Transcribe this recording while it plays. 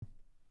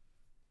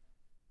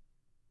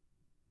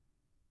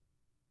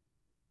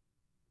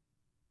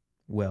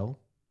Well,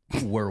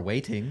 we're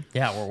waiting.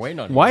 Yeah, we're waiting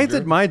on you. Why is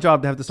it my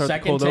job to have to start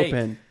Second the cold take,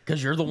 open?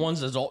 because you're the one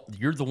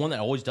that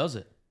always does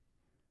it.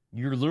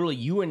 You're literally,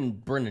 you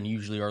and Brendan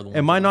usually are the ones.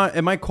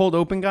 Am I cold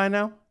open guy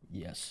now?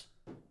 Yes.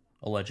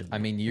 Allegedly. I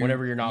mean,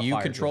 whenever you're not you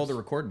fired, control yes. the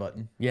record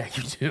button. Yeah,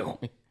 you do.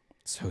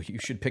 So you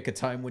should pick a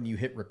time when you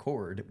hit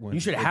record. When You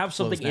should it have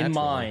flows something in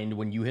naturally. mind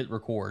when you hit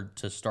record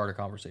to start a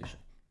conversation.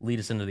 Lead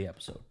us into the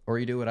episode. Or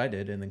you do what I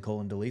did and then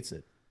Colin deletes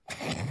it.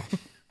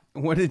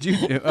 What did you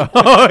do?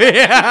 Oh,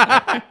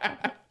 yeah.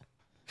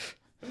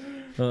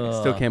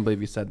 Still can't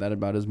believe you said that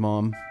about his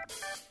mom.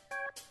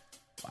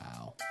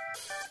 Wow.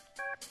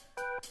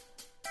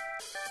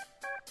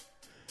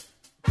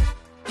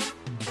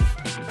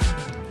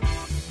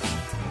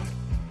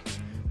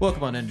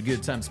 Welcome on into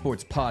Good Time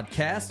Sports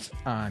Podcast.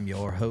 I'm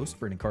your host,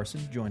 Brendan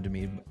Carson. Joined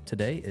me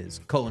today is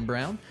Colin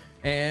Brown,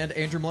 and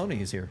Andrew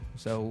Maloney is here.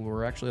 So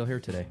we're actually all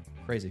here today.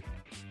 Crazy.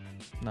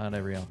 Not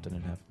every often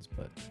it happens,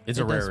 but It's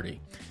it a does.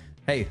 rarity.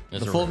 Hey,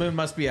 It's the a full rarity. moon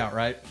must be out,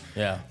 right?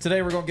 Yeah.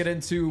 Today we're going to get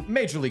into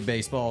Major League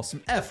Baseball, some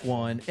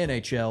F1,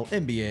 NHL,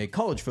 NBA,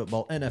 college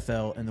football,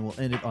 NFL, and then we'll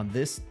end it on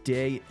this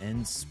day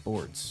in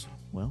sports.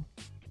 Well,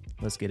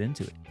 let's get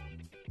into it.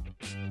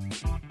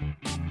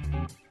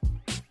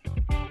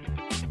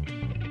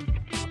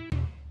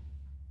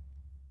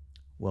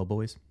 Well,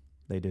 boys,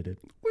 they did it.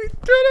 We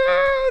did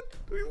it!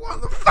 We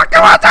won the fucking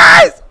World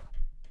Series!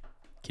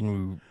 Can we,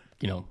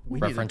 We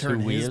need to reference turn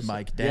who we his is?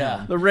 mic down.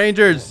 Yeah. The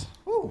Rangers.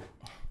 Ooh.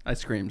 I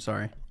screamed,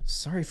 sorry.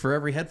 Sorry for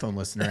every headphone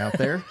listener out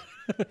there.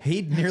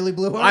 He nearly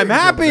blew our I'm eardrums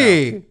out.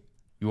 happy!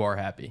 You are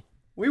happy.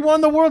 We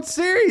won the World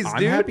Series, I'm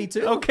dude. happy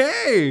too.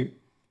 Okay.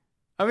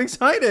 I'm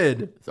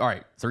excited. All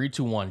right. 3,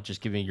 2, 1.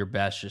 Just give me your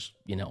best, just,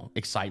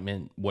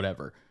 excitement,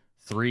 whatever.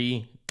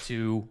 3,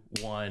 2,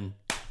 1.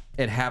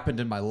 It happened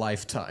in my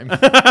lifetime.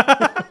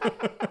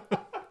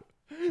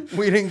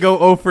 We didn't go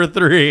 0 for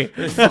 3.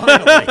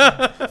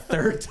 Finally.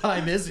 Third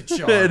time is a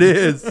charm. It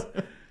is.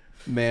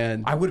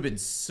 Man. I would have been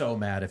so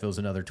mad if it was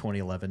another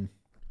 2011.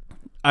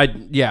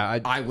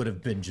 I would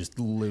have been just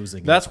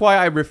losing. That's why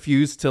I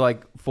refused to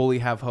fully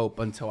have hope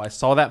until I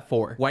saw that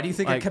 4. Why do you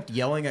think I kept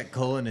yelling at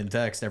Cullen in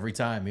text every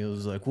time? He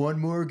was like, one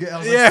more game.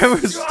 Yeah,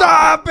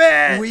 stop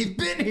it! We've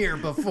been here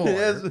before.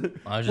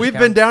 We've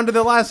been down to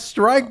the last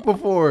strike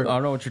before. I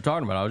don't know what you're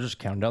talking about. I was just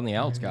counting down the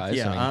outs, guys.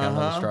 Yeah, counting down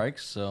the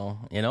strikes. So,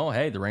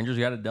 hey, the Rangers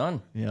got it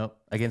done Yep.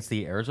 against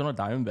the Arizona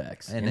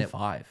Diamondbacks in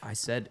 5. I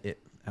said it.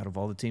 Out of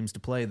all the teams to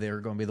play, they're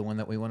going to be the one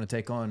that we want to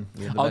take on.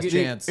 We have the I'll best give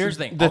you- chance. Here's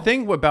the thing. The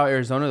thing about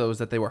Arizona, though, is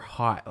that they were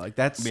hot.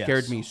 That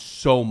scared me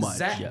so much.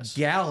 Zach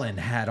Gallen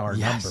had our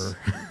number.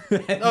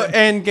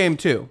 And game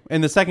 2.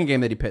 In the second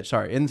game that he pitched.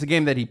 Sorry. In the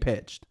game that he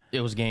pitched.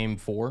 It was game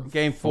 4.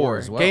 Game 4.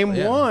 as well, Game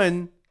yeah.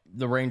 1,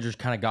 The Rangers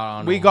kind of got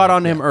on. we got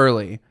on him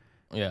early.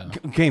 Yeah.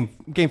 Game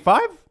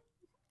 5?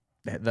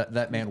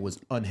 That man was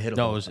unhittable.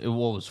 No, it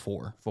was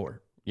 4.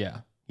 4.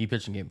 Yeah. He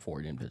pitched in game 4.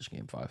 He didn't pitch in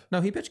game 5. No,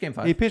 he pitched game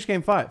 5. He pitched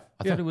game 5.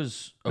 I thought it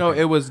was. No,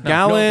 okay. it was No,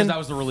 Gallen, 'cause that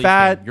was the release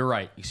Fat, game. You're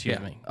right. Excuse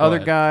Yeah. me. Go other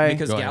ahead. guy.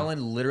 Because Go ahead.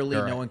 Gallen, literally,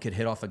 You're no right. one could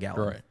hit off a Gallen.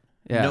 You're right.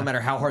 Yeah. No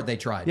matter how hard they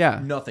tried. Yeah.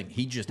 Nothing.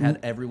 He just had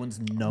everyone's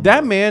number.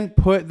 That man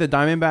put the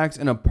Diamondbacks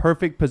in a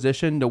perfect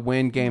position to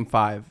win game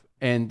 5,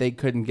 and they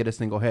couldn't get a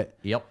single hit.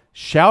 Yep.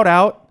 Shout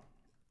out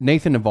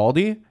Nathan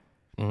Eovaldi.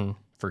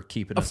 For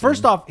keeping us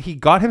First in. off, he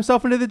got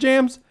himself into the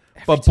jams,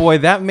 but boy,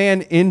 that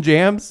man in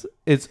jams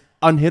is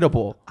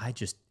unhittable.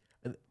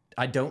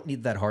 I don't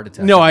need that heart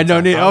attack. No, every I don't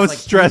time. need. I was like,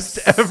 stressed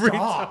 "Please every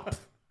stop." time.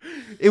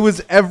 It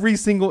was every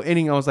single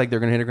inning. I was like, they're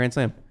gonna hit a grand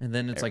slam. And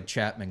then it's like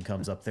Chapman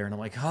comes up there, and I'm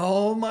like,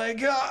 oh my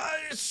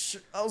gosh.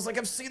 I was like,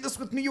 I've seen this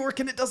with New York,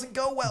 and it doesn't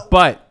go well.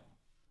 But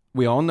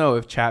we all know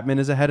if Chapman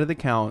is ahead of the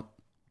count,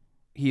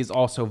 he is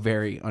also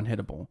very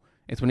unhittable.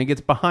 It's when he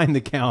gets behind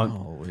the count.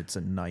 Oh, it's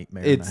a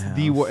nightmare. It's and a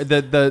the half.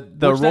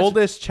 the Which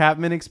Roldis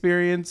Chapman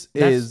experience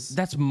is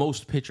That's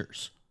most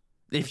pitchers.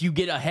 If you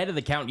get ahead of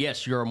the count,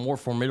 yes, you're a more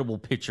formidable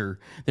pitcher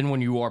than when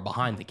you are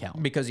behind the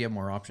count. because you have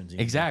more options.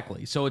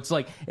 Exactly. So it's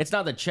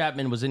not that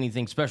Chapman was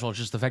anything special. It's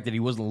just the fact that he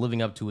wasn't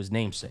living up to his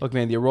namesake. look,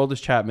 man. The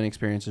Roldis Chapman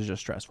experience is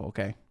just stressful.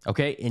 Okay,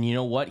 Okay, and you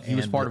know what? He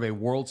was part of a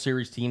World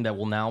Series team that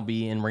will now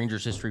be in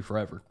Rangers history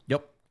forever.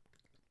 Yep.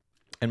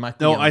 And Michael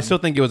no, Young, I still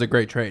think it was a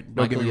great trade.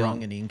 Don't Michael get me Young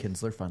wrong. and Ian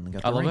Kinsler finally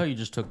got I the love ring. how you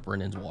just took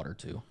Brendan's water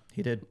too.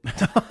 He did.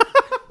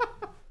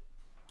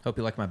 Hope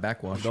you like my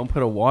backwash. Don't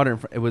put a water in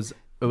front. It was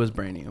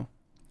brand new.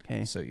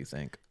 Okay, So you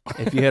think.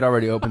 if you had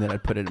already opened it,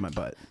 I'd put it in my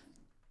butt.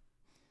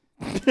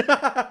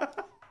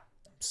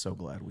 So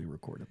glad we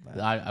recorded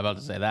that. I'm about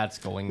to say that's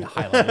going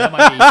highlight. That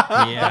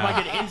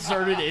might get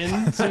inserted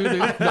into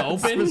the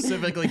open.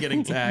 Specifically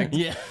getting tagged.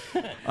 Yeah.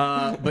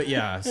 But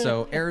yeah,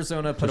 so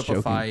Arizona put Just up a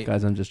joking. fight.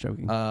 Guys, I'm just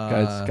joking.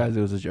 Guys,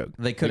 it was a joke.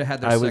 They could have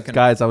had their I was second.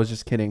 I was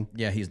just kidding.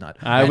 Yeah, he's not.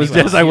 I was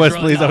Anyway, just I He's was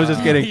really pleased. I was not.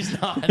 just kidding. He's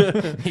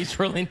not. He's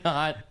really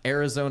not.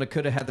 Arizona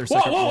could have had their Whoa,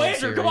 second. whoa, World Andrew,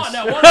 Series. come on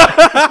now.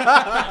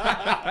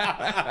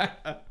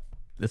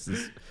 This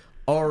is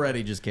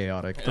already just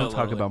chaotic. Don't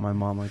talk about my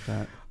mom like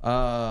that.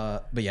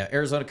 But yeah,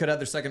 Arizona could have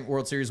their second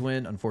World Series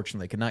win.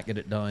 Unfortunately, they could not get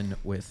it done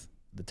with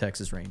the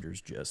Texas Rangers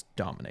just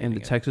dominating. And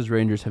the it. Texas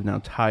Rangers have now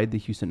tied the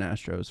Houston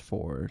Astros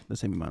for the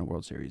same amount of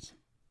World Series.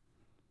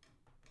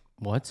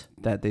 What?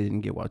 that they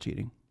didn't get while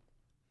cheating.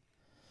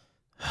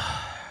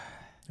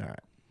 All right.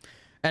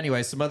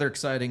 Anyway, some other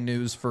exciting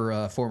news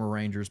for former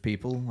Rangers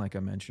people. Like I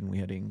mentioned, we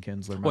had Ian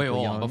Kinsler. Wait, Michael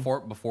hold on.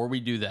 Young. Before we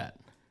do that,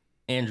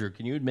 Andrew,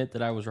 can you admit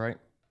that I was right?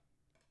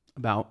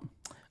 About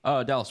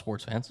Dallas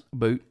sports fans.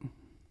 boot.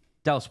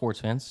 Dallas sports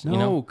fans. No, You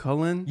know?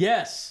 Cullen.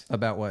 Yes.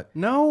 About what?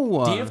 No.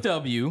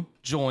 DFW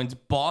joins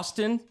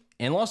Boston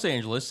and Los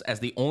Angeles as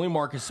the only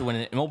markets to win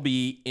an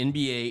MLB,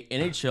 NBA,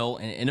 NHL,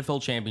 and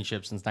NFL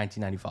championship since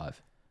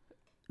 1995.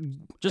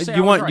 Just say You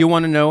I was want right. you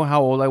want to know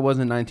how old I was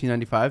in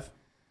 1995?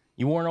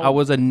 You want to know? I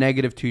was a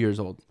negative 2 years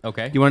old.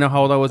 Okay. You want to know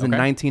how old I was in Okay.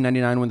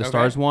 1999 when the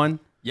Stars won?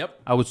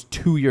 Yep. I was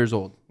 2 years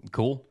old.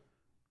 Cool.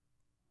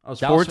 I was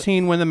Dallas-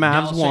 14 when the Mavs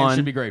Dallas fans won,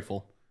 should be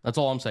grateful. That's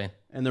all I'm saying.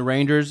 and the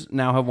Rangers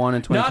now have won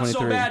in Not 2023.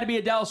 so bad to be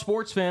a Dallas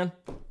sports fan.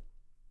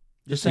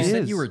 Just You saying.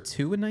 said is. you were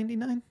 2 in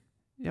 99?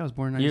 Yeah, I was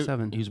born in He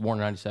 97. was born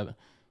in 97.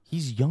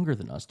 He's younger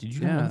than us. Did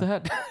you Yeah. know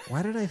that?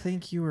 Why did I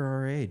think you were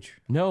our age?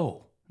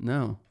 No.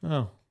 No,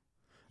 Oh.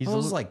 He's I a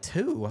was little- like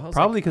 2. I was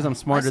probably like, because I'm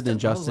smarter than I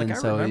was like, Justin, I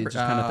so he remember-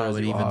 just kind of throws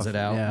it you evens off. it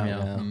out. Yeah, Yeah.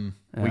 Yeah. Mm.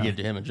 We Yeah. give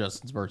to him a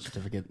Justin's birth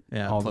certificate.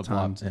 Yeah, all the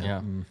time. flip-flopped. Yeah.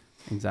 Mm.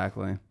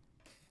 Exactly.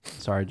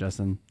 Sorry,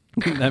 Justin.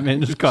 That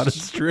man just caught us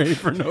straight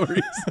for no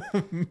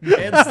reason.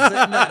 Man's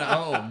sitting at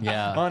home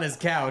Yeah. on his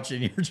couch,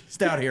 and you're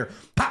just out here.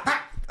 Pop,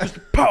 pop.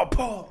 Pow,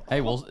 pow.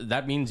 Hey, well,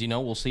 that means,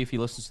 we'll see if he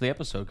listens to the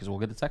episode because we'll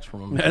get a text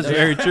from him. That's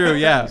very true.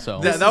 Yeah. So-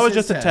 that This was is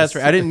just a his test.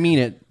 test. I didn't mean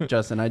it,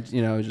 Justin. Just,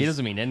 He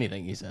doesn't mean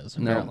anything he says,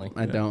 no, apparently.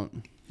 I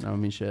don't. I don't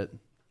mean shit.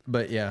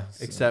 But yeah.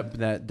 Except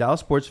that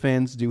Dallas sports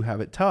fans do have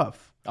it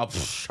tough. Oh,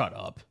 shut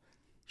up.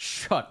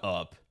 Shut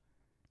up.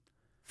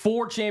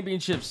 4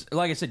 championships.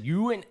 Like I said,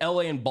 you and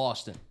LA and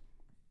Boston.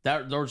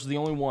 Those are the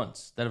only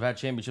ones that have had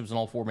championships in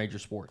all 4 major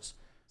sports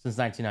since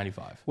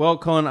 1995. Well,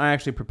 Colin, I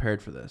actually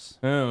prepared for this.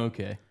 Oh,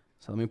 okay.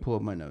 So let me pull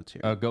up my notes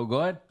here. Go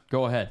ahead.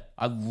 Go ahead.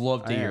 I'd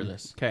love to hear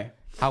this. Okay.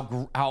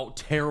 How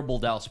terrible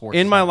Dallas sports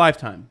In is. my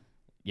lifetime,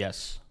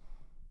 Yes.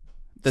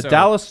 the So,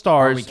 Dallas Are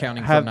Stars we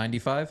counting have from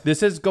 95?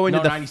 this is going No,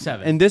 to the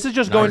 97. and this is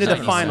just going to the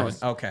 97.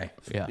 finals. Okay.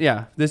 Yeah.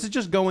 Yeah, this is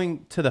just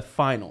going to the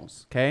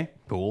finals. Okay.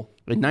 Cool.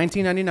 In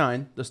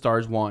 1999, the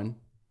Stars won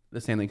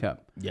the Stanley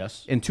Cup.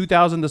 Yes. In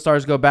 2000, the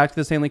Stars go back to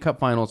the Stanley Cup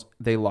Finals.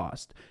 They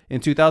lost. In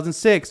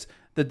 2006,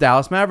 the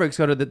Dallas Mavericks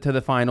go to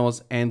the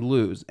finals and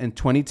lose. In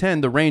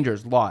 2010, the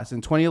Rangers lost.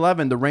 In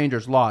 2011, the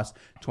Rangers lost.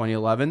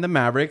 2011, the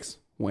Mavericks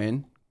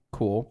win.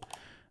 Cool.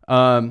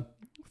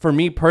 For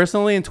me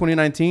personally, in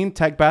 2019,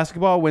 Tech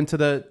basketball went to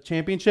the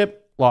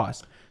championship,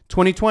 lost.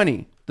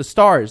 2020, the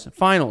Stars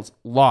finals,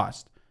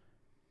 lost.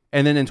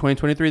 And then in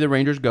 2023, the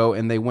Rangers go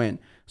and they win.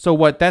 So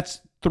what?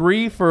 That's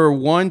 3 for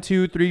 1,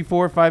 2, 3,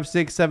 4, 5,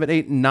 6, 7,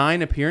 8,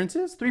 9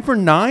 appearances. 3 for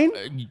 9.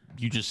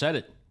 You just said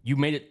it. You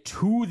made it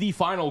to the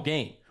final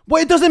game.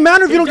 Well, it doesn't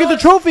matter if you don't get the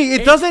trophy.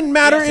 It doesn't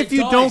matter Yes, if it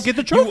you does. don't get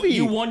the trophy.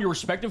 You won your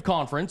respective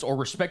conference or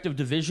respective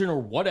division or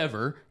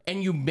whatever,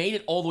 and you made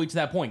it all the way to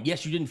that point.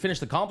 Yes, you didn't finish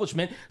the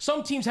accomplishment.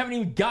 Some teams haven't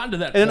even gotten to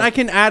that And then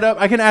point.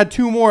 I can add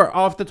 2 more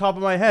off the top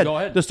of my head. Go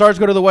ahead. The Stars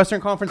go to the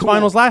Western Conference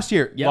Finals last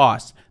year, Yep.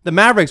 lost. The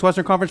Mavericks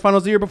Western Conference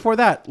Finals the year before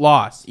that,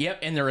 lost. Yep,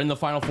 and they're in the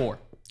Final Four.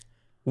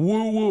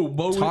 Woo woo,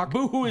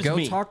 boo-hoo is Go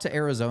me. talk to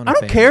Arizona. I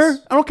don't fans. care.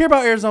 I don't care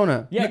about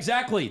Arizona. Yeah,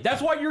 exactly.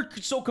 That's why you're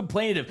so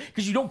complainative,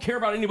 because you don't care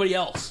about anybody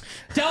else.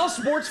 Dallas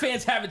sports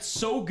fans have it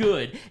so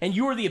good, and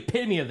you are the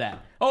epitome of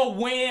that. Oh,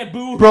 wham,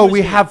 boo. Bro,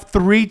 we have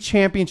 3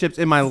 championships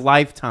in my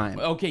lifetime.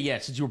 Okay, yeah,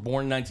 since you were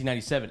born in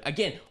 1997.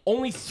 Again,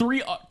 only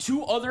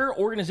 2 other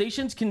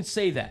organizations can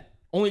say that.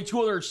 Only 2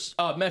 other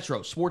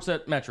metros, sports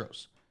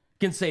metros,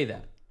 can say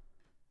that.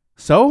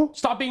 So?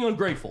 Stop being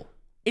ungrateful.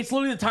 It's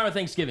literally the time of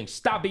Thanksgiving.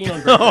 Stop being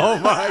ungrateful. Oh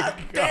my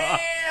God.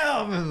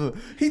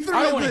 Damn! He threw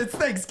I don't it wanna- it's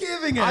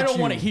Thanksgiving at I don't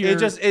you. want to hear.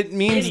 It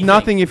means anything.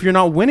 nothing if you're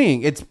not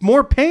winning. It's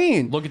more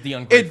pain. Look at the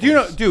ungrateful. Do you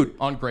know, dude?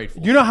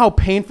 Ungrateful. Do you know how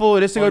painful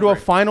it is to go to a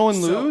Ungrateful. final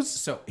and So- lose?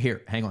 So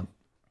here, hang on.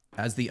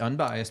 As the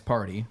unbiased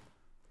party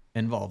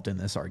involved in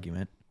this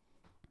argument,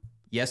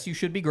 yes, you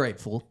should be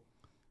grateful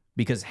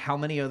because how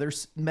many other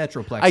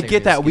Metroplex? I get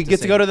areas that. We get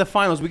to say- go to the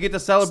finals. We get to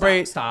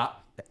celebrate.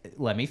 Stop.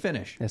 Let me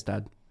finish. Yes,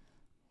 Dad.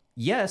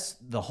 Yes,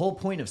 the whole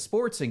point of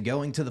sports and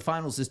going to the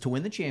finals is to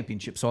win the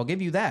championship. So I'll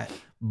give you that.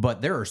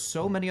 But there are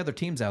so many other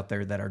teams out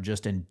there that are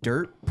just in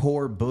dirt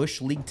poor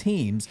Bush League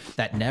teams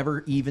that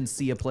never even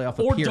see a playoff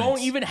or appearance.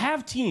 don't even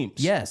have teams.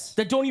 Yes.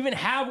 That don't even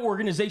have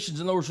organizations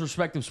in those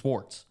respective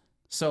sports.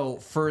 So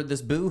for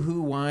this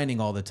boo-hoo whining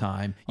all the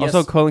time. Yes,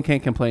 Also, Colin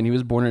can't complain. He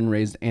was born and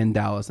raised in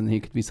Dallas, and he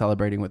could be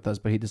celebrating with us,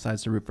 but he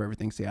decides to root for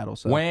everything Seattle.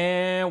 So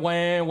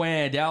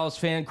When Dallas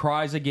fan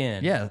cries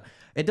again. yeah,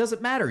 it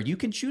doesn't matter. You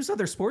can choose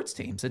other sports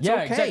teams. It's Yeah,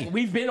 okay. exactly.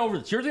 We've been over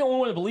this. You're the only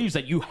one that believes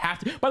that you have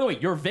to. By the way,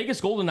 you're a Vegas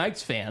Golden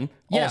Knights fan.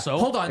 Yeah, also,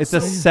 hold on. it's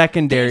a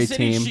secondary Kansas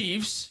City team.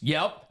 Chiefs.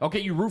 Yep. Okay,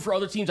 you root for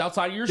other teams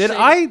outside of your Did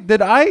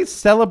state. I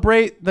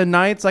celebrate the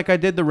Knights like I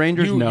did the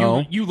Rangers?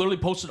 No. You literally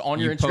posted on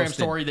your Instagram posted.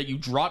 story that you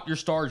dropped your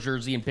Stars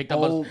jersey and picked up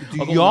Oh, a do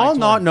little y'all Knights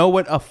not one. know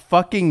what a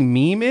fucking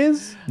meme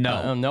is?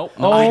 No. Nope.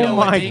 Oh I know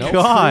my it. Nope.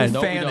 God.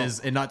 Nope, we fan don't. is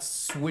and not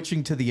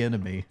switching to the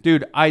enemy.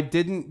 Dude, I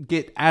didn't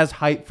get as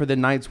hyped for the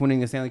Knights winning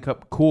the Stanley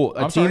Cup. Cool. A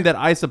I'm team sorry. that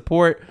I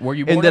support Were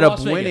you born ended in up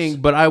Las winning, Vegas?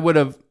 but I would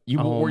have.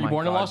 Were you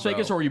born in God, Las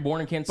Vegas bro. or were you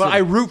born in Kansas But City? I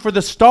root for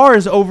the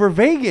Stars over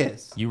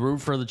Vegas. You root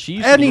for the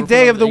Chiefs. Any you root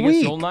day for of the Vegas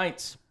week. Golden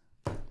Knights.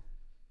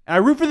 I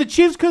root for the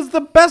Chiefs because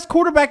the best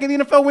quarterback in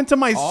the NFL went to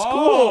my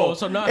school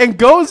so not- and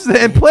goes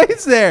and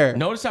plays there.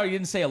 Notice how he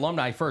didn't say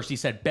alumni first. He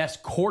said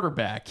best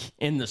quarterback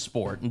in the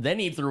sport. And then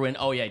he threw in,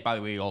 oh, yeah, by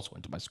the way, he also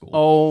went to my school.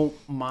 Oh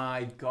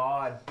my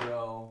God,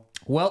 bro.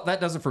 Well, that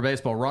does it for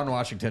baseball. Ron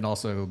Washington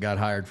also got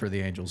hired for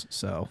the Angels,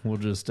 so we'll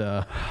just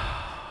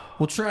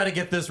we'll try to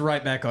get this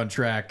right back on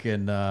track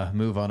and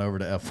move on over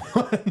to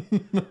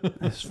F1.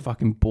 This is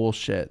fucking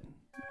bullshit.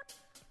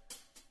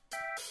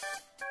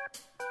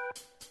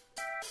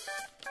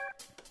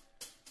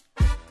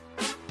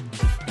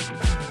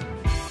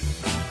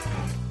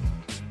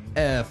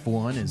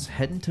 F1 is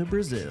heading to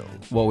Brazil.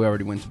 Well, we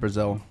already went to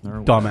Brazil.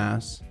 Or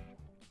Dumbass.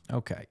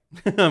 Okay,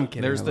 I'm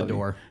kidding. there's I the love you.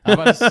 door. I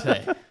was about to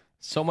say,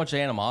 so much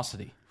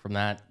animosity from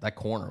that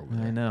corner over I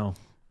there. know.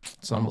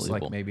 It's almost like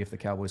Unbelievable. maybe if the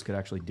Cowboys could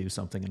actually do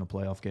something in a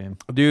playoff game.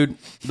 Dude,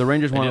 the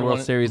Rangers won the didn't World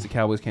want it. Series. The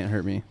Cowboys can't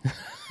hurt me.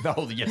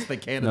 Oh, yes, they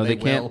can. No, and they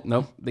will. can't.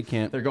 Nope, they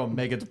can't. They're going to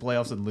make it to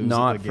playoffs and lose.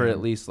 Not again. for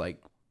at least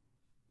like,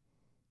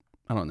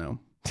 I don't know,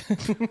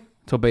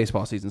 till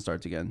baseball season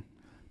starts again.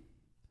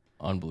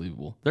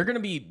 Unbelievable. They're going to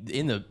be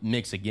in the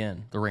mix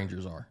again. The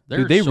Rangers are. They're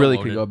Dude, they so really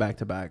loaded. could go back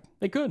to back.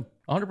 They could.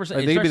 100%.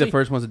 Like, they could be the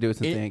first ones to do it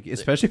since the Yankees,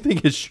 especially if they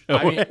get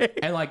I mean, Shohei.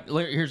 and like,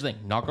 here's the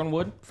thing. Knock on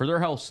wood. For their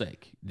health's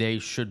sake, they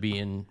should be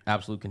in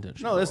absolute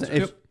contention. No, listen.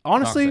 Yep. If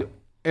honestly, Knock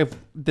if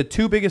the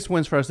two biggest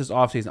wins for us this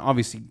offseason,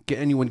 obviously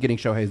anyone getting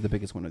Shohei is the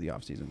biggest win of the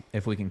offseason.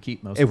 If we can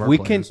keep most If of our we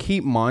players. can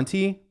keep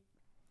Monty,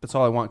 that's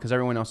all I want because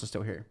everyone else is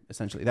still here.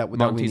 Essentially, that we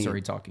Monty's need.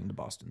 already talking to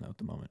Boston, though, at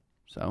the moment.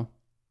 So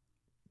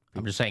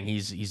I'm just saying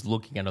he's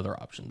looking at other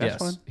options. Yes,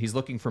 fine. he's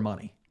looking for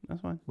money,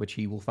 that's fine. which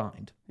he will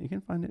find. You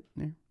can find it.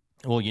 Yeah,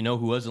 Well, you know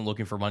who wasn't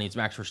looking for money? It's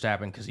Max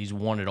Verstappen because he's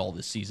won it all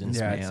this season. it's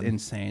man.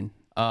 insane.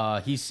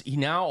 He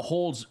now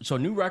holds a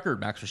new record.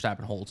 Max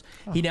Verstappen holds.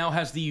 He now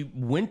has the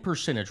win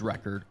percentage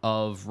record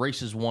of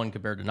races won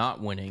compared to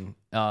not winning.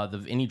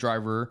 Any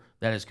driver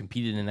that has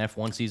competed in an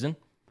F1 season.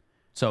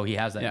 So he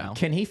has that now.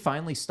 Can he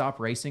finally stop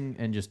racing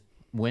and just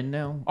win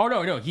now? Oh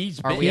no, he's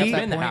Are been, we at it's that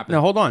been that point? happen.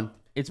 Now hold on.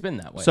 It's been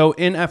that way. So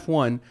in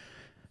F1,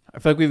 I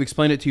feel like we've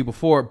explained it to you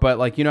before, but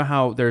like you know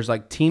how there's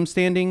like team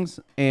standings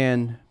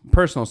and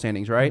personal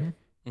standings, right?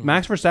 Mm-hmm.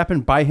 Max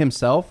Verstappen by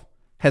himself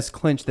has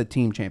clinched the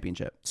team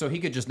championship. So he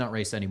could just not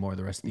race anymore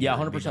the rest of the yeah,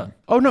 year. and be 100%. done.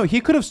 Oh no,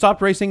 he could have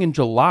stopped racing in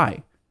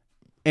July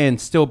and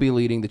still be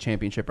leading the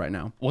championship right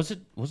now. Was it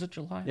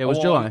July? Yeah, it was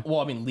Oh, July. Well,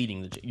 I mean,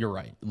 leading the. You're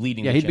right.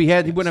 Leading. Yeah, the he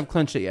championship, wouldn't have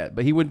clinched it yet,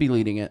 but he would be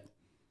leading it.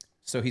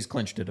 So he's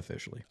clinched it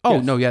officially. Oh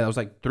Yes. no, yeah, that was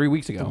like 3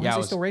 weeks ago. Why Yeah, is it he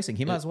was- still racing?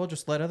 He might as well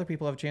just let other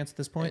people have a chance at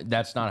this point.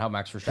 That's not how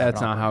Max Verstappen.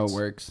 That's not how it operates.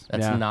 works.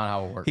 That's Yeah. not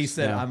how it works. He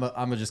said, Yeah. I'm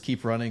gonna just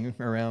keep running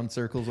around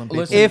circles on people.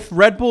 Listen, If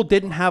Red Bull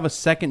didn't have a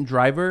second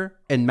driver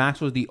and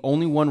Max was the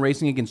only one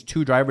racing against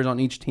two drivers on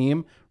each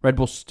team, Red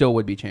Bull still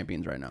would be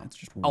champions right now.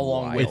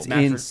 along wild. with It's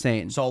Max Ver-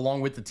 insane. So along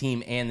with the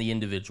team and the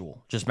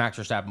individual, just Max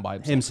Verstappen by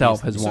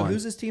Himself has So won.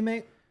 who's his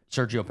teammate?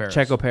 Sergio Perez.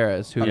 Checo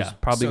Perez, who's Yeah.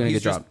 probably So going to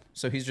he's get just- dropped.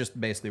 So he's just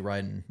basically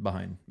riding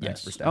behind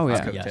Max Yes. Verstappen. Oh, yeah.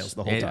 coattails Yes.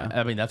 the whole time.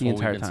 I mean, that's The what we've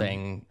entire been time.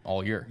 saying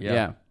all year.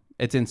 Yeah.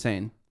 It's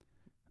insane.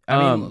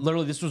 I mean,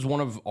 literally, this was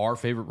one of our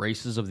favorite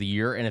races of the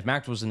year, and if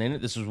Max wasn't in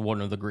it, this was one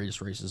of the greatest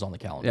races on the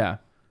calendar. Yeah.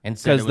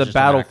 Instead, it Because was the just a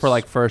battle Max- for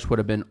like first would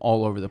have been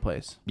all over the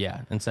place.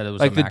 yeah, instead it was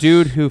Like a the Max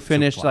dude who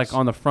finished superclass. like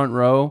on the front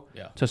row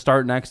Yeah. to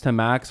start next to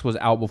Max was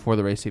out before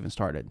the race even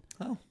started.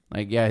 Oh,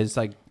 Like yeah, his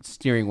like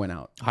steering went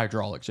out.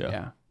 hydraulics. Yeah,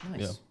 Yeah.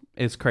 nice. Yeah.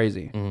 It's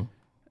crazy. Mm-hmm.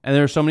 And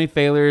there were so many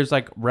failures,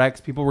 like wrecks.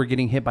 People were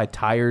getting hit by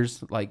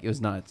tires. Like it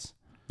was nuts.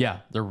 yeah.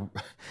 Their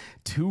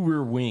two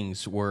rear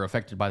wings were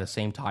affected by the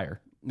same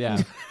tire.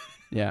 Yeah.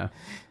 Yeah.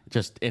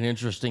 Just an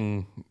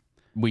interesting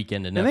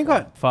weekend in And they F1.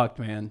 got fucked,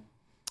 man.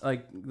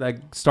 Like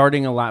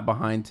starting a lap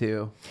behind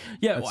too.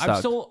 Yeah, That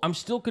well, sucked. I'm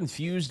still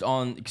confused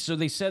on. So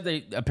they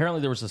said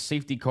apparently there was a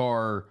safety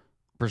car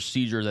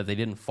procedure that they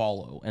didn't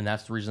follow, and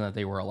that's the reason that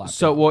they were allowed.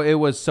 So well, it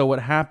was. So what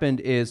happened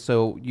is,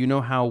 so you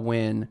know how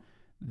when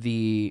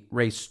the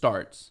race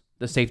starts,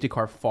 the safety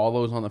car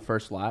follows on the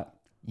first lap.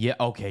 yeah,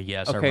 okay,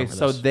 yes. I Okay, remember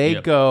so this. they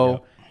Yep, go,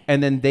 yep.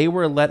 and then they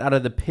were let out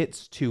of the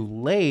pits too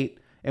late.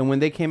 And when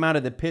they came out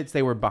of the pits,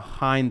 they were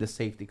behind the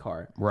safety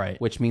car, Right.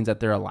 Which means that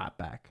they're a lap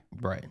back,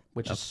 right,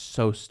 which is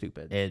so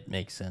stupid. it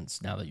makes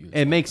sense now that you.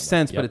 It makes explain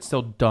sense, it. but Yep. it's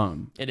still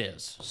dumb. It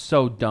is.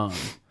 So dumb.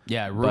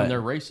 Yeah, it ruined But-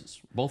 their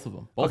races, both of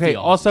them. Both Okay. the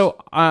Aussies.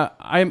 Also,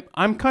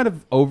 I'm kind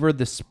of over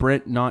the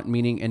sprint not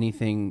meaning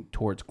anything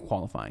towards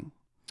qualifying.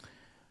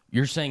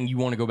 you're saying you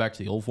want to go back to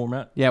the old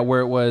format? Yeah, where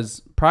it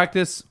was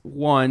practice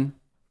 1,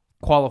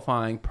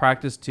 qualifying,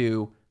 practice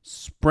 2,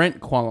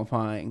 sprint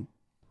qualifying,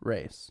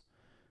 race.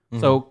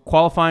 So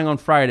qualifying on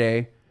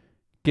Friday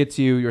gets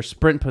you your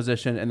sprint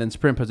position, and then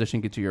sprint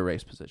position gets you your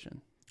race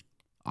position.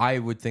 I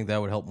would think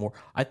that would help more.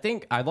 I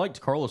think I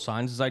liked Carlos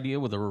Sainz's idea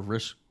with a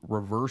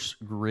reverse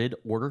grid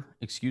order.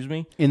 Excuse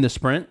me. In the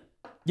sprint,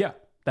 Yeah,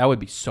 that would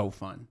be so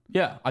fun.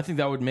 yeah. I think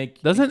that would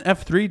make Doesn't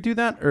F3 do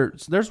that? Or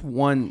there's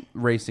one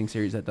racing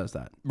series that does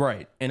that.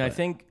 right. And I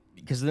think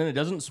because then it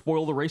doesn't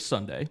spoil the race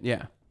Sunday.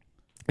 Yeah.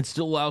 It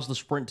still allows the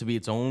sprint to be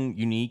its own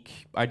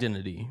unique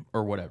identity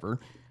or whatever.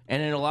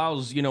 And it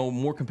allows,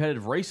 more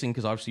competitive racing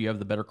because obviously you have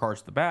the better cars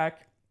at the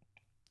back,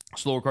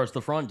 slower cars at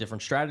the front,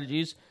 different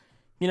strategies.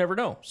 You never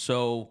know.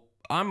 So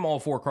I'm all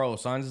for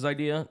Carlos Sainz's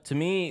idea. To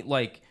me,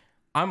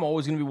 I'm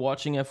always going to be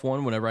watching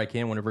F1 whenever I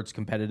can, whenever it's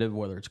competitive,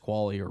 whether it's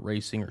quali or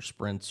racing or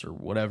sprints or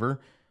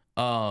whatever.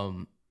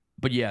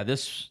 But yeah,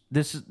 this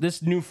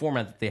new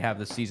format that they have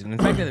this season, and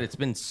the fact that it's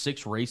been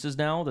 6 races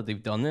now that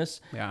they've done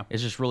this,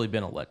 it's just really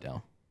been a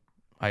letdown.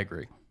 I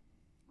agree.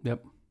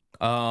 Yep.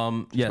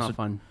 Yeah, Not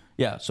fun.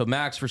 Yeah, so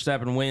Max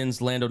Verstappen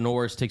wins, Lando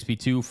Norris takes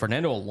P2,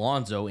 Fernando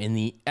Alonso in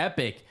the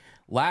epic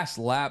last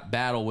lap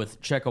battle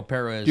with Checo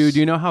Perez. Dude, do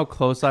you know how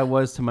close I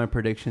was to my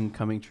prediction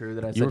coming true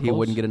that I were said he close.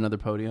 wouldn't get another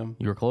podium?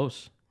 You were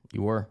close.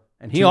 You were.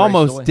 And he 2 races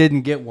almost away.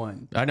 didn't get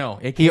one. I know.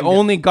 He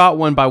only got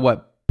one by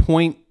what,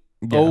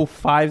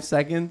 0.05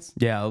 seconds?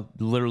 Yeah,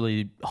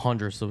 literally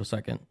hundredths of a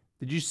second.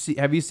 Have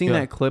you seen Yeah.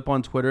 that clip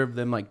on Twitter of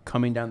them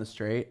coming down the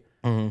straight?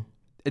 Mm-hmm.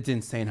 It's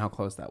insane how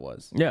close that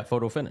was. Yeah,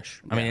 photo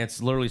finish. I mean,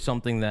 it's literally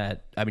something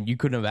that, you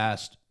couldn't have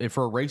asked.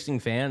 For a racing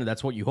fan,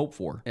 that's what you hope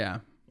for. Yeah.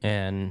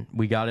 And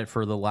we got it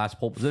for the last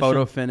pole position.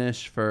 Photo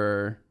finish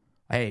for...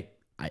 Hey,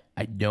 I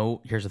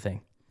know. Here's the thing.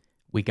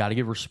 We got to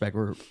give respect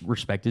where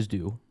respect is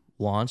due.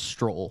 Lance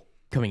Stroll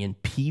coming in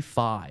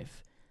P5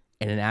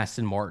 and an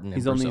Aston Martin.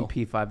 He's only in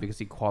P5 because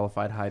he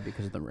qualified high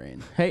because of the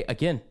rain. Hey,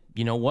 again,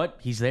 you know what?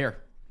 He's there.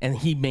 And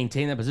he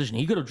maintained that position.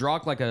 He could have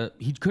dropped like a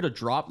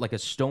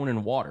stone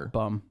in water.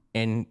 Bum.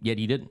 And yet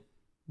he didn't.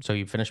 So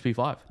he finished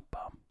P5.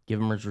 Bum.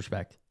 Give him his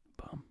respect.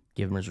 Bum.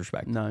 Give him his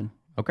respect. None.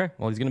 Okay.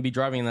 Well, he's going to be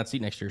driving in that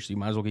seat next year, so you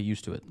might as well get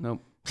used to it.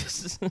 Nope.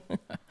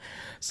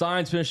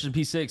 Sainz finishes in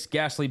P6,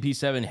 Gasly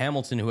P7,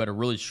 Hamilton, who had a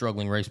really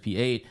struggling race,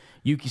 P8,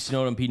 Yuki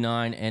Tsunoda in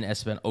P9, and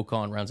Esteban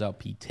Ocon rounds out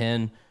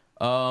P10.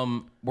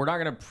 We're not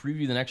going to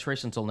preview the next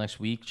race until next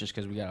week, just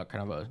because we got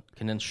kind of a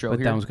condensed show But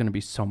here. that was going to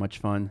be so much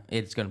fun.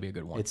 It's going to be a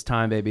good one. It's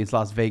time, baby. It's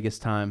Las Vegas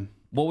time.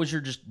 What was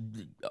your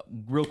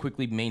real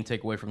quickly main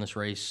takeaway from this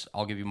race?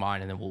 I'll give you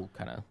mine, and then we'll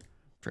kind of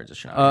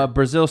transition out.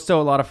 Brazil's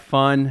still a lot of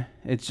fun.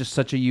 It's just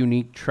such a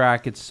unique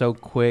track. It's so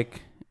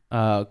quick.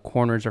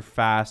 Corners are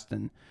fast,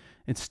 and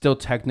it's still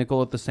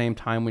technical at the same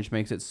time, which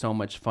makes it so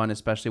much fun,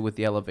 especially with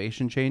the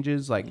elevation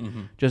changes.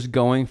 Just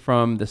going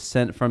from the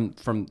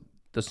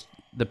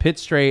pit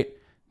straight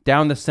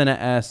down the Senna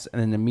S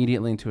and then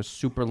immediately into a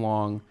super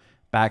long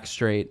back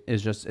straight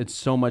it's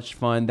so much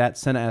fun. That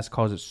Senna S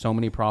causes so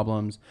many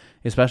problems,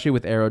 especially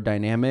with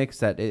aerodynamics,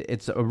 that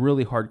it's a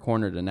really hard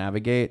corner to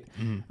navigate.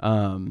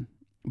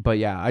 But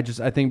yeah, I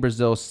think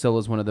Brazil still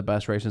is one of the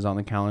best races on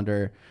the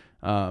calendar.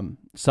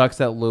 Sucks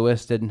that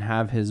Lewis didn't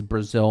have his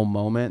Brazil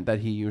moment that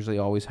he usually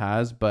always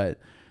has, but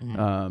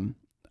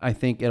I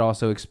think it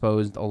also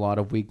exposed a lot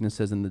of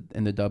weaknesses in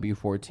the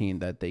W14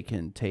 that they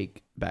can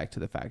take back to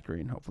the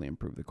factory and hopefully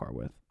improve the car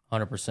with.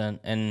 100%.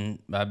 And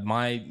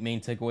my main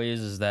takeaway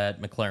is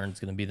that McLaren's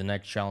going to be the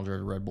next challenger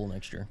to Red Bull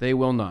next year. They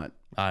will not.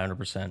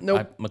 100%.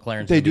 Nope.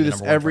 McLaren's They gonna be do the this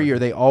number one every year.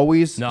 driver. They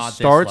always Not this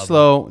start level.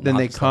 slow, then Not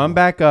they this come level.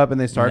 back up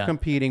and they start No.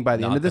 competing by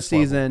the end Not of the this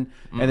level. season,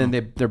 and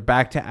then they're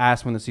back to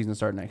ass when the season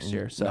starts next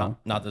year. So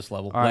Not this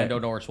level. All right. Lando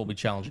Norris will be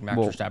challenging Max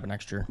Well- Verstappen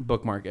next year.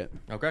 bookmark it.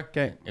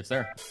 Okay. It's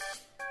there.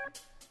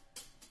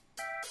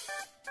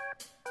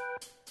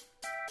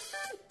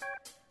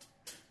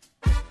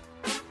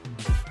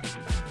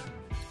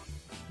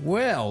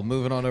 Well,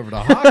 moving on over to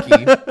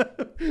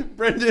hockey.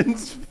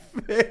 Brendan's,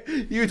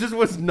 you just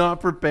was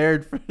not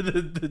prepared for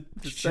the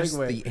Just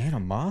segue. the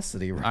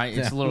animosity right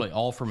It's now. literally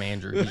all from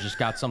Andrew. He's just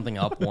got something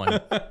up one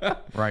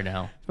right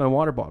now. It's my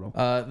water bottle.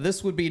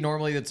 This would be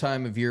normally the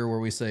time of year where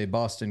we say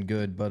Boston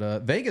good,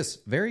 but Vegas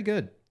very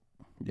good.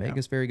 Yeah.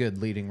 Vegas very good,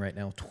 leading right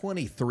now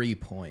 23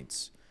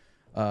 points,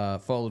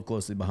 followed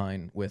closely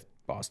behind with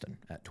Boston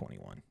at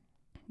 21.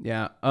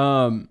 Yeah.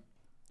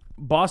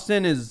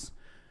 Boston is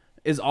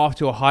off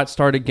to a hot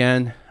start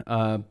again,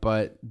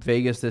 but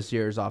Vegas this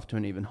year is off to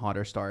an even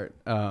hotter start.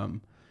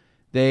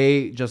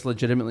 They just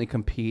legitimately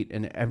compete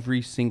in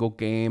every single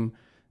game.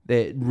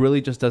 It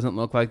really just doesn't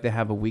look like they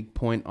have a weak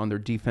point on their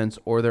defense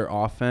or their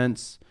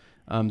offense.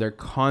 They're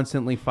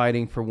constantly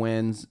fighting for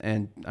wins,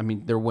 and I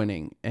mean they're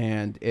winning.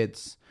 And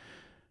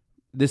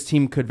this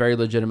team could very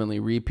legitimately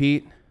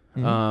repeat.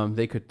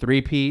 They could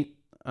three-peat,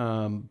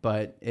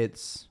 but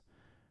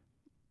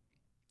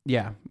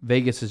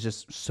Vegas is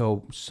just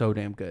so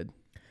damn good.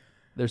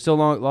 There's still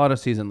a lot of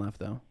season left,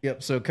 though.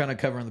 Yep. So kind of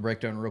covering the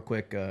breakdown real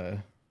quick.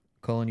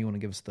 Colin, you want to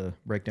give us the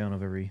breakdown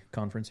of every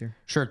conference here?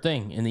 Sure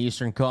thing. In the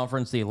Eastern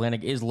Conference, the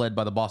Atlantic is led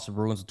by the Boston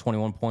Bruins with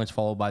 21 points,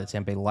 followed by the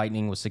Tampa Bay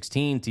Lightning with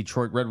 16,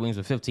 Detroit Red Wings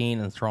with 15,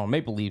 and the Toronto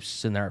Maple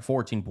Leafs in there at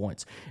 14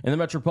 points. In the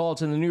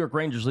Metropolitan, the New York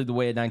Rangers lead the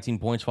way at 19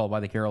 points, followed by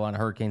the Carolina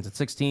Hurricanes at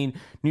 16,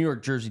 New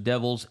York Jersey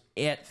Devils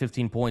at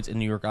 15 points, and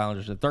New York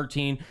Islanders at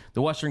 13.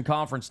 The Western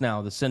Conference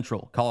now, the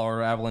Central,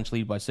 Colorado Avalanche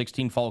lead by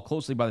 16, followed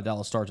closely by the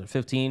Dallas Stars at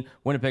 15,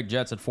 Winnipeg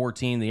Jets at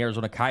 14, the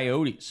Arizona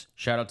Coyotes,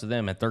 shout out to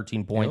them, at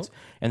 13 points. Yep.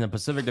 And the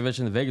Pacific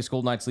Division, the Vegas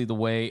Golden Knights lead the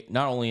way,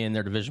 not only in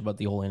their division, but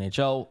the whole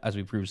NHL, as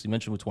we previously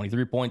mentioned, with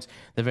 23 points.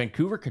 The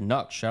Vancouver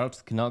Canucks, shout out to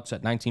the Canucks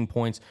at 19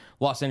 points,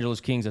 Los Angeles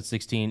Kings at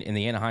 16, and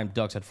the Anaheim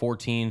Ducks at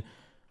 14.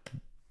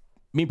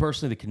 Me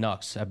personally, the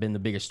Canucks have been the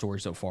biggest story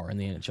so far in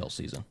the NHL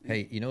season.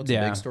 Hey, you know what's a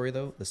big story,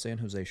 though? The San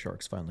Jose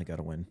Sharks finally got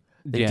a win.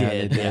 They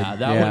did. Yeah,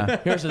 that one.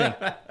 Here's the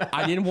thing.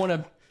 I didn't want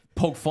to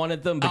poke fun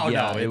at them, but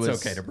it was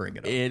okay to bring it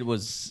up. It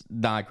was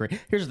not great.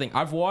 Here's the thing.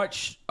 I've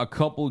watched a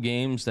couple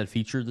games that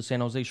featured the San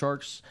Jose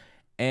Sharks,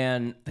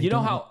 and they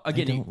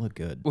don't look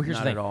good. Well, here's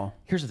not the thing. At all.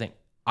 Here's the thing.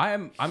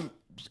 I'm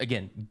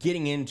again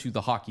getting into the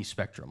hockey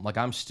spectrum. Like,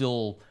 I'm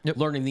still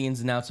learning the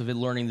ins and outs of it,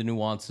 learning the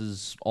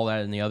nuances, all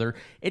that and the other.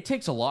 It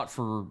takes a lot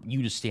for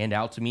you to stand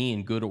out to me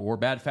in good or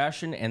bad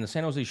fashion, and the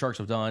San Jose Sharks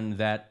have done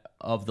that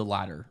of the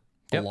latter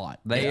a lot.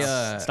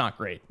 It's not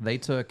great. They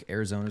took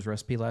Arizona's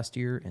recipe last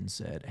year and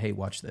said, "Hey,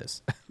 watch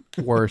this."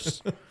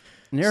 Worse.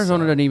 And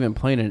Arizona doesn't even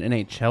play in an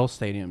NHL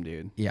stadium,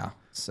 dude. Yeah.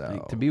 So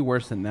Like, to be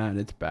worse than that,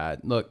 it's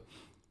bad. Look,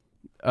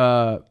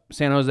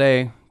 San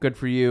Jose, good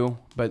for you,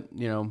 but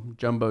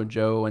Jumbo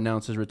Joe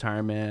announced his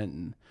retirement,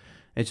 and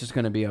it's just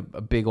going to be a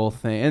big old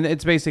thing, and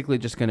it's basically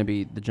just going to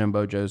be the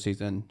Jumbo Joe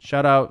season.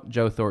 Shout out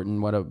Joe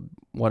Thornton, what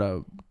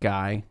a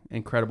guy,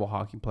 incredible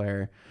hockey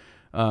player.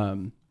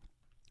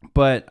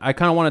 But I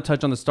kind of want to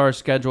touch on the Stars'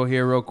 schedule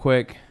here real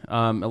quick.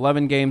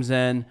 11 games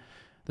in,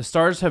 the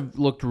Stars have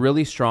looked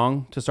really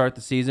strong to start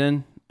the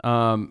season.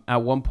 At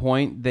one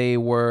point, they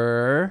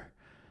were.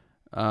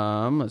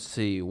 Let's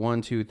see,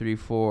 1, 2, 3,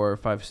 4,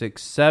 5,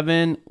 6,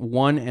 7,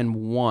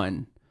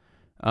 1-1.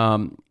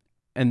 And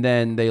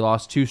then they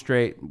lost 2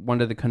 straight, one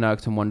to the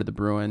Canucks and one to the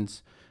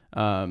Bruins.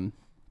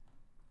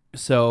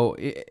 So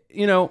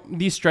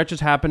these stretches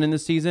happen in the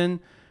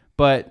season,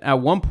 but at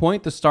one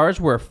point the Stars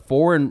were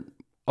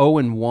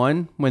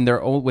 4-0-1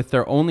 with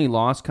their only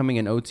loss coming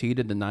in OT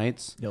to the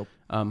Knights. Yep.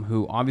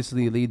 Who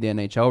obviously lead the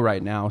NHL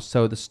right now.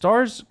 So the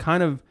Stars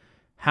kind of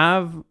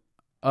have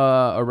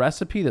a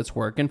recipe that's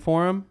working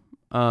for them.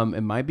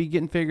 It might be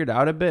getting figured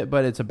out a bit,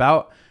 but it's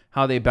about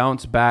how they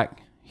bounce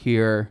back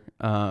here,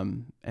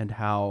 and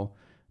how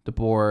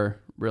DeBoer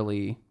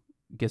really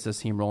gets this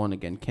team rolling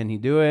again. Can he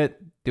do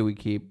it? Do we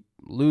keep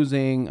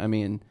losing? I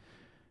mean,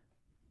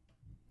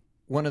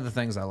 one of the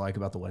things I like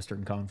about the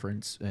Western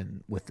Conference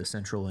and with the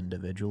Central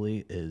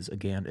individually is,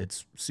 again,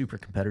 it's super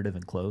competitive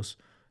and close.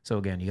 So,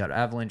 again, you got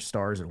Avalanche,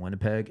 Stars, and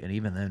Winnipeg, and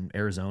even then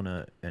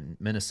Arizona and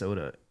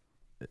Minnesota.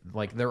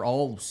 Like, they're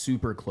all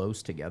super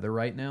close together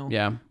right now.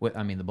 Yeah.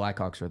 I mean, the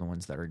Blackhawks are the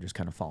ones that are just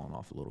kind of falling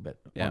off a little bit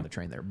on the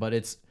train there. But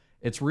it's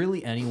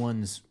really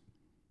anyone's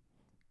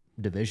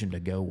division to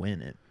go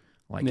win it.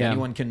 Like,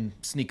 anyone can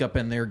sneak up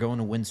in there, go on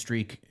a win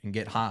streak, and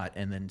get hot,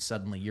 and then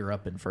suddenly you're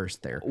up in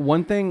first there.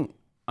 One thing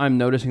I'm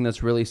noticing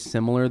that's really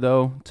similar,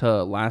 though,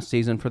 to last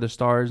season for the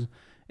Stars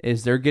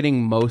is they're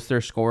getting most of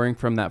their scoring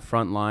from that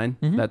front line,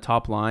 that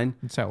top line.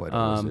 That's how it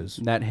always is.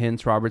 That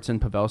Hintz, Robertson,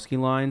 Pavelski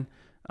line.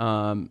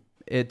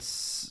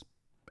 It's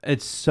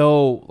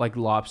so like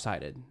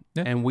lopsided,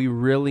 and we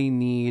really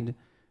need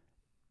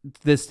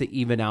this to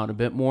even out a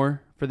bit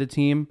more for the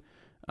team.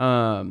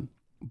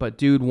 But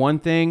dude, one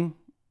thing,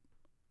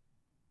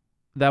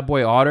 that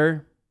boy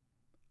Otter,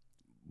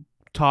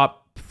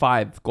 top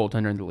 5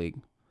 goaltender in the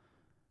league.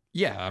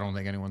 Yeah, I don't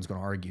think anyone's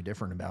going to argue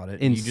different about it.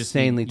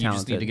 Insanely you talented.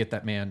 just need to get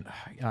that man.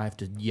 I have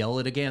to yell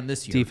it again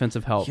this year.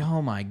 Defensive help.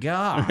 Oh my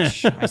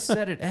gosh. I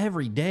said it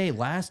every day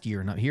last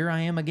year, and here I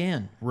am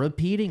again,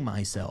 repeating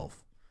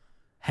myself.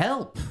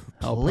 Help.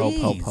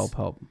 Please.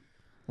 Help.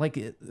 Like,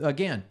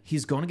 again,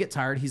 he's going to get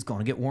tired. He's going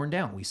to get worn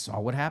down. We saw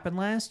what happened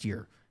last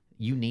year.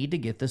 You need to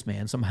get this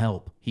man some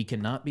help. He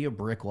cannot be a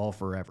brick wall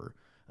forever.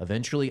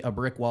 Eventually, a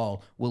brick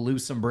wall will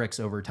lose some bricks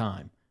over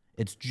time.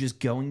 It's just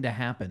going to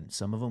happen.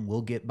 Some of them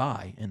will get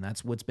by, and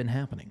that's what's been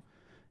happening.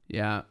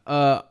 Yeah.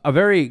 A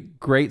very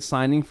great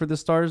signing for the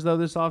Stars, though,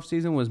 this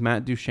offseason was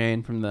Matt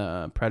Duchene from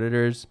the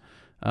Predators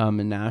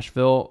in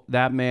Nashville.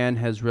 That man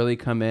has really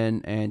come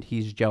in, and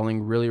he's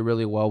gelling really,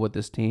 really well with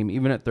this team.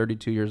 Even at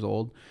 32 years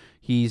old,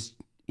 he's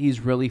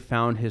really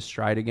found his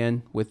stride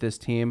again with this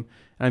team.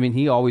 I mean,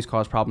 he always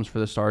caused problems for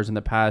the Stars in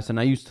the past, and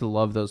I used to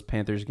love those Those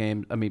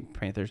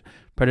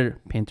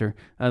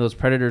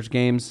Predators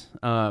games.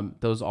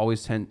 Those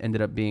always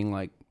ended up being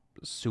like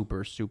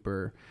super,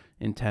 super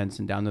intense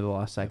and down to the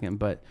last second.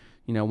 But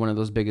one of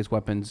those biggest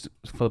weapons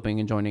flipping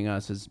and joining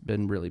us has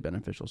been really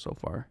beneficial so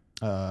far.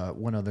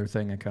 One other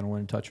thing I kind of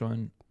want to touch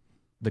on: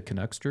 the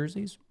Canucks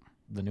jerseys.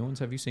 the new ones.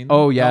 Have you seen them?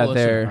 Oh yeah, listen,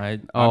 they're.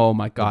 Oh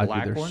my god,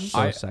 black dude, they're ones?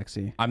 so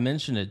sexy. I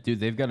mentioned it, dude.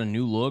 They've got a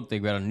new look.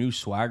 They've got a new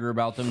swagger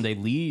about them. They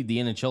lead the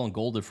NHL in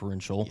goal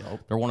differential.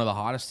 They're one of the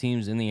hottest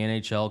teams in the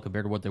NHL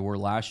compared to what they were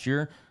last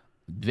year.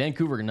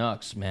 Vancouver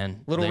Canucks,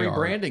 man. Little they are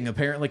rebranding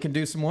apparently can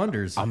do some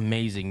wonders.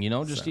 amazing. You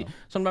know, just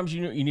sometimes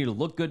you need to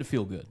look good to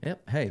feel good.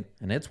 Yep. Hey,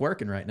 and it's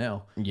working right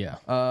now. Yeah.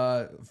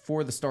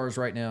 For the Stars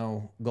right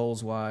now,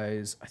 goals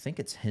wise, I think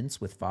it's Hintz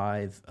with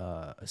 5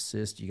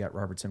 assists. You got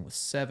Robertson with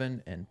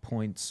 7, and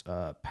points.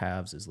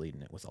 Pavs is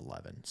leading it with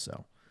 11.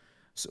 So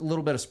a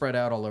little bit of spread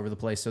out all over the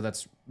place. So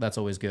that's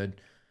always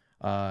good.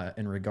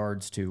 In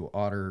regards to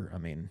Otter, I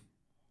mean,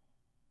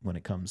 when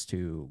it comes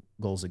to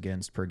goals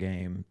against per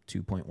game,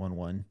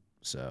 2.11.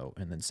 So,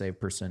 and then save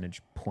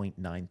percentage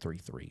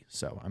 0.933.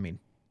 So, I mean,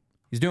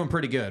 he's doing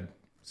pretty good.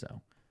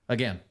 So,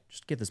 again,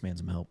 just get this man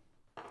some help.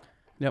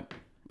 Yep.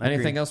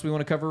 Anything else we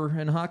want to cover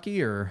in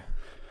hockey, or?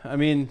 I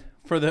mean,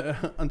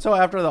 until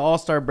after the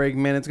All-Star break,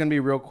 man, it's gonna be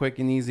real quick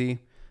and easy.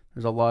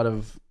 There's a lot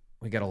of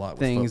We got a lot with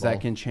things football.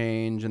 that can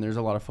change, and there's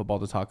a lot of football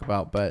to talk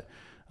about. But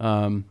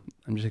I'm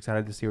just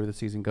excited to see where the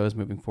season goes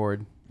moving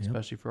forward,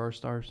 especially for our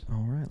Stars.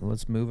 All right,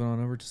 let's move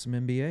on over to some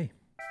NBA.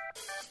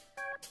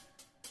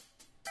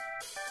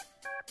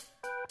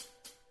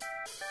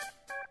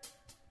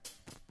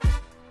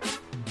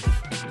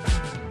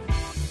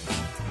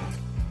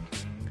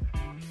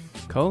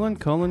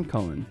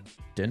 Colon.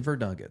 Denver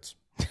Nuggets.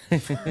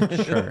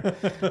 Sure.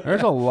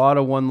 There's a lot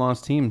of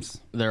one-loss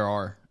teams. There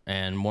are.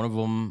 And one of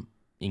them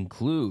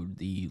include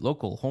the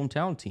local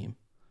hometown team,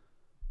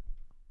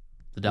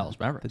 the Dallas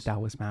The Mavericks.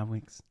 Dallas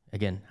Mavericks.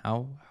 Again,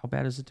 how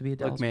bad is it to be a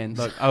Dallas? Look, man.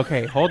 Look.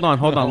 Okay, hold on.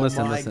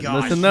 Listen. my Listen.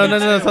 gosh,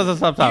 No.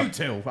 Stop. You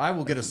too. I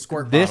will get a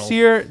squirt This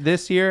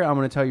bottle. year, I'm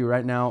going to tell you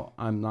right now,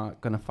 I'm not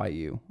going to fight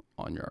you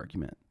on your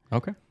argument.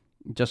 Okay.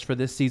 Just for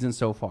this season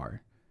so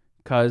far.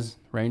 Because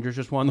Rangers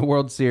just won the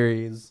World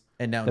Series.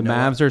 And now The Noah-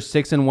 Mavs are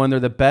 6-1. They're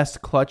the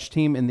best clutch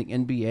team in the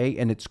NBA,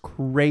 and it's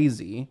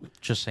crazy.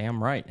 Just say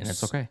I'm right, and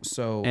it's okay.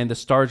 So And the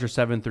Stars are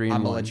 7-3.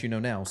 I'm going to let you know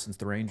now, since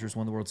the Rangers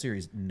won the World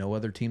Series, no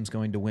other team's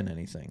going to win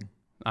anything.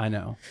 I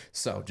know.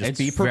 So just It's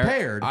be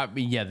prepared. I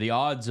mean, yeah, the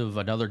odds of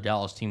another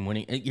Dallas team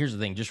winning. Here's the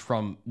thing: just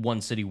from one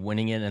city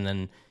winning it, and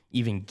then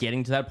even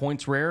getting to that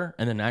point's rare,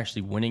 and then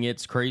actually winning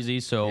it's crazy.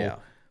 So, Yeah.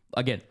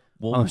 again,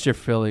 Unless you're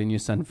Philly and you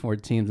send 4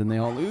 teams and they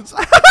all lose.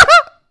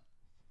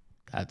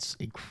 that's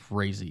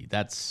crazy.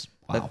 That's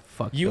wow.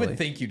 Fuck you Philly. would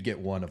think you'd get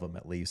one of them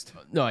at least.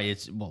 No,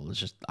 it's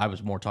just I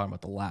was more talking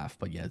about the laugh,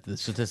 but yeah, the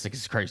statistic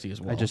is crazy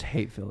as well. I just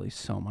hate Philly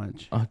so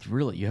much.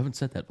 really, you haven't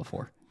said that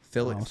before.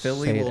 Philly I'll say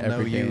it will know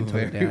every day you until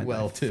the day very I die.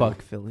 well, too.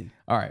 Fuck Philly.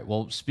 All right.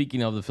 Well,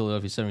 speaking of the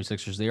Philadelphia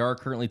 76ers, they are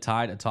currently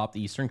tied atop the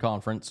Eastern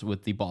Conference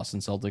with the Boston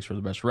Celtics for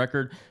the best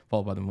record,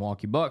 followed by the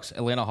Milwaukee Bucks,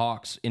 Atlanta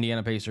Hawks,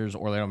 Indiana Pacers,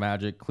 Orlando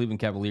Magic,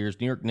 Cleveland Cavaliers,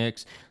 New York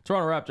Knicks,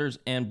 Toronto Raptors,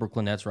 and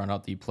Brooklyn Nets round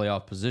out the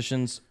playoff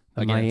positions.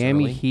 The Again, it's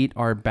Miami early. Heat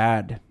are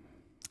bad.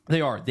 They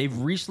are. They've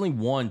recently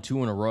won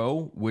 2 in a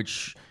row,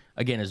 which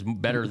again is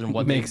better than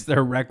what Makes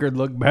their record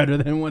look better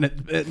than when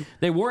it's been.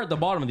 they were at the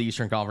bottom of the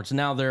Eastern Conference. And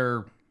now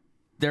they're.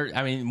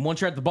 I mean,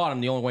 once you're at the bottom,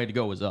 the only way to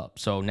go is up.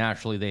 So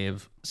naturally, they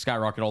have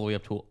skyrocketed all the way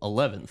up to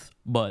 11th.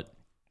 But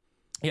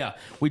yeah,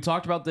 we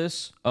talked about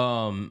this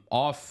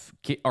off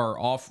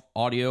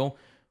audio,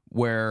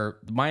 where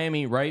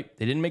Miami, right?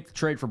 They didn't make the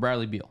trade for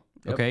Bradley Beal.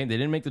 Okay, they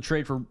didn't make the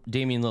trade for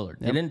Damian Lillard.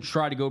 They didn't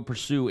try to go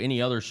pursue any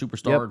other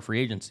superstar in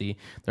free agency.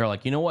 They're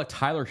like, you know what?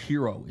 Tyler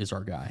Hero is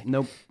our guy.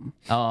 Nope.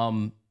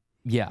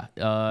 Yeah,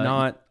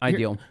 Not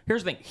ideal.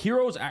 Here's the thing: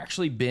 Hero's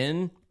actually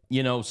been,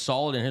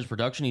 solid in his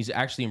production. He's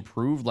actually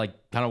improved, like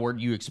kind of where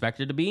you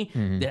expected to be.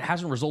 It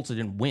hasn't resulted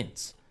in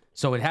wins,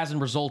 so it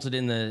hasn't resulted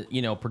in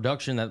the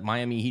production that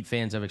Miami Heat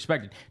fans have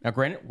expected. Now,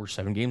 granted, we're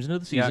 7 games into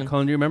the season. Yeah,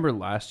 Colin, do you remember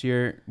last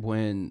year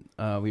when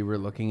we were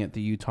looking at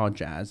the Utah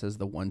Jazz as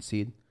the 1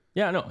 seed?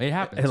 Yeah, no, it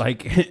happens.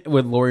 Like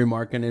with Laurie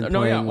Markkinen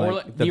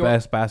playing the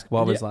best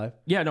basketball of his life.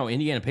 Yeah, no,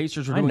 Indiana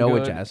Pacers are doing know a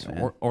good. Jazz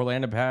fan.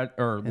 Orlando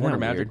that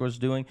Magic weird? was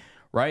doing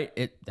right.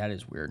 That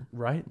is weird.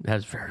 Right? That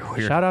is very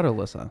weird. Shout out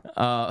Alyssa.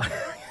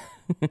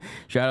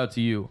 Shout out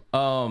to you.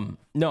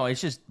 No, it's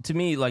just, to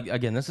me, like,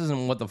 again, this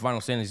isn't what the final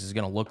standings is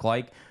going to look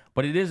like,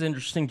 but it is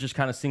interesting just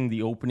kind of seeing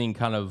the opening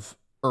kind of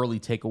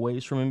early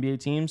takeaways from NBA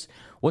teams.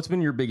 What's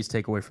been your biggest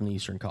takeaway from the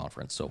Eastern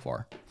Conference so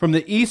far? From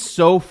the East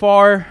so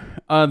far,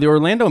 the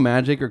Orlando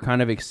Magic are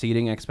kind of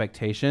exceeding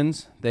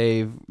expectations.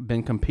 They've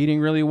been competing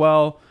really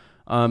well.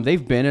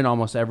 They've been in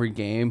almost every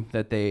game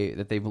that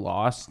they've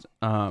lost,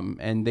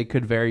 and they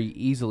could very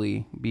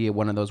easily be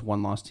one of those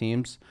one-loss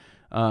teams.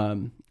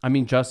 I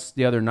mean, just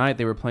the other night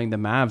they were playing the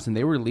Mavs, and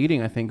they were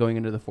leading, I think, going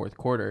into the fourth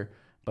quarter.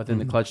 But then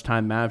the clutch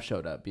time Mavs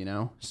showed up,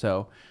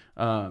 So,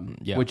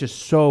 which is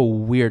so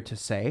weird to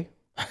say,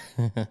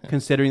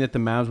 considering that the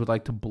Mavs would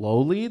like to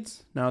blow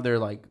leads. Now they're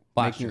like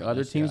making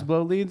other teams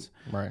blow leads.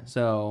 Right.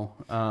 So,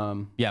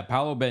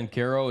 Paolo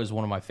Banchero is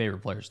one of my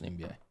favorite players in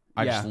the NBA.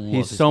 I just love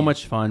he's his so game.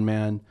 much fun,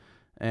 man.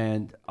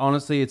 And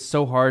honestly, it's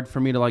so hard for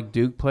me to like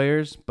Duke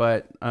players,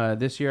 but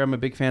this year I'm a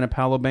big fan of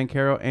Paolo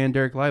Banchero and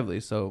Derek Lively.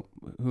 So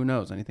who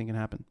knows? Anything can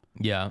happen.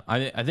 Yeah,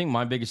 I think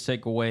my biggest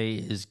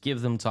takeaway is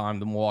give them time.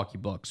 The Milwaukee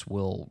Bucks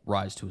will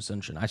rise to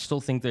ascension. I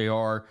still think they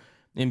are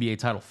NBA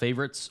title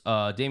favorites.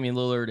 Damian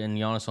Lillard and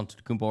Giannis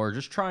Antetokounmpo are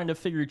just trying to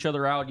figure each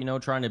other out,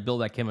 trying to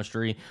build that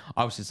chemistry.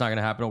 Obviously, it's not going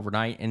to happen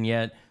overnight, and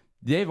yet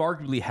they've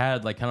arguably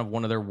had like kind of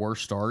one of their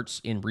worst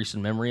starts in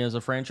recent memory as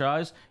a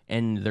franchise,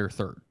 and they're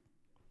third.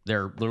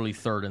 They're literally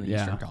third in the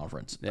Eastern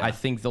Conference. Yeah. I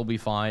think they'll be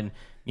fine.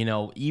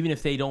 Even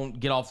if they don't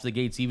get off the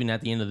gates, even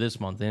at the end of this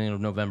month, the end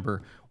of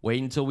November,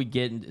 wait until we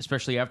get,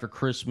 especially after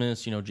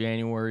Christmas,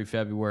 January,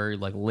 February,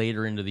 like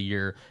later into the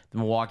year, the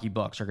Milwaukee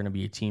Bucks are going to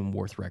be a team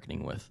worth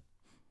reckoning with.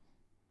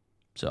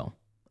 So,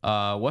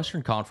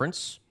 Western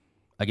Conference,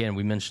 again,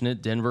 we mentioned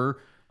it, Denver.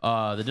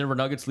 The Denver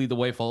Nuggets lead the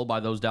way, followed by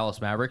those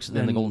Dallas Mavericks. And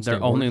then the Golden State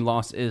Warriors. Their only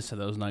loss is to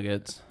those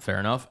Nuggets. Fair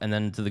enough. And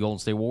then to the Golden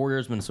State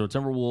Warriors, Minnesota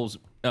Timberwolves,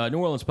 New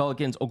Orleans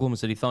Pelicans, Oklahoma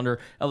City Thunder,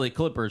 LA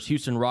Clippers,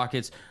 Houston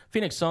Rockets,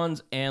 Phoenix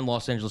Suns, and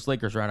Los Angeles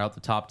Lakers round out the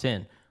top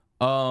 10.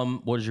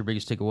 What is your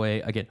biggest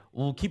takeaway? Again,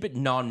 we'll keep it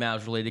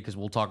non-Mavs related because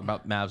we'll talk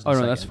about Mavs in a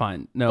second. No, that's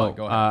fine. No,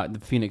 go ahead. The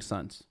Phoenix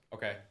Suns.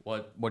 Okay.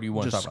 What do you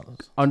want to talk about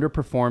this?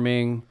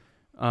 Underperforming.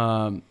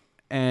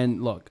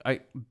 And look,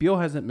 Beal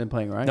hasn't been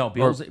playing, right? No,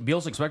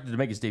 Beal's expected to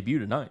make his debut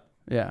tonight.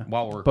 Yeah.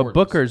 While we're recording but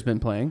Booker's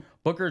been playing.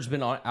 Booker's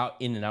been out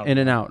in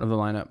and out of the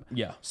lineup.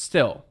 Yeah.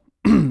 Still,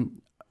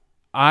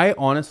 I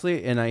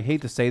honestly, and I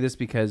hate to say this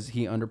because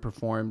he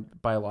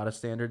underperformed by a lot of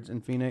standards in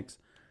Phoenix,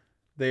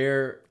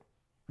 they're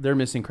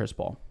missing Chris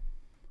Paul.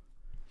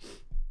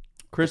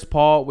 Chris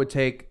Paul would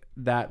take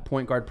that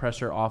point guard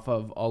pressure off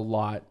of a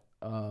lot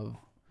of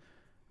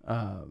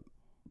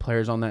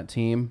players on that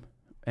team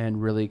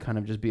and really kind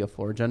of just be a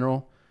floor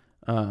general,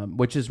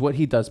 which is what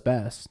he does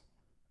best.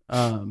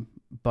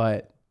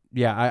 But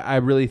yeah, I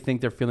really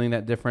think they're feeling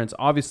that difference.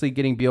 Obviously,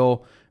 getting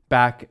Beal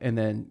back and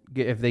then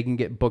if they can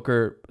get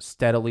Booker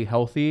steadily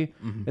healthy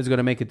is going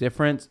to make a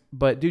difference.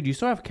 But dude, you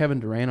still have Kevin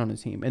Durant on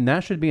his team, and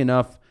that should be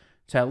enough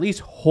to at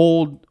least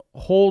hold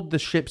the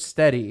ship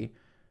steady.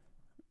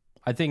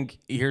 I think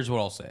here's what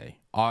I'll say.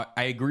 I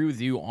agree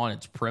with you on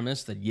its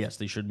premise that yes,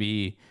 they should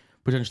be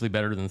potentially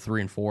better than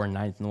 3 and 4 and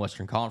 9th in the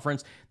Western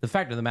Conference. The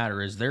fact of the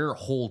matter is their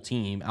whole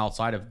team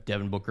outside of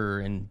Devin Booker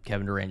and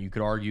Kevin Durant, you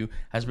could argue,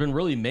 has been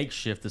really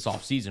makeshift this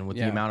offseason with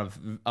the amount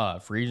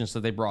of free agents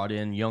that they brought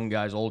in, young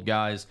guys, old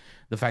guys,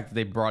 the fact that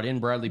they brought in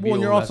Bradley Beal. Well,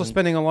 and you're also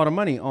spending a lot of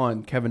money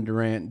on Kevin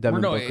Durant, Devin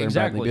Booker, and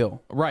Bradley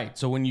Beal. Right.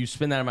 So when you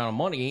spend that amount of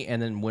money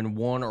and then when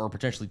one or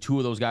potentially two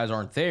of those guys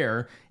aren't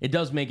there, it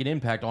does make an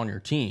impact on your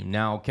team.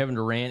 Now, Kevin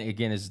Durant,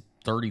 again, is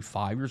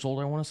 35 years old,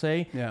 I want to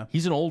say. Yeah.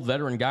 He's an old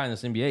veteran guy in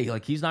this NBA.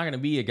 Like, he's not going to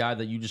be a guy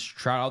that you just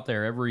trot out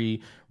there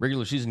every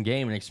regular season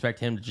game and expect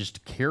him to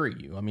just carry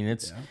you. I mean,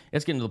 it's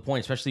getting to the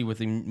point, especially with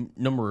the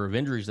number of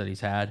injuries that he's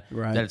had,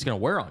 that it's going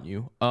to wear on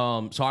you.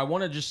 So I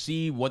want to just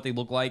see what they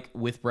look like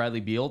with Bradley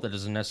Beal. That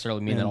doesn't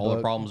necessarily mean that all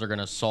the problems are going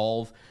to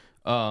solve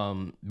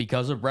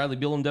because of Bradley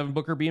Beal and Devin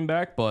Booker being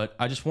back, but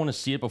I just want to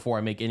see it before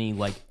I make any,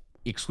 like,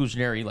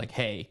 exclusionary, like,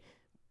 hey,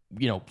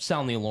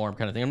 sound the alarm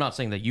kind of thing. I'm not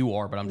saying that you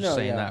are, but I'm just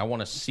saying that I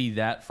want to see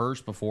that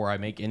first before I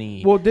make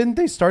any. Well, didn't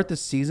they start the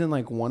season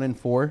like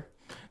 1-4?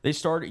 They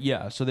started,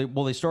 yeah. So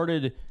they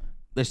started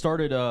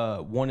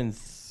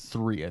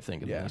 1-3, I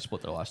think, and then they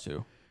split their last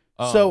two.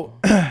 So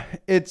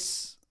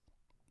it's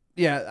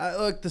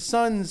look, the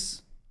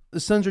Suns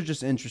are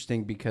just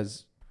interesting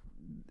because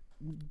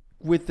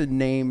with the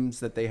names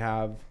that they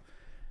have,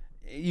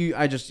 you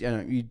just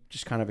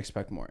kind of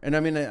expect more. And I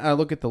mean, I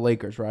look at the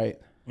Lakers, right?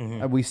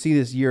 Mm-hmm. We see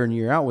this year in,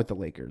 year out with the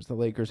Lakers. The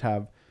Lakers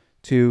have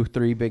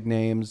 2-3 big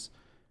names,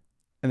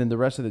 and then the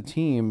rest of the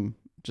team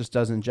just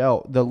doesn't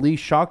gel. The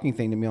least shocking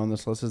thing to me on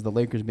this list is the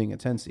Lakers being a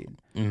 10 seed,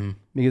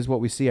 because what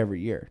we see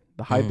every year.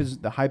 The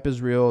hype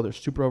is real. They're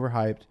super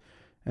overhyped,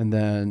 and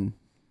then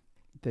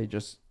they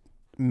just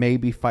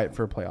maybe fight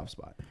for a playoff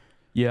spot.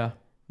 Yeah.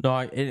 No,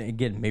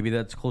 again, maybe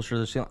that's closer to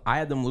the ceiling. I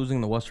had them losing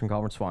the Western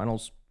Conference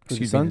Finals.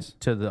 The Suns?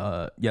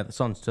 The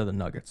Suns to the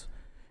Nuggets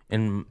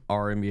in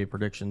our NBA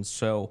predictions.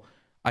 So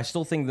I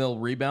still think they'll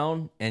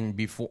rebound and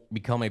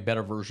become a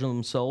better version of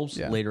themselves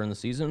later in the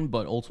season,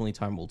 but ultimately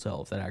time will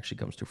tell if that actually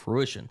comes to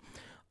fruition.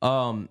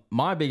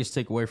 My biggest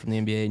takeaway from the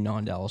NBA,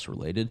 non-Dallas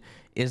related,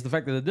 is the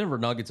fact that the Denver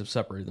Nuggets have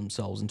separated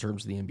themselves in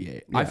terms of the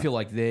NBA. Yeah. I feel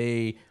like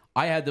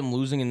I had them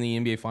losing in the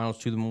NBA Finals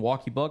to the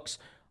Milwaukee Bucks.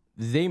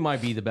 They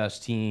might be the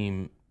best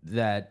team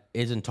that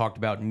isn't talked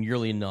about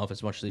nearly enough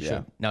as much as they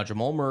should. Now,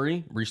 Jamal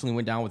Murray recently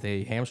went down with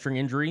a hamstring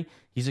injury.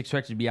 He's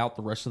expected to be out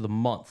the rest of the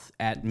month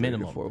at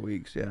minimum. 3 to 4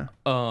 weeks, yeah.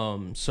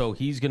 So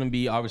he's going to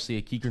be obviously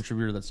a key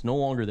contributor that's no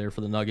longer there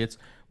for the Nuggets.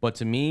 But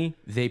to me,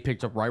 they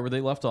picked up right where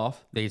they left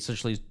off. They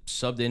essentially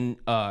subbed in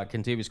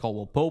Kentavious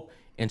Caldwell-Pope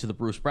into the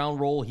Bruce Brown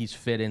role. He's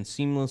fit in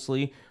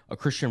seamlessly.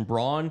 Christian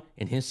Braun,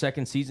 in his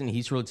second season,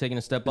 he's really taken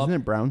a step up.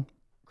 Isn't it Brown?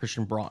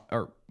 Christian Braun.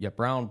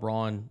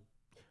 Braun.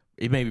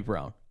 It may be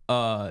Brown.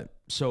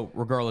 So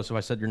regardless if I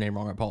said your name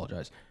wrong, I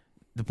apologize.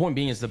 The point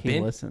being is the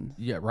bench. Listens.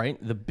 Yeah, right.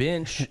 The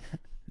bench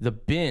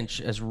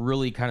has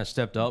really kind of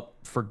stepped up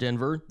for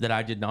Denver that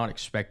I did not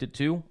expect it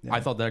to. Yeah. I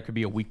thought that could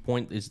be a weak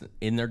point is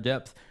in their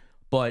depth,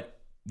 but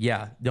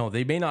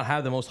they may not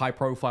have the most high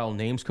profile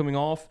names coming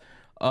off.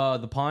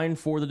 the pine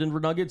for the Denver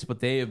Nuggets, but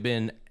they have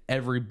been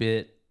every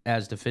bit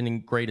as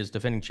defending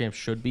champs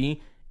should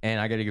be. And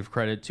I got to give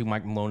credit to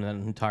Mike Malone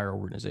and that entire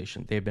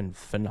organization. They've been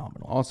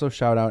phenomenal. Also,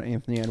 shout out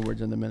Anthony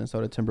Edwards and the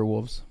Minnesota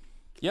Timberwolves.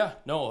 Yeah,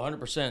 no,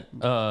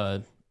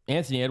 100%.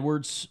 Anthony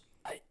Edwards,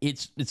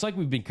 it's like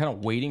we've been kind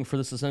of waiting for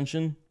this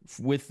ascension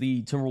with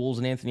the Timberwolves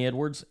and Anthony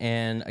Edwards.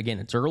 And again,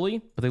 it's early,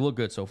 but they look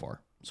good so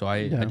far. So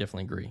I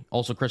definitely agree.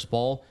 Also, Chris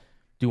Paul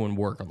doing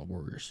work on the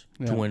Warriors.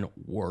 Yeah. Doing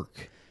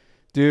work.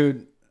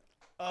 Dude,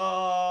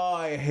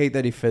 I hate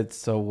that he fits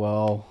so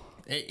well.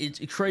 It's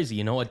crazy,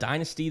 a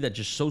dynasty that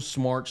just so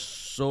smart,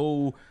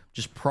 so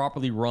just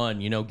properly run,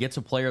 gets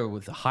a player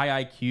with a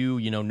high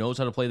IQ, knows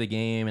how to play the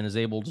game and is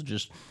able to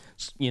just,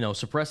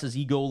 suppress his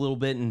ego a little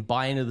bit and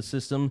buy into the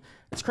system.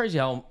 It's crazy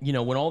how,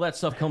 when all that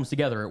stuff comes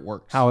together, it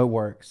works. How it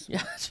works.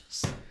 Yeah,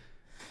 just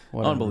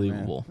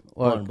unbelievable.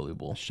 Look,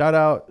 unbelievable. Shout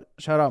out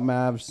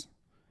Mavs.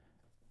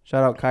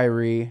 Shout out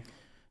Kyrie.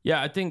 Yeah,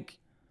 I think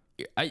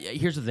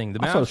here's the thing. The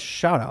also, Mavs,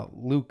 shout out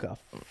Luka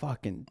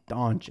fucking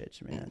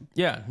Doncic, man.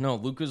 Yeah, no,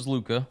 Luka's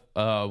Luka.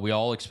 We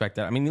all expect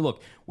that. I mean,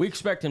 look, we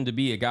expect him to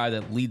be a guy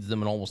that leads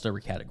them in almost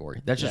every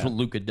category. That's just what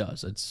Luka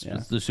does. It's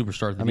the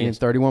superstar of the game.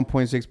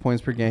 31.6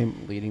 points per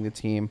game, leading the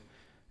team.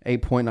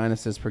 8.9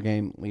 assists per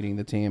game, leading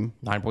the team.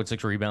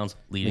 9.6 rebounds,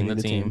 leading the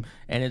team.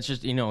 And it's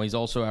just, he's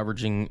also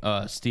averaging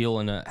steal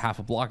and a half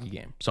a block a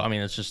game. So, I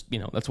mean, it's just,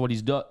 that's what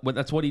he's done.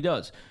 That's what he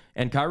does.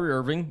 And Kyrie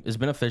Irving has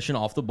been efficient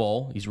off the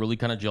ball. He's really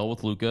kind of gelled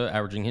with Luka,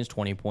 averaging his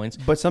 20 points.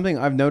 But something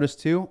I've noticed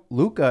too,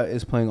 Luka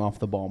is playing off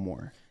the ball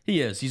more. He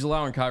is. He's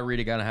allowing Kyrie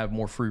to kind of have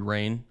more free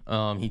reign.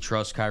 He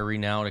trusts Kyrie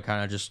now to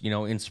kind of just,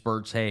 in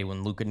spurts, hey,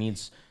 when Luka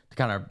needs to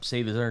kind of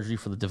save his energy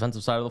for the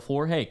defensive side of the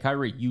floor, hey,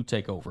 Kyrie, you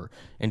take over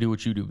and do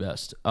what you do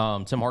best.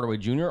 Tim Hardaway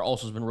Jr.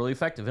 also has been really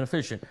effective and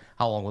efficient.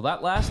 How long will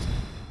that last?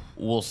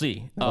 We'll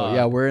see.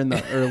 We're in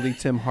the early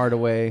Tim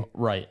Hardaway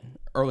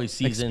early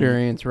season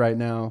experience right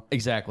now.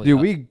 Exactly.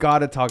 Dude, we got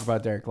to talk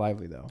about Derek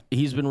Lively, though.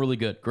 He's been really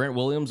good. Grant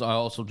Williams, I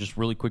also just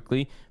really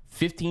quickly,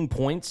 15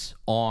 points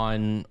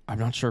on, I'm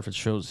not sure if it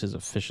shows his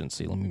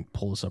efficiency. Let me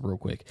pull this up real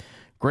quick.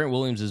 Grant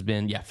Williams has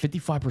been,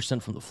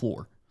 55% from the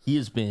floor. He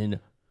has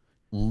been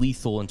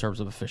lethal in terms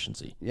of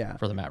efficiency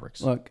for the Mavericks.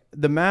 Look,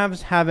 the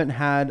Mavs haven't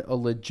had a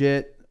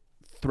legit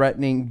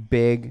threatening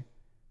big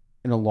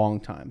in a long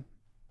time.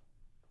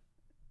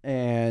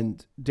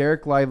 And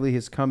Derek Lively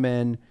has come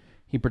in.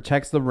 He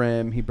protects the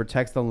rim. He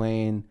protects the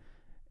lane.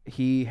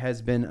 He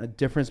has been a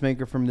difference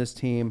maker from this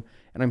team.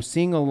 And I'm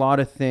seeing a lot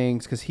of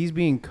things because he's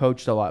being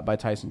coached a lot by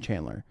Tyson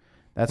Chandler.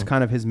 That's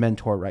kind of his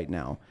mentor right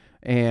now.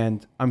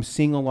 And I'm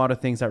seeing a lot of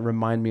things that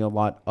remind me a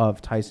lot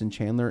of Tyson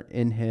Chandler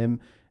in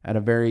him at a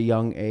very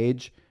young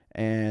age.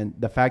 And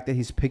the fact that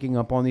he's picking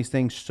up on these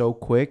things so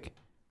quick,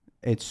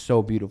 it's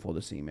so beautiful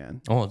to see,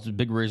 man. Oh, it's a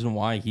big reason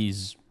why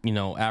he's,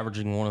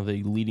 averaging one of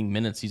the leading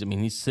minutes.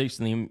 He's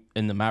sixth in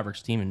the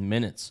Mavericks team in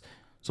minutes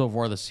so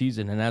far this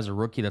season. And as a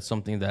rookie, that's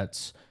something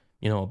that's,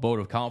 a vote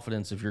of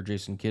confidence if you're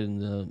Jason Kidd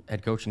and the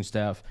head coaching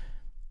staff.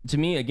 To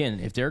me, again,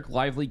 if Derek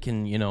Lively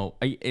can,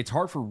 it's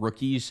hard for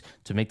rookies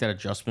to make that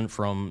adjustment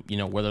from,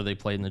 whether they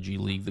play in the G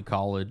League, the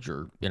college,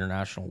 or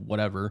international,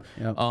 whatever,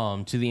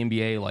 to the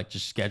NBA, like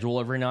just schedule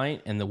every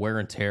night and the wear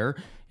and tear.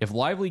 If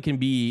Lively can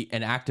be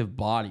an active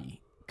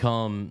body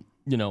come,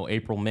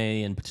 April,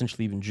 May, and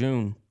potentially even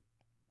June,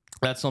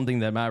 that's something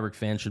that Maverick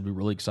fans should be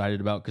really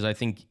excited about because I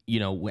think,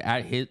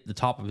 at the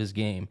top of his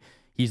game,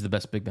 he's the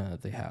best big man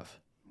that they have.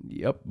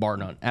 Yep. Bar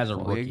none. As a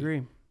rookie. I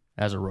agree.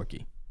 As a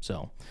rookie.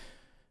 So,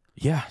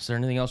 yeah. Is there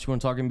anything else you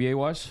want to talk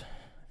NBA-wise?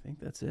 I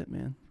think that's it,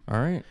 man. All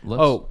right.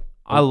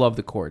 I love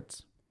the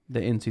courts. The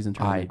in-season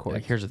tournament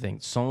courts. Here's the thing.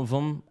 Some of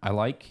them I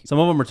like. Some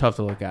of them are tough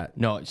to look at.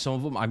 No, some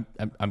of them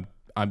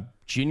I'm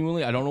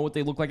genuinely, I don't know what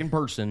they look like in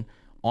person.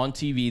 On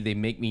TV, they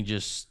make me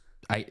just...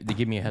 they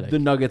give me a headache. The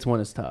Nuggets one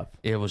is tough.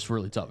 It was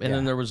really tough. And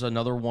then there was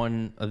another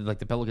one, like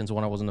the Pelicans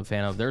one I wasn't a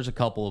fan of. There's a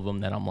couple of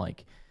them that I'm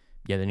like,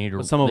 yeah, they need to...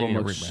 But some of them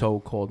look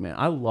so cold, man.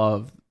 I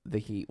love the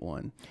Heat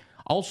one.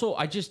 Also,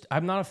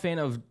 I'm not a fan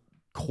of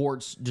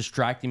courts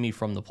distracting me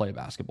from the play of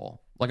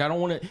basketball. Like, I don't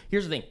want to...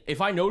 Here's the thing.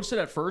 If I notice it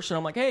at first and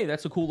I'm like, hey,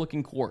 that's a cool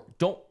looking court,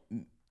 don't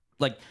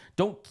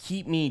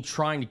keep me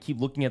trying to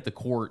keep looking at the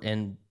court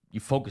and you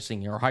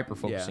focusing or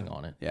hyper-focusing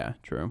on it. Yeah,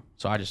 true.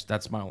 So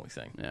that's my only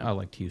thing. Yeah. I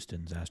liked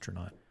Houston's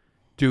astronaut.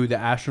 Dude, the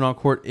astronaut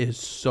court is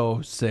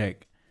so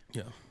sick.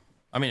 Yeah.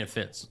 I mean, it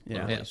fits.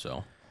 Yeah.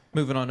 So,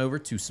 moving on over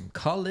to some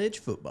college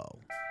football.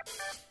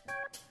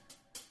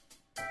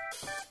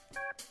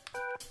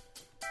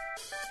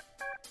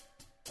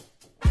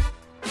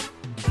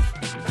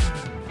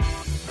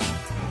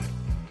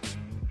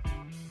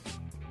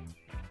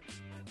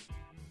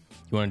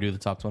 You want to do the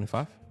top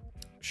 25?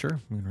 Sure.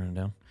 We can run it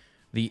down.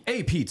 The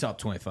AP top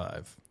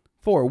 25.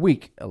 For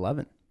week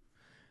 11.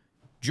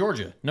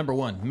 Georgia, number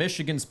 1.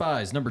 Michigan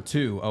Spies, number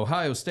 2.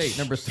 Ohio State,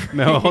 number 3.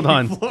 No, hold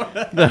on. What?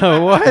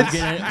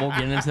 We'll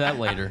get into that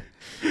later.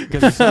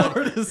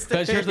 Florida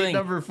State, here's the thing.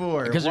 number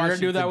 4. Because you're going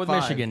to do that with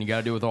Michigan. You got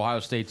to do it with Ohio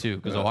State, too.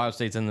 Because Ohio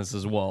State's in this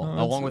as well.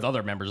 Along with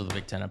other members of the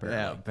Big Ten,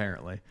 apparently. Yeah,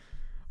 apparently.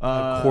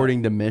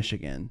 according to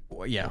Michigan.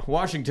 Yeah,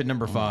 Washington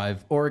number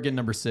 5, Oregon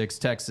number 6,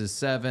 Texas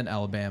 7,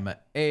 Alabama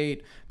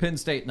 8, Penn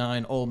State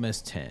 9, Ole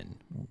Miss 10.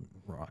 We'll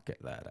rocket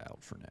that out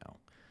for now.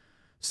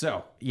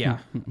 So, yeah,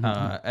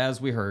 as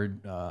we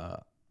heard,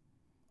 a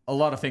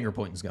lot of finger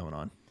pointing's going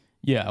on.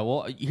 Yeah,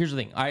 well, here's the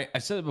thing. I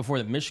said it before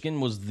that Michigan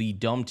was the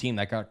dumb team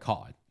that got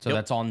caught. So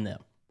that's on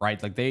them,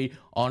 right? Like they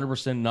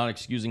 100% not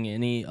excusing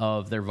any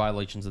of their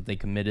violations that they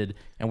committed.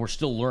 And we're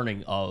still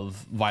learning of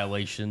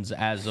violations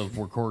as of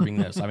recording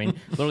this. I mean,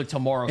 literally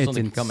tomorrow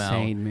something can come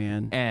out.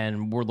 Man.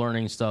 And we're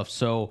learning stuff.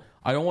 So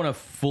I don't want to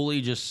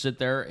fully just sit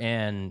there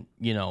and,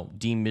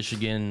 deem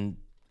Michigan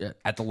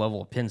at the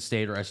level of Penn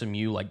State or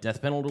SMU like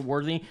death penalty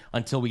worthy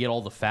until we get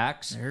all the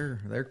facts.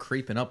 They're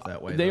creeping up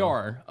that way. They though.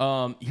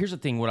 are. Here's the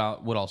thing. What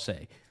I'll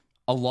say,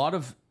 a lot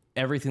of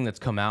everything that's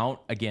come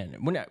out, again,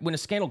 when a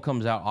scandal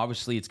comes out,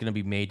 obviously it's going to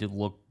be made to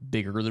look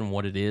bigger than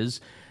what it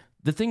is.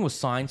 The thing with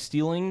sign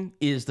stealing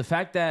is the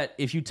fact that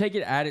if you take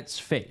it at its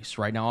face,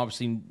 right now,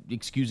 obviously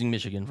excusing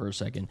Michigan for a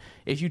second,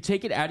 if you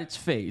take it at its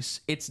face,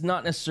 it's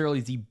not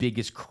necessarily the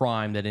biggest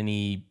crime that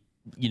any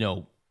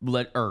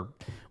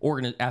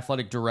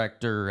athletic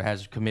director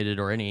has committed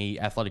or any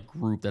athletic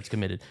group that's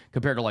committed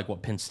compared to like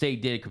what Penn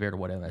State did, compared to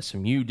what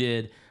SMU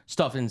did,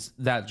 stuff in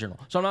that general.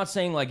 So I'm not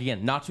saying like,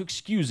 again, not to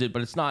excuse it,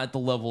 but it's not at the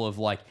level of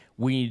like,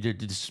 we need to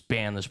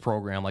disband this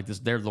program like this.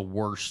 They're the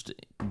worst,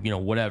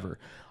 whatever.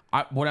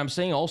 What I'm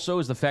saying also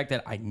is the fact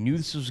that I knew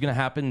this was going to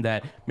happen,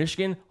 that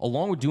Michigan,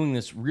 along with doing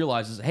this,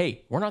 realizes,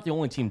 hey, we're not the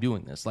only team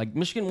doing this. Like,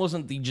 Michigan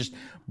wasn't the just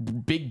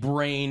big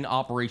brain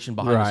operation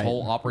behind this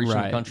whole operation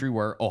in the country,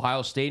 where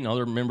Ohio State and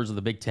other members of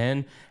the Big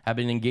Ten have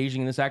been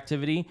engaging in this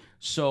activity.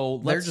 So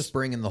they're just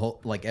bringing the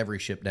whole, like every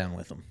ship down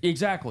with them.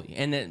 Exactly.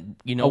 And then,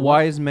 a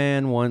wise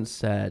man once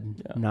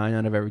said, 9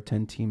 out of every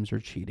 10 teams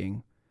are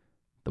cheating.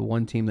 The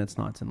one team that's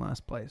not's in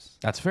last place.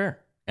 That's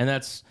fair. And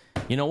that's,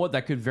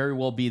 that could very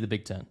well be the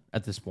Big Ten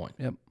at this point.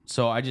 Yep.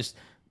 So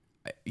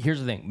here's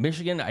the thing.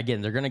 Michigan,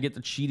 again, they're going to get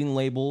the cheating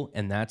label,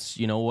 and that's,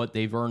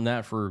 they've earned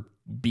that for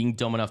being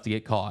dumb enough to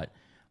get caught.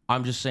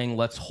 I'm just saying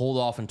let's hold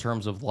off in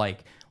terms of,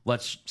 like,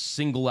 let's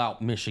single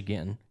out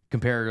Michigan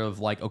compared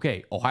to, like,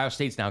 okay, Ohio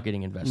State's now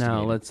getting investigated.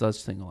 No, let's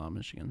single out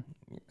Michigan.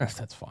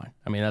 That's fine.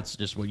 I mean, that's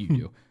just what you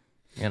do.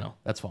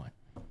 That's fine.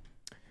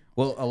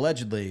 Well,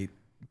 allegedly,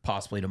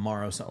 possibly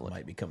tomorrow, something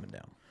might be coming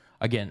down.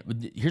 Again,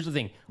 here's the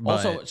thing.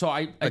 But also,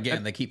 so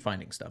they keep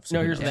finding stuff. So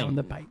no, here's the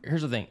thing.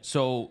 Here's the thing.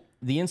 So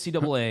the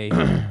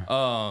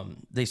NCAA,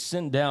 they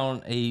sent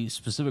down a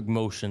specific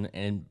motion,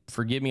 and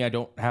forgive me, I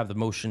don't have the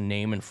motion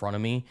name in front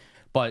of me,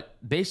 but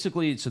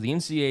basically, so the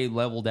NCAA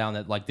leveled down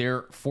that like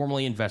they're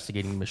formally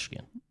investigating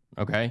Michigan.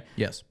 Okay.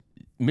 Yes.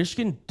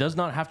 Michigan does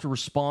not have to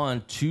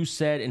respond to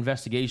said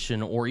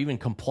investigation or even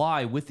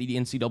comply with the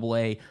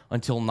NCAA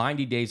until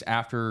 90 days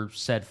after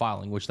said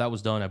filing, which that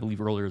was done, I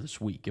believe, earlier this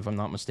week, if I'm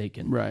not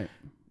mistaken. Right.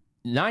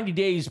 90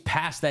 days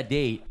past that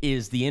date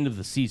is the end of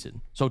the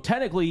season. So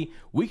technically,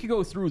 we could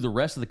go through the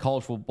rest of the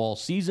college football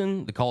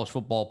season, the college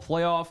football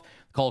playoff,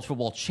 the college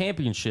football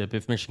championship,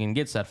 if Michigan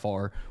gets that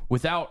far,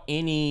 without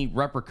any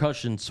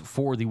repercussions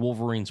for the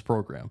Wolverines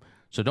program.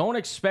 So don't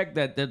expect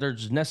that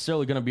there's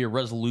necessarily going to be a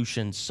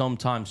resolution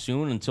sometime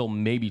soon until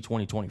maybe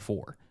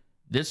 2024.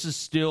 This is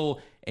still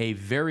a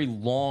very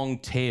long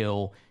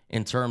tail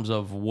in terms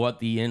of what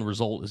the end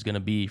result is going to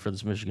be for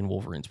this Michigan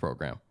Wolverines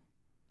program.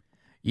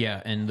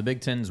 Yeah, and the Big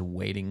Ten's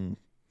waiting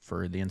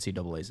for the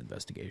NCAA's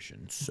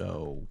investigation.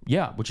 So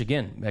yeah, which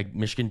again, like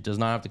Michigan does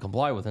not have to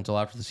comply with until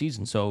after the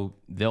season. So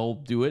they'll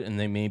do it, and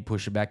they may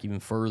push it back even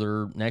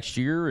further next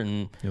year,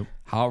 and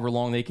however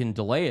long they can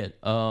delay it.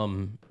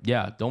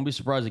 Yeah, don't be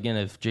surprised again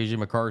if JJ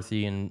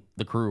McCarthy and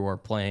the crew are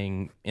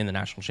playing in the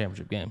national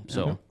championship game.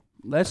 So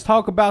let's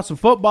talk about some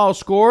football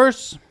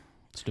scores.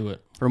 Let's do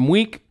it from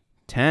week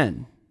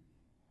 10.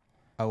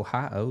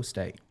 Ohio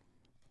State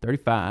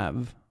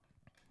 35.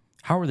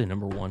 How are they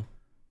number one?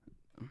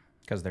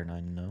 Because they're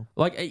 9-0.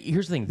 Like,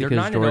 here's the thing. They're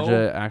because 9-0.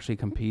 Georgia actually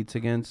competes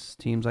against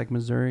teams like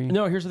Missouri.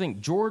 No, here's the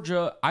thing.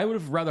 Georgia, I would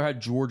have rather had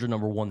Georgia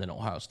number one than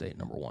Ohio State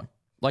number one.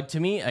 Like, to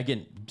me,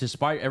 again,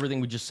 despite everything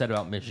we just said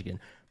about Michigan,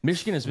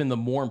 Michigan has been the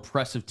more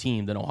impressive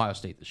team than Ohio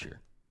State this year.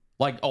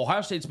 Like,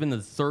 Ohio State's been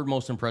the third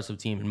most impressive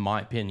team, in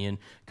my opinion,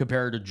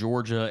 compared to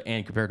Georgia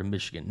and compared to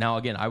Michigan. Now,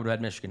 again, I would have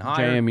had Michigan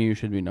higher. JMU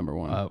should be number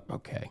one.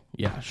 Okay.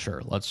 Yeah,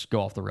 sure. Let's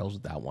go off the rails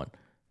with that one.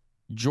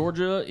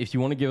 Georgia, if you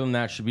want to give them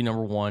that, should be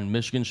number one.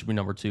 Michigan should be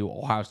number two.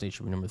 Ohio State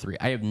should be number three.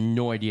 I have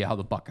no idea how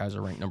the Buckeyes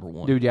are ranked number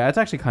one. Dude, yeah, it's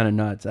actually kind of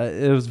nuts.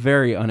 It was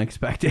very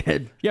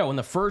unexpected. Yeah, when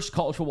the first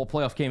college football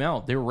playoff came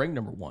out, they were ranked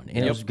number one.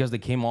 And it was because they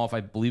came off,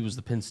 I believe it was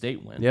the Penn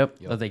State win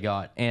that they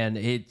got. And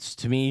it's,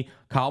 to me,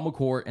 Kyle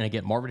McCourt, and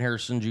again, Marvin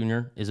Harrison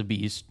Jr. is a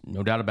beast,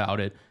 no doubt about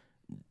it.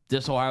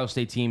 This Ohio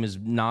State team has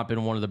not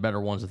been one of the better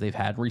ones that they've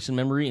had in recent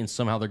memory, and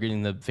somehow they're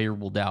getting the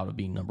favorable doubt of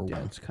being number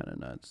one. It's kind of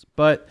nuts.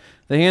 But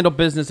they handled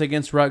business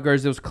against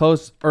Rutgers. It was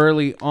close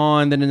early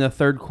on. Then in the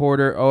third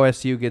quarter,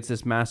 OSU gets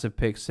this massive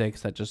pick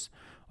six that just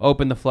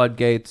opened the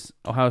floodgates.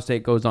 Ohio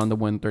State goes on to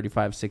win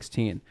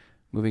 35-16.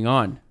 Moving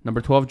on.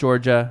 Number 12,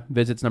 Georgia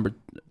visits number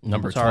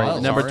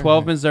 12. Number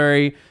 12,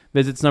 Missouri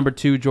visits number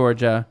 2,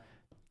 Georgia.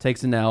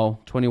 Takes an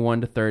L,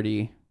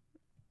 21-30.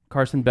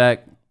 Carson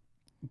Beck,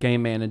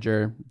 game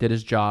manager, did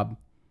his job.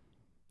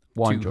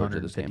 Won Georgia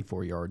this game.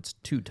 254 yards,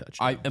 2 touchdowns.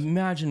 I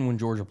imagine when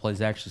Georgia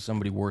plays actually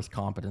somebody worth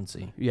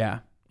competency Yeah.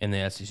 in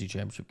the SEC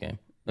championship game.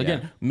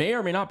 Again, may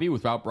or may not be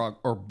without Brock,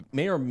 or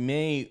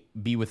may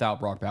be without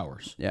Brock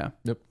Bowers. Yeah.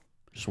 Yep.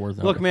 Just worth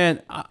Look,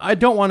 man, I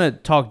don't want to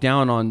talk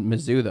down on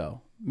Mizzou,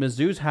 though.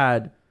 Mizzou's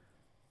had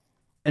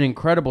an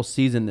incredible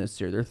season this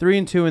year. They're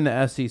 3-2 in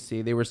the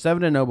SEC. They were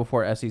 7-0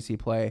 before SEC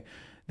play.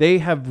 They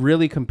have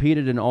really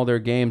competed in all their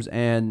games,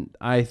 and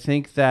I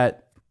think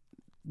that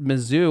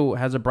Mizzou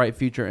has a bright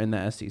future in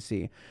the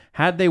SEC.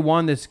 Had they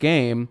won this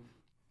game,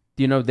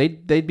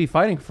 they'd be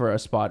fighting for a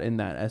spot in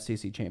that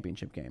SEC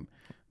championship game.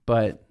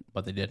 But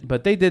they did.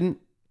 But they didn't.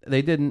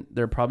 They didn't.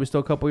 They're probably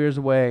still a couple years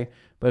away.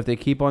 But if they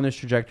keep on this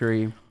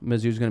trajectory,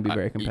 Mizzou's going to be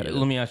very competitive.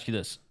 Let me ask you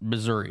this: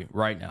 Missouri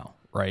right now,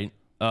 right?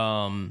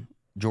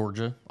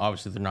 Georgia,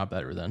 obviously they're not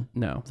better than.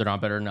 No. They're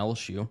not better than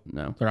LSU.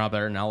 No. They're not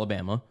better than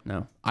Alabama.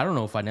 No. I don't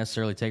know if I'd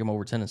necessarily take them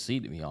over Tennessee,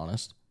 to be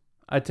honest.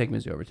 I'd take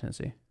Mizzou over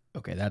Tennessee.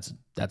 Okay, that's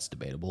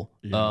debatable.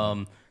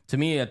 Yeah. To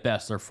me, at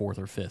best, they're 4th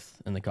or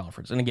 5th in the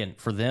conference. And again,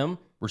 for them,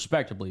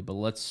 respectably, but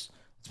let's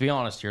be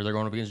honest here, they're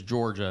going up against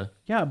Georgia.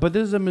 Yeah, but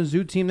this is a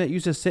Mizzou team that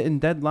used to sit in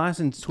dead last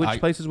and switch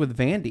places with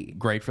Vandy.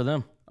 Great for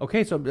them.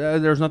 Okay, so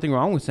there's nothing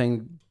wrong with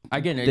saying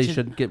they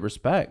should get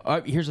respect.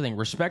 Here's the thing: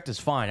 respect is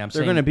fine.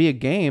 They're going to be a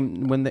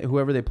game when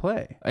whoever they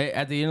play.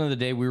 At the end of the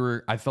day,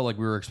 I felt like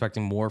we were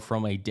expecting more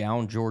from a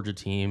down Georgia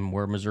team,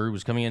 where Missouri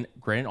was coming in,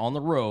 granted on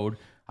the road.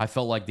 I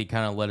felt like they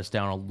kind of let us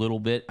down a little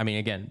bit. I mean,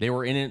 again, they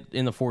were in it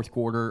in the 4th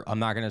quarter. I'm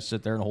not going to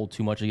sit there and hold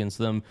too much against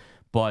them,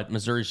 but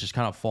Missouri's just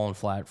kind of fallen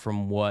flat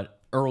from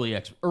what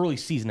early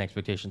season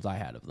expectations I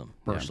had of them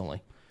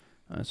personally.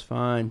 Yeah. That's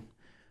fine.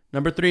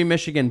 Number 3,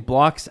 Michigan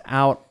blocks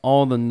out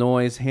all the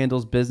noise,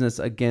 handles business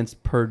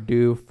against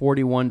Purdue,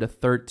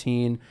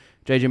 41-13.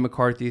 J.J.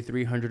 McCarthy,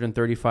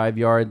 335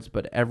 yards,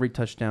 but every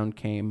touchdown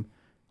came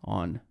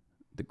on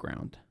the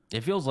ground.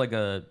 It feels like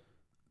a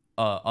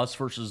us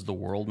versus the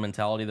world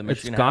mentality that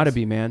Michigan has. It's got to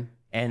be, man.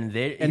 And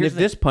if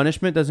this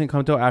punishment doesn't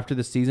come till after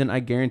the season, I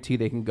guarantee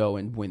they can go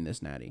and win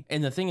this natty.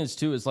 And the thing is,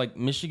 too, is like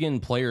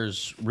Michigan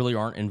players really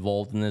aren't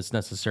involved in this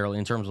necessarily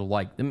in terms of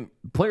like the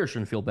players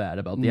shouldn't feel bad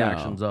about the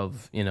actions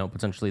of,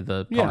 potentially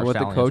the what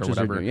the coaches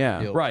are doing.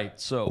 Yeah. Right.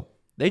 So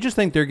they just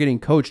think they're getting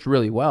coached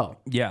really well.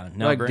 Yeah.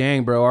 No, like,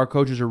 dang, bro, our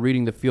coaches are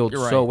reading the field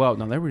so well.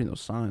 No, they're reading those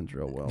signs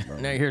real well, bro.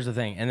 Now, here's the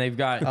thing. And they've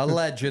got...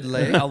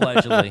 Allegedly.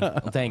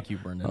 Thank you,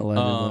 Brendan.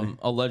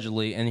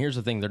 Allegedly. And here's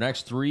the thing. Their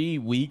next 3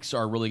 weeks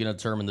are really going to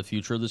determine the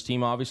future of this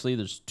team, obviously.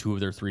 There's 2 of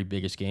their 3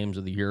 biggest games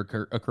of the year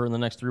occur in the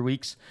next 3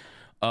 weeks.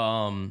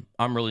 I'm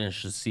really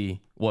interested to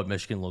see what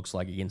Michigan looks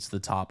like against the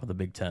top of the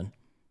Big Ten.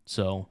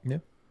 So... Yeah.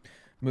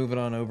 Moving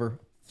on over.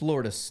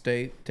 Florida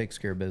State takes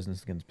care of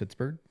business against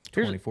Pittsburgh,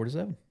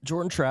 24-7.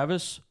 Jordan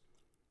Travis,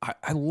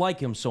 I like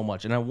him so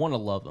much, and I want to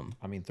love him.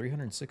 I mean,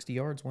 360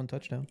 yards, 1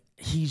 touchdown.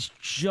 He's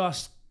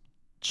just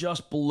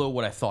below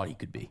what I thought he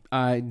could be.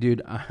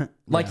 Here's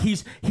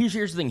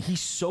the thing.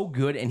 He's so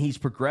good, and he's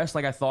progressed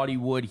like I thought he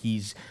would.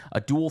 He's a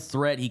dual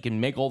threat. He can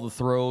make all the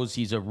throws.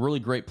 He's a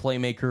really great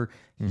playmaker.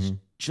 He's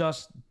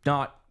just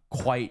not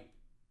quite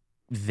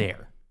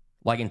there.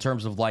 Like in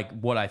terms of like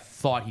what I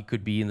thought he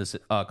could be in this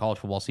college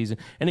football season.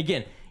 And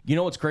again, you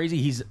know what's crazy?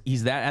 He's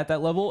at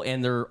that level,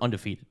 and they're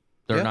undefeated.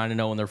 They're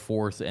 9-0 and they're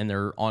 4th, and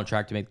they're on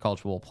track to make the college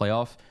football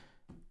playoff.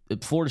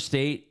 Florida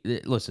State,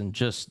 listen,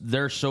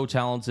 they're so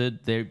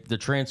talented. The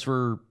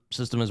transfer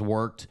system has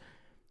worked.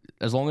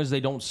 As long as they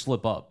don't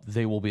slip up,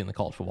 they will be in the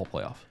college football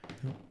playoff.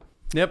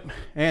 Yep.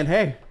 And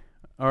hey,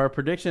 our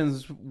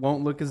predictions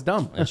won't look as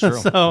dumb. That's true.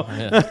 So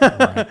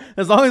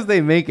as long as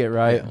they make it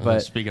right. Yeah, but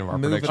speaking of our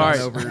moving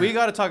predictions, all right, we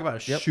got to talk about a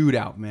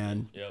shootout,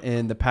 man. Yep.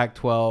 In the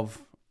Pac-12.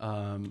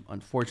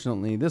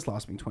 Unfortunately, this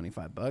lost me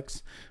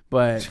 $25.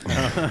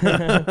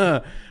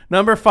 But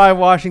number 5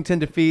 Washington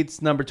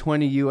defeats number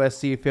 20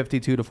 USC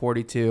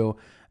 52-42.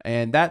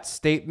 And that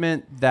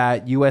statement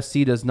that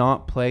USC does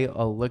not play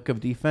a lick of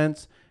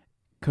defense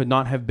could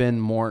not have been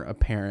more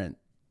apparent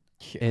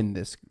in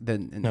this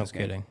than in this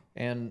game. No kidding.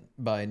 And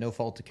by no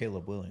fault to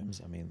Caleb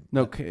Williams. I mean,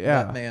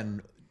 that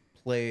man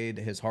played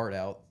his heart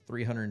out,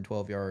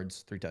 312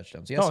 yards, 3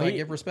 touchdowns. Yes, I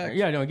give respect.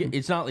 Yeah, no,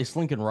 it's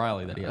Lincoln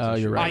Riley that he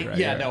has. You're right.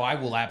 I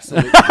will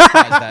absolutely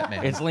despise that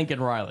man. It's Lincoln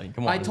Riley.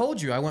 Come on. I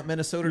told you I went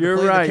Minnesota to You're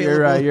play right. the You're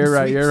Caleb right. You're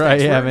right. You're right.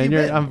 Yeah,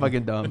 man. I'm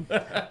fucking dumb.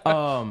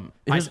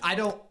 I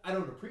don't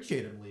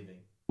appreciate him leaving.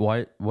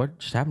 What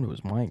just happened to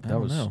his mic? That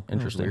was know. interesting.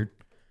 That was weird.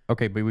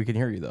 Okay, but we can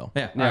hear you though.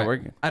 Yeah, Yeah,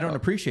 right. I don't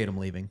appreciate him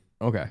leaving,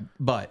 Okay.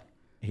 but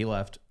he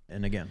left.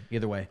 And again,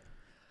 either way.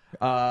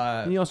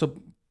 And he also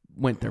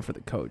went there for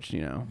the coach,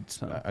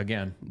 So.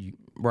 Again, you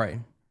Right.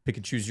 pick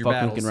and choose your Fuck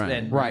battles. Lincoln Riley.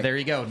 And Right. there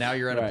you go. Now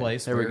you're at a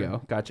place There where we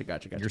go. Gotcha.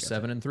 you're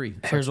 7-3.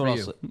 Here's what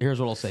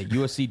I'll say.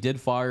 USC did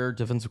fire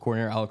defensive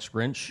coordinator Alex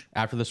Grinch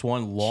after this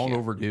one. Long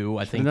overdue.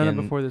 I think. I've done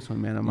it before this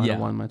one, man. I might have Yeah.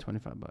 won my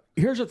 $25.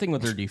 Here's the thing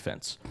with their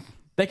defense.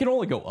 They can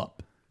only go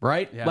up.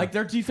 right? Yeah. Like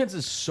their defense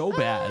is so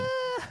bad.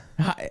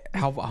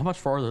 How much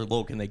farther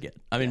low can they get?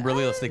 I mean,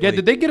 realistically, Yeah,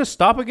 did they get a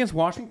stop against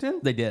Washington?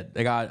 They did.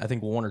 They got, I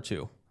think, 1 or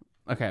 2.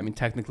 Okay, I mean,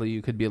 technically,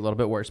 you could be a little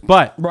bit worse,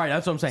 but Right,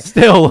 that's what I'm saying.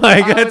 still,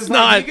 like, I it's was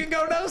not. like, you can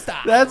go no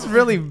stop. That's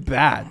really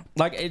bad.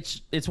 Like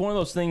it's one of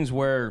those things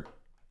where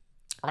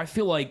I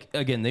feel like,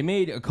 again, they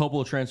made a couple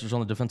of transfers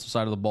on the defensive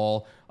side of the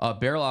ball.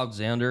 Beryl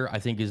Alexander, I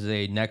think, is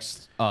a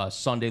next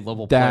Sunday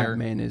level That player.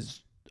 man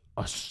is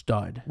a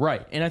stud.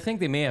 Right. And I think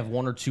they may have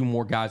 1 or 2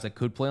 more guys that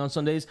could play on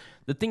Sundays.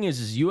 The thing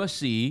is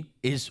USC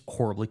is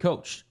horribly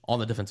coached on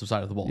the defensive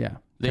side of the ball. Yeah,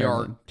 They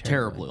are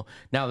terrible.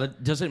 Now,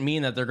 that doesn't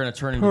mean that they're going to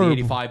turn into the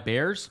 85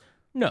 Bears.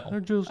 No,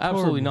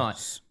 absolutely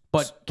not.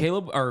 But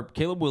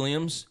Caleb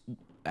Williams,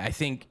 I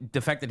think the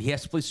fact that he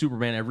has to play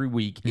Superman every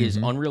week is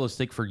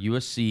unrealistic for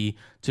USC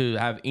to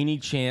have any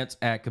chance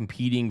at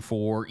competing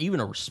for even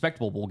a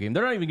respectable bowl game.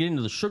 They're not even getting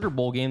into the Sugar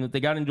Bowl game that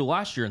they got into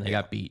last year and they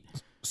got beat.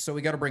 So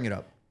we got to bring it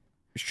up.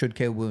 Should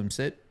Caleb Williams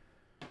sit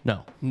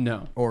No.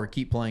 or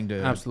keep playing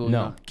to Absolutely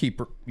not. keep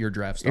your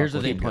draft stock? Here's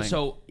the thing. looking good?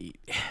 So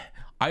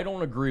I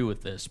don't agree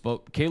with this,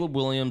 but Caleb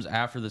Williams,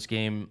 after this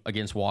game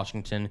against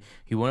Washington,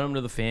 he went up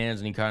to the fans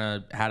and he kind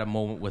of had a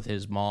moment with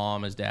his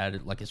mom, his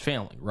dad, like his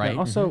family, right?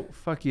 Also,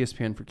 fuck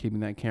ESPN for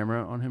keeping that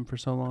camera on him for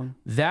so long.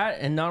 That,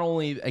 and not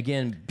only,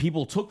 again,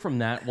 people took from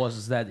that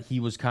was that he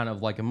was kind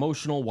of like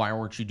emotional. Why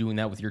weren't you doing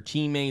that with your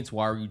teammates?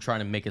 Why are you trying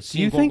to make a Do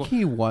scene? you think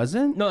he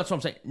wasn't? No, that's what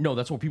I'm saying. No,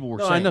 that's what people were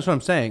No, saying. that's what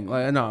I'm saying.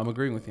 Like, no, I'm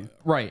agreeing with you.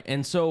 Right.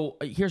 And so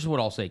here's what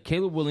I'll say.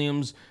 Caleb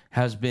Williams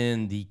has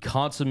been the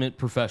consummate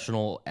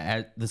professional.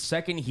 At the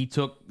second he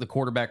took the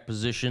quarterback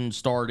position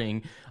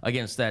starting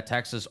against that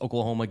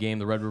Texas-Oklahoma game,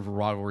 the Red River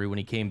rivalry, when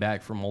he came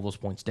back from all those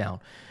points down.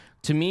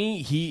 To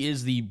me, he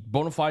is the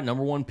bona fide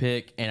number 1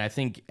 pick, and I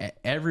think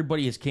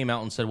everybody has came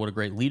out and said what a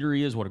great leader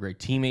he is, what a great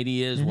teammate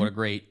he is, what a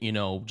great,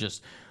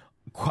 just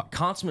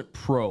consummate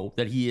pro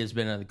that he has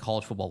been at the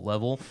college football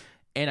level.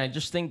 And I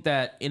just think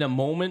that in a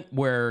moment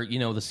where,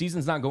 the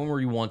season's not going where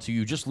you want to,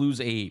 you just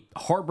lose a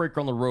heartbreaker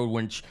on the road,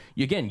 which,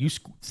 again, you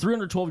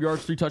 312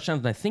 yards, 3 touchdowns,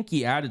 and I think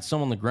he added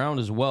some on the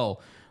ground as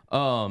well.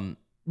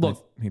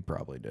 Look, he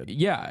probably did.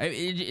 yeah,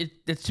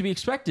 it's to be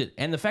expected.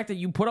 And the fact that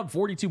you put up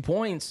 42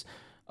 points,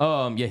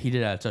 he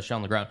did add a touchdown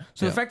on the ground.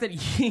 So the fact that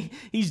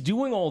he's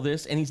doing all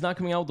this and he's not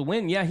coming out with the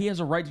win, he has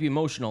a right to be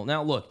emotional.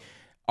 Now, look,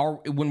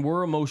 when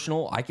we're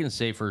emotional, I can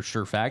say for a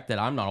sure fact that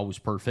I'm not always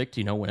perfect.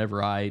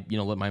 Whenever I,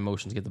 let my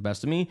emotions get the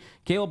best of me,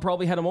 Caleb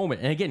probably had a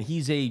moment. And again,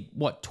 he's a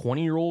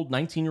 20-year-old,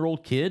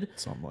 19-year-old kid,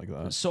 Something like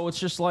that. so it's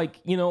just like,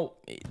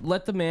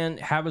 let the man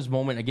have his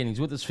moment. Again, he's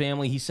with his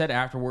family. He said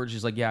afterwards,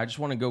 he's like, I just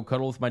want to go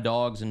cuddle with my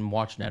dogs and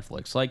watch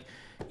Netflix. Like,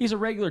 he's a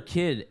regular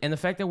kid. And the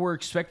fact that we're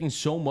expecting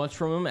so much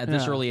from him at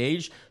this early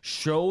age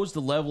shows the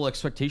level of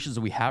expectations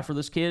that we have for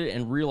this kid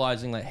and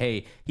realizing that,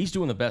 hey, he's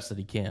doing the best that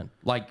he can.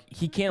 Like,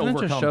 he can't And it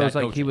overcome just shows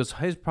that like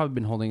he's probably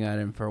been holding that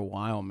in for a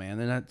while, man.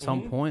 And at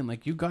some point,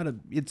 like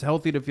it's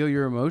healthy to feel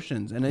your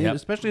emotions, and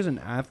especially as an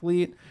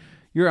athlete,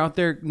 you're out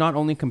there not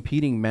only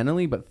competing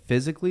mentally but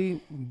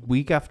physically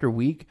week after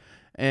week.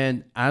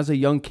 And as a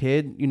young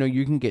kid,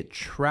 you can get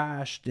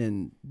trashed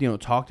and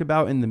talked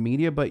about in the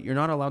media, but you're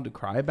not allowed to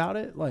cry about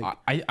it. Like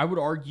I would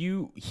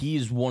argue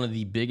he's one of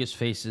the biggest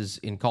faces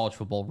in college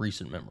football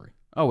recent memory.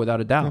 oh,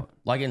 without a doubt.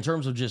 Like in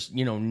terms of just,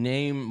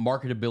 name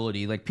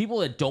marketability, like people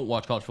that don't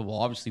watch college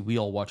football, obviously we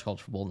all watch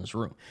college football in this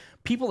room.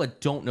 People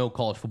that don't know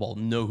college football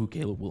know who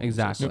Caleb Williams is.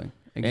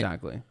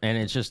 Exactly. And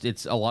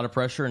it's a lot of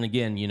pressure. And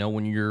again,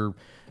 when you're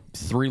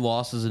 3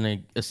 losses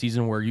in a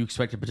season where you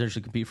expect to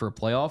potentially compete for a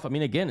playoff, I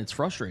mean, again, it's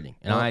frustrating.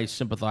 And I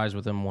sympathize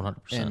with him 100%.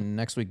 And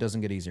next week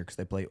doesn't get easier because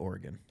they play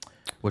Oregon.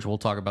 Which we'll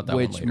talk about that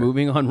one Which, later.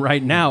 moving on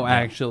right now,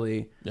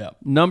 actually. Yeah.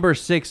 Number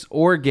 6,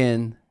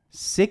 Oregon,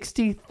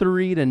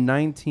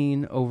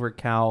 63-19 over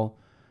Cal.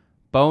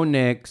 Bo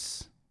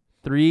Nix,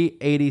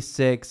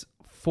 386,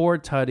 4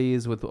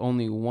 tutties with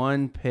only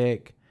 1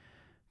 pick.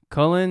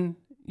 Cullen,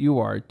 you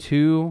are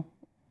 2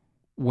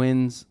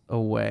 wins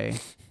away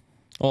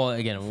Well,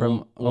 again,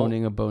 from we'll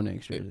owning a Bo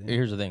Nix jersey.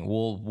 Here's the thing.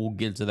 We'll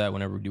get to that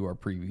whenever we do our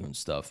preview and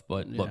stuff.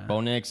 But look,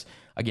 Bo Nix,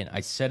 again, I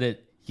said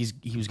it.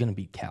 He was going to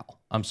beat Cal.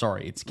 I'm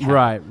sorry, it's Cal.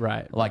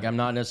 Right. Like, I'm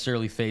not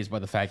necessarily fazed by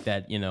the fact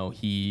that,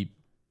 he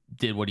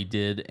did what he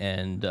did.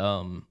 And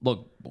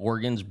look,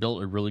 Oregon's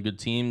built a really good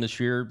team this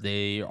year.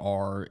 They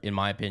are, in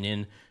my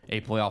opinion,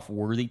 a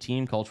playoff-worthy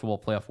team, college football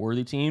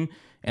playoff-worthy team.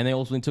 And they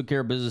ultimately took care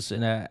of business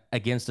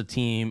against a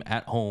team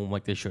at home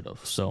like they should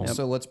have. So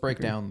let's break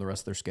down the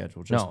rest of their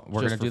schedule.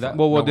 we're going to do that.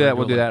 Well, we'll No, do we're that. gonna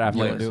We'll do that after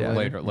later. this, yeah.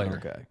 Later.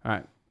 Okay. All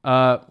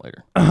right.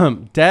 Later.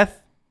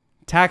 Death,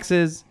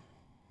 taxes,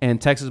 and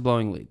Texas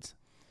blowing leads.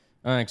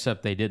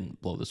 Except they didn't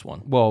blow this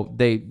one. Well,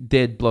 they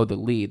did blow the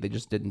lead. They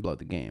just didn't blow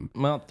the game.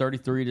 Well,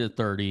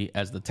 33-30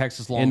 as the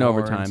Texas Longhorns In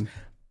overtime.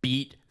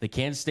 beat the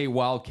Kansas State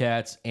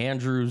Wildcats.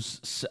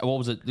 Andrews, what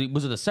was it?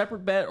 Was it a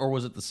separate bet or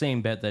was it the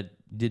same bet that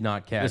did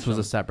not cash? This was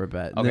them? a separate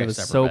bet. Okay, It was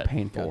separate so bet.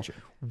 painful. Gotcha.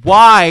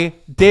 Why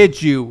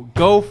did you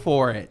go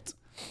for it?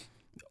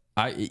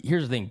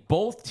 Here's the thing.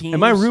 Both teams.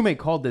 And my roommate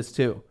called this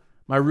too.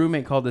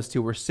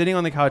 We're sitting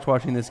on the couch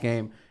watching this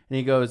game, and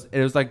he goes,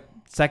 it was like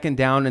second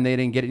down and they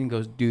didn't get it, and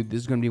goes, dude,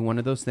 this is going to be one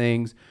of those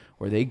things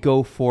where they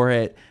go for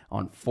it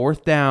on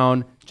fourth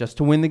down just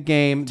to win the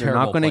game. They're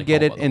not going to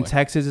get it, and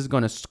Texas is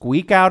going to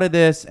squeak out of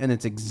this, and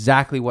it's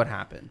exactly what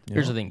happened.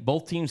 Here's the thing.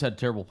 Both teams had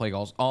terrible play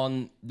calls.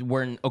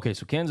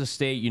 So Kansas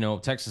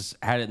State, Texas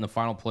had it in the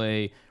final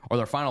play, or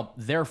their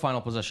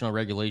final possession of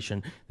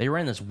regulation. They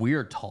ran this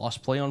weird toss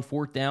play on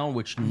fourth down,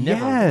 which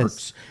never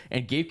works,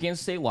 and gave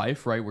Kansas State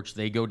life, right, which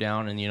they go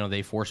down and,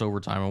 they force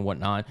overtime and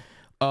whatnot.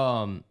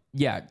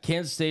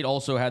 Kansas State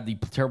also had the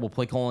terrible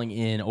play calling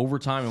in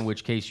overtime, in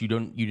which case you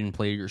didn't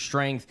play to your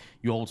strength.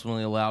 You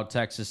ultimately allowed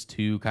Texas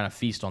to kind of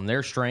feast on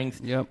their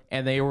strength,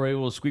 and they were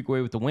able to squeak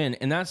away with the win.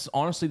 And that's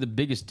honestly the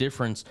biggest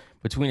difference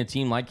between a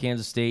team like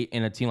Kansas State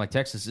and a team like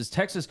Texas. Is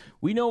Texas,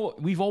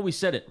 we've always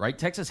said it, right?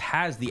 Texas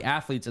has the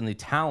athletes and the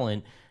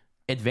talent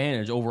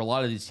advantage over a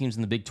lot of these teams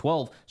in the Big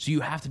 12, so you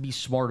have to be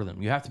smarter than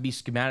them. You have to be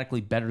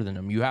schematically better than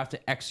them. You have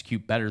to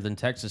execute better than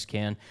Texas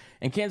can.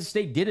 And Kansas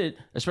State did it,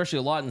 especially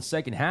a lot in the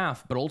second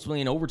half, but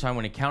ultimately in overtime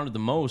when it counted the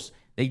most,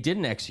 they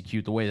didn't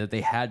execute the way that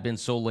they had been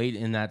so late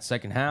in that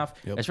second half,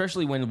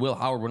 especially when Will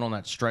Howard went on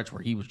that stretch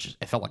where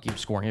it felt like he was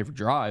scoring every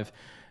drive.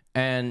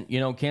 And,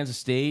 Kansas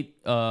State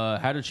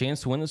had a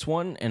chance to win this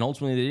one, and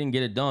ultimately they didn't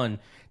get it done.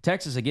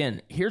 Texas,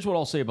 again, here's what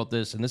I'll say about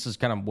this, and this is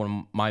kind of one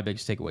of my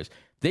biggest takeaways.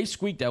 They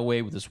squeaked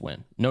away with this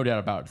win, no doubt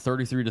about it.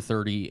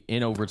 33-30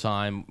 in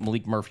overtime.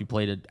 Malik Murphy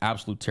played an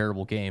absolute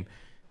terrible game.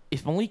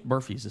 If Malik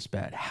Murphy is this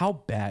bad, how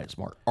bad is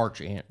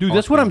Arch Ant? Dude,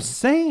 that's what I'm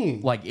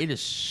saying. Like, it is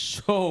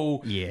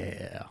so...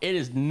 Yeah. It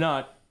is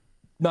not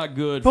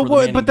good but for the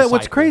Manning what's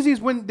disciple. crazy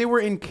is when they were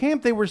in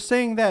camp, they were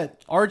saying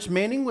that Arch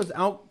Manning was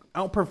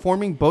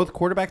outperforming both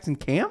quarterbacks in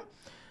camp?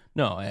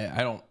 No,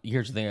 I don't.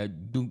 Here's the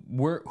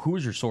thing. Who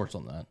is your source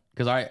on that?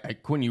 Because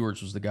Quinn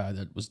Ewers was the guy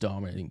that was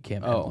dominating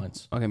camp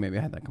headlines. Okay, maybe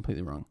I had that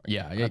completely wrong.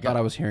 Yeah, I thought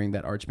I was hearing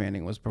that Arch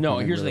Manning was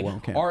performing here's really the well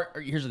in thing. camp.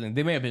 Here's the thing.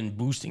 They may have been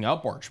boosting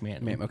up Arch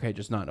Manning. Okay,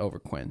 just not over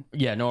Quinn.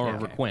 Yeah,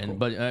 over Quinn. Cool.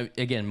 But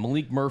again,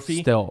 Malik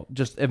Murphy. Still,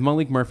 just if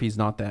Malik Murphy's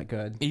not that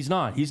good. He's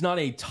not. He's not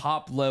a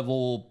top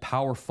level,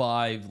 Power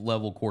 5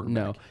 level quarterback.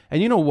 No.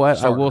 And you know what?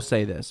 Starter. I will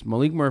say this.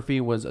 Malik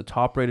Murphy was a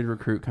top rated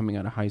recruit coming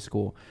out of high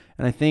school.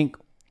 And I think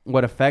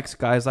what affects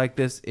guys like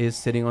this is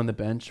sitting on the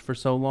bench for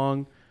so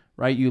long,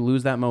 right? You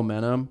lose that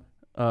momentum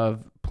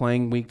of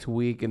playing week to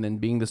week and then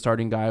being the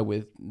starting guy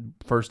with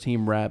first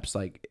team reps.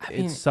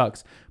 It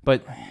sucks.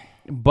 But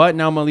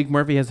now Malik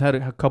Murphy has had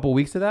a couple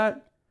weeks of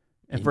that.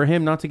 And for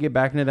him not to get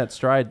back into that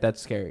stride,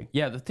 that's scary.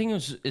 Yeah, the thing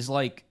is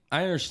like,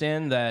 I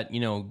understand that,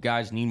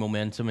 guys need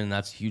momentum, and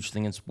that's a huge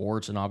thing in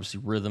sports, and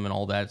obviously rhythm and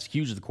all that. It's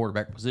huge at the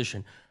quarterback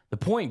position. The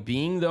point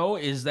being, though,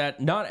 is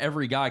that not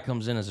every guy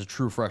comes in as a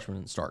true freshman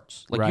and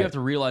starts. You have to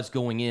realize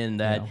going in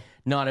that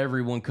not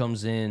everyone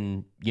comes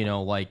in,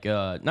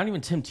 not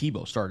even Tim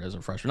Tebow started as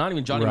a freshman. Not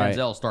even Johnny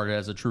Manziel started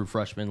as a true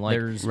freshman.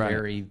 There's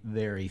very,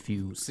 very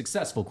few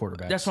successful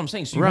quarterbacks. That's what I'm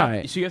saying. So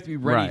you have to be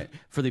ready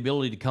for the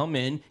ability to come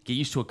in, get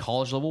used to a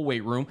college-level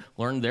weight room,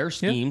 learn their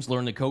schemes,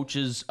 learn the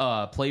coach's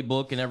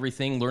playbook and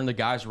everything, learn the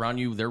guys around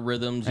you, their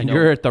rhythms. And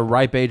you're at the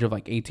ripe age of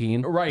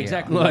 18. Right,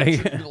 exactly.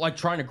 Like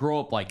trying to grow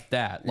up like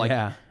that.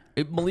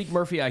 Malik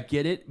Murphy, I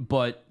get it,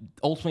 but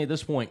ultimately at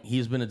this point, he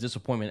has been a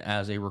disappointment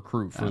as a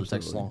recruit for the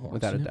Texas Longhorns.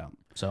 Without a doubt.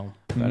 So,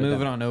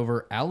 moving on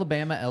over,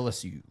 Alabama,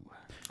 LSU.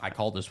 I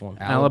called this one.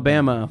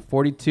 Alabama,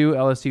 42,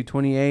 LSU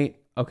 28.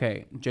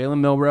 Okay, Jalen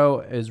Milroe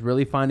is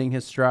really finding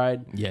his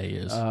stride. Yeah, he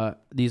is.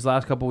 These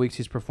last couple weeks,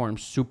 he's performed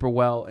super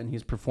well, and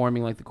he's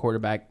performing like the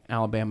quarterback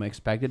Alabama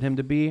expected him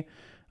to be.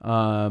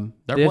 They're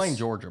playing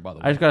Georgia, by the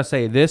way. I just gotta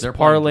say, this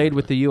parlayed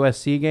with the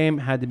USC game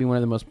had to be one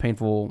of the most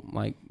painful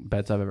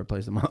bets I've ever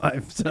placed in my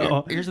life.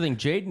 So here's the thing: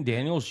 Jaden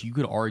Daniels, you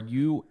could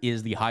argue,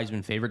 is the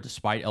Heisman favorite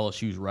despite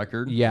LSU's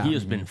record. Yeah, he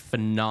has been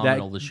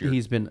phenomenal this year.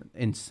 He's been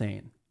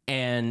insane,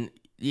 and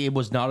it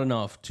was not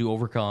enough to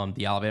overcome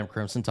the Alabama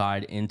Crimson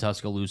Tide in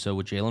Tuscaloosa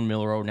with Jalen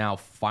Milroe now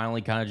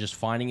finally kind of just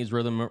finding his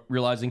rhythm,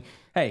 realizing,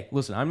 hey,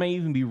 listen, I may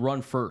even be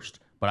run first,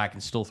 but I can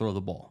still throw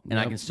the ball, and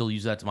I can still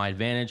use that to my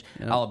advantage.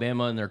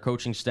 Alabama and their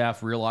coaching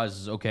staff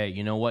realizes, okay,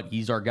 you know what?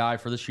 He's our guy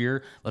for this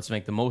year. Let's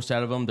make the most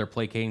out of him. They're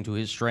placating to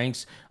his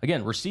strengths.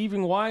 Again,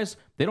 receiving-wise,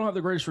 they don't have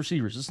the greatest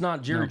receivers. It's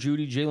not Jerry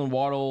Jeudy, Jalen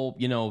Waddle,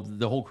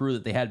 the whole crew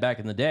that they had back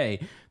in the day.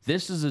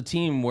 This is a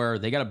team where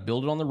they got to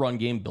build it on the run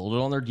game, build it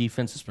on their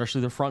defense,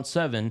 especially their front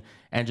seven,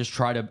 and just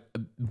try to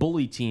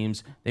bully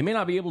teams. They may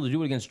not be able to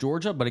do it against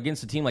Georgia, but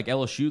against a team like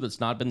LSU that's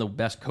not been the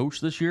best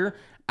coach this year,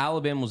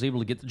 Alabama was able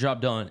to get the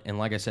job done. And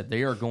like I said,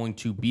 they are going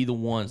to be the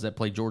ones that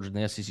play Georgia in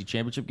the SEC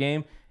championship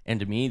game. And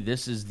to me,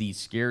 this is the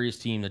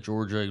scariest team that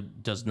Georgia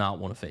does not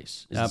want to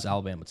face, is this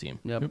Alabama team.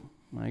 Yep,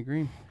 I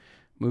agree.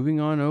 Moving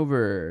on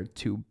over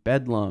to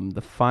Bedlam,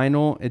 the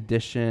final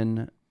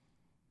edition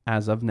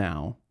as of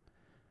now.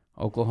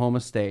 Oklahoma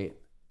State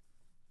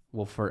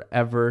will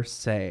forever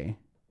say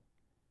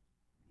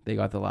they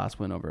got the last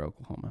win over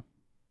Oklahoma.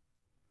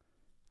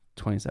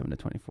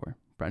 27-24.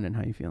 Brendan,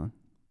 how you feeling?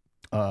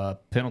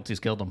 Penalties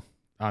killed them.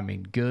 I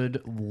mean,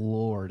 good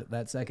Lord.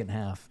 That second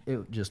half,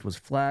 it just was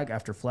flag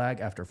after flag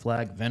after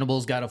flag.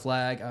 Venables got a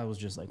flag. I was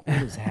just like,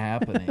 what is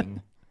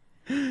happening?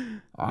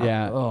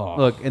 Yeah.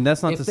 Look, and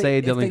that's not to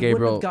say Dylan if they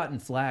Gabriel. wouldn't have gotten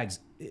flags,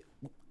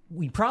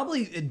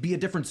 it'd be a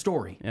different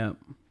story. Yeah.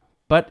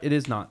 But it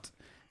is not.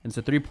 It's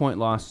a 3-point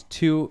loss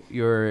to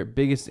your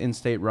biggest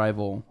in-state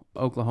rival,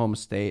 Oklahoma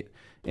State,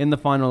 in the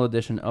final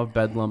edition of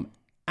Bedlam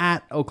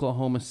at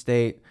Oklahoma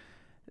State.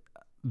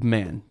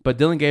 Man. But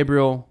Dylan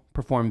Gabriel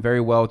performed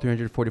very well,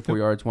 344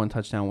 yards, 1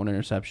 touchdown, 1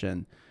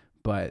 interception.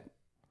 But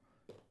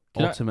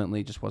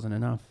ultimately just wasn't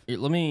enough.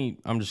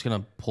 I'm just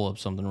going to pull up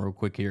something real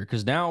quick here.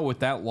 Because now with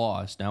that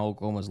loss, now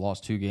Oklahoma's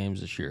lost 2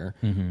 games this year.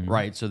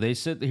 Right. So they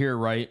sit here,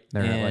 right?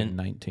 They're at like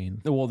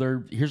 19.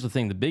 Well, here's the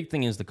thing. The big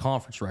thing is the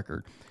conference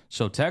record.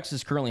 So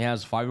Texas currently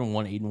has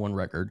 5-1, 8-1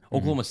 record.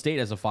 Oklahoma State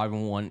has a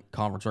 5-1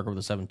 conference record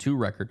with a 7-2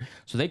 record.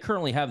 So they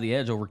currently have the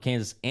edge over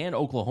Kansas and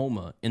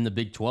Oklahoma in the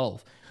Big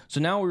 12. So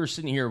now we were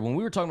sitting here, when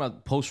we were talking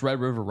about post-Red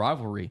River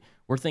rivalry,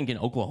 we're thinking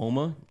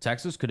Oklahoma,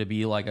 Texas, could it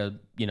be like a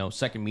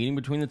second meeting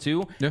between the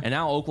two? Yeah. And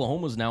now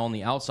Oklahoma's now on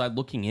the outside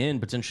looking in,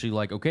 potentially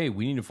like, okay,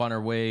 we need to find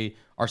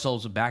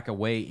ourselves back a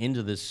way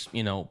into this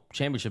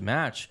championship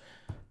match.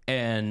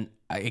 And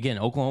again,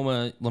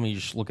 Oklahoma, let me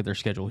just look at their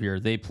schedule here.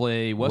 They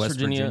play West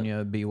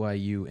Virginia,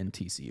 BYU, and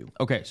TCU.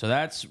 Okay, so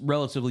that's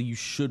relatively, you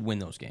should win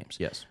those games.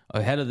 Yes.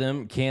 Ahead of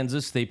them,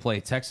 Kansas, they play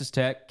Texas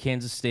Tech,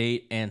 Kansas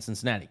State, and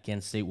Cincinnati.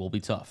 Kansas State will be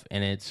tough.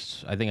 And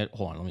it's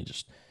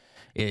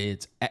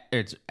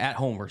at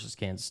home versus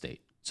Kansas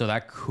State. So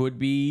that could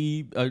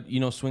be a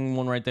swinging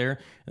one right there.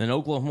 And then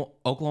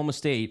Oklahoma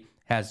State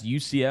has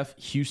UCF,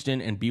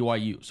 Houston, and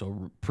BYU.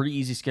 So pretty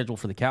easy schedule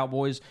for the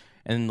Cowboys.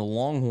 And then the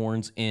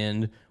Longhorns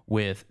end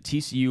with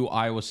TCU,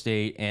 Iowa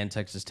State, and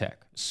Texas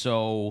Tech.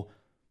 So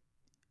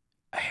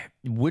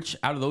which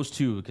out of those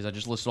two, because I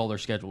just listed all their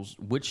schedules,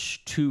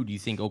 which two do you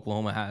think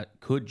Oklahoma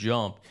could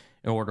jump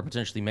in order to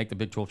potentially make the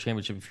Big 12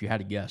 championship if you had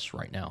to guess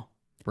right now,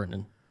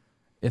 Brendan?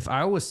 If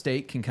Iowa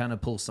State can kind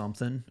of pull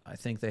something, I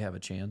think they have a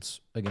chance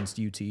against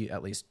UT,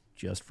 at least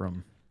just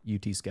from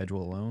UT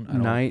schedule alone.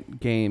 Night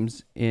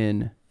games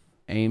in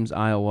Ames,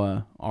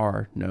 Iowa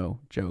are no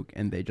joke.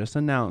 And they just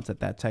announced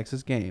that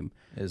Texas game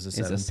is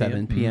a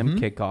 7 p.m.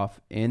 kickoff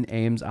in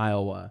Ames,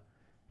 Iowa.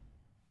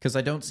 Because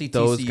I don't see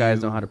those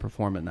guys know how to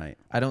perform at night.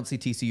 I don't see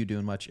TCU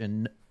doing much.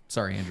 And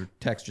sorry, Andrew,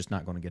 Tech's just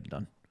not going to get it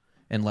done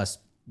unless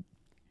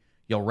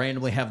you'll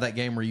randomly have that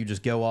game where you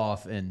just go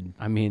off and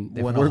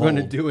if we're going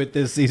to do it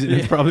this season,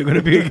 it's probably going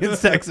to be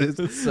against Texas.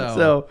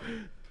 So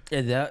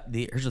here's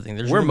the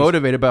thing. We're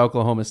motivated by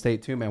Oklahoma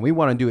State too, man. We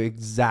want to do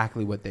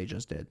exactly what they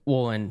just did.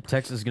 Well, and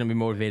Texas is going to be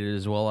motivated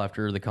as well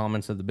after the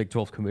comments that the Big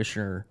 12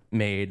 commissioner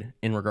made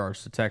in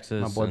regards to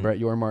Texas. My boy Brett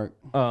Yormark.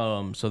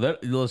 So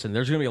listen,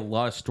 there's going to be a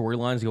lot of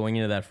storylines going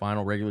into that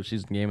final regular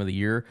season game of the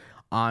year.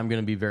 I'm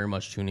going to be very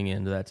much tuning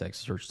into that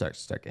Texas versus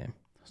Texas Tech game.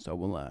 So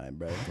will I,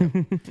 bro.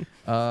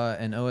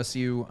 And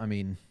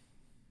OSU,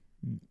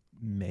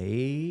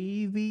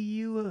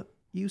 maybe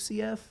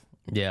UCF?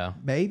 Yeah.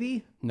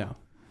 Maybe? No.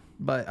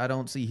 But I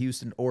don't see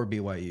Houston or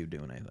BYU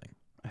doing anything.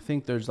 I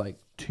think there's like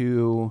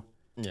two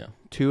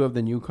of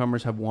the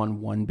newcomers have won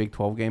one Big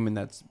 12 game, and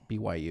that's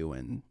BYU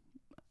and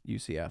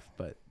UCF.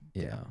 But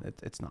yeah,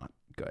 it's not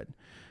good.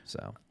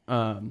 So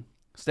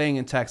staying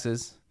in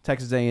Texas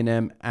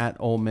A&M at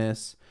Ole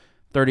Miss,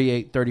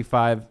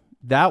 38-35.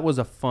 That was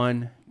a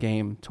fun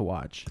game to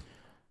watch.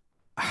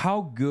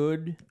 How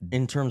good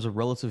in terms of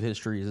relative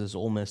history is this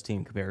Ole Miss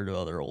team compared to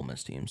other Ole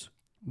Miss teams?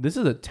 This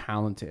is a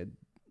talented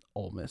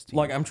Ole Miss team.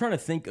 Like, I'm trying to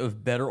think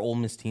of better Ole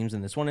Miss teams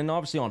than this one, and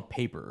obviously on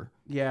paper.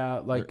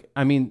 Yeah,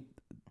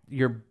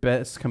 your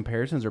best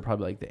comparisons are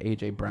probably like the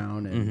A.J.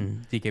 Brown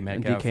and DK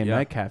Metcalf,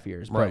 Metcalf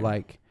years. But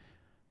like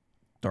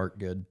Dart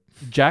good.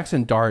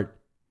 Jackson Dart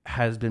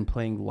has been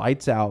playing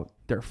lights out.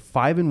 They're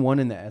 5-1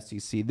 in the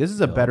SEC. This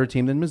is a better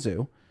team than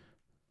Mizzou.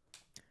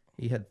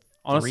 He had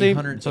honestly,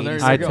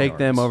 I'd take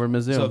them over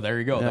Mizzou. So there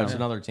you go. Yeah. There's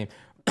another team.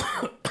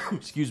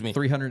 Excuse me.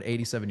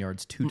 387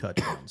 yards, 2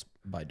 touchdowns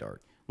by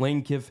Dart.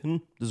 Lane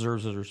Kiffin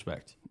deserves his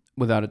respect.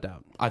 Without a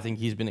doubt. I think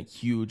he's been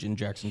huge in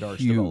Jackson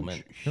Dart's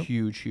development.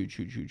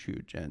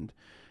 Huge.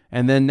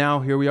 And then now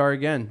here we are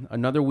again.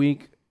 Another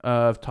week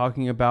of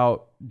talking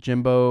about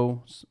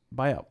Jimbo's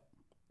buyout.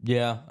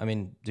 Yeah,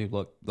 dude,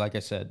 look, like I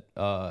said,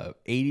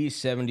 80,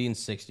 70, and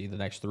 60 the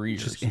next 3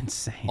 years. Just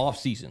insane. Off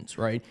seasons,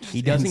 right?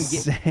 He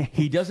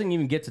doesn't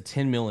even get to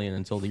 10 million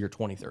until the year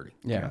 2030.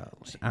 Yeah,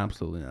 it's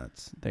absolutely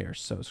nuts. They are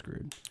so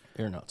screwed.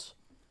 They're nuts.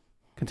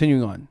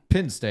 Continuing on.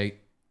 Penn State,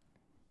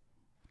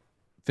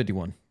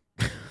 51.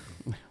 Did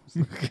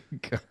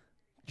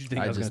you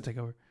think I was going to take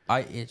over?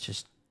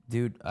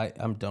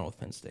 I'm done with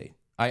Penn State.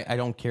 I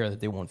don't care that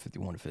they won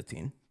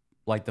 51-15.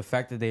 Like, the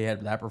fact that they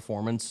had that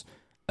performance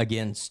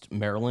against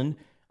Maryland,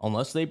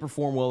 unless they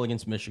perform well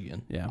against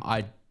Michigan,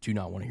 I do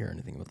not want to hear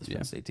anything about this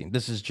Penn State team.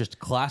 This is just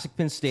classic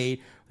Penn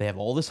State. They have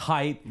all this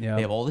hype.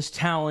 They have all this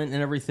talent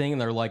and everything, and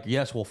they're like,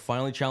 yes, we'll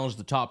finally challenge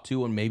the top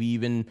 2 and maybe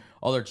even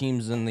other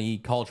teams in the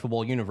college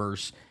football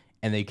universe,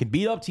 and they could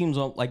beat up teams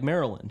like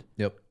Maryland.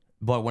 Yep.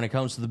 But when it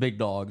comes to the big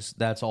dogs,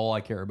 that's all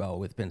I care about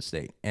with Penn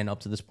State. And up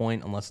to this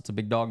point, unless it's a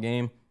big dog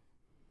game,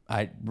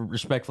 I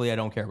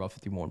don't care about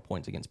 51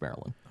 points against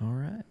Maryland. All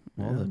right.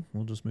 Well, then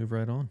we'll just move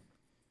right on.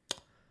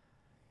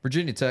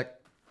 Virginia Tech,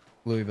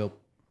 Louisville,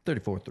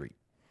 34-3.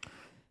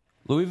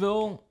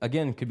 Louisville,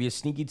 again, could be a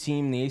sneaky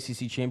team in the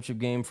ACC championship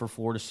game for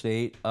Florida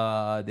State.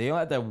 They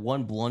had that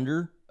one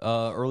blunder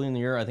early in the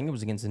year. I think it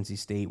was against NC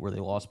State where they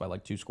lost by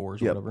like 2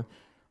 scores or whatever.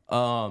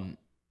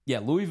 Yeah,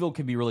 Louisville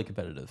could be really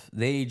competitive.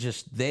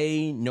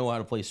 They know how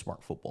to play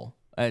smart football.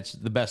 That's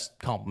the best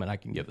compliment I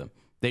can give them.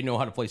 They know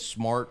how to play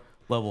smart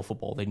level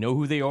football. They know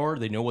who they are.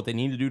 They know what they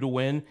need to do to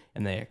win,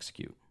 and they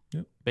execute.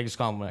 Yep. Biggest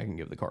compliment I can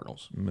give the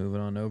Cardinals. Moving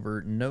on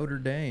over, Notre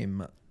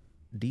Dame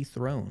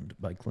dethroned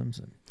by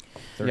Clemson.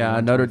 Yeah,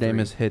 Notre 31-23. Dame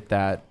has hit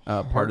that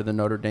part of the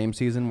Notre Dame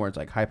season where it's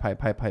like hype,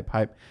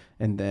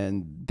 and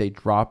then they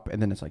drop,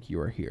 and then it's like you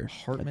are here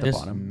Hartman at the is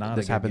bottom. not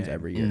This a good happens game.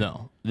 every year.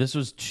 No, this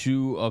was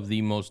 2 of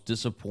the most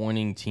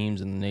disappointing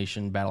teams in the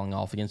nation battling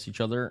off against each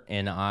other,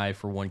 and I,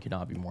 for one, could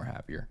not be more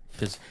happier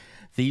because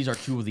these are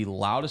 2 of the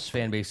loudest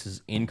fan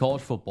bases in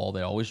college football.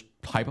 They always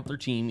hype up their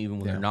team even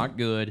when they're not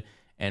good,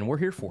 and we're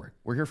here for it.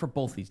 We're here for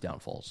both these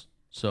downfalls.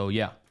 So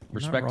yeah,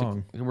 respect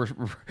to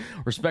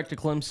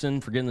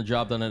Clemson for getting the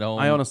job done at home.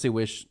 I honestly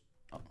wish,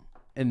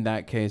 in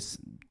that case,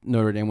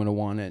 Notre Dame would have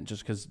won it,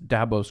 just because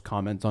Dabo's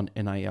comments on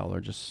NIL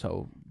are just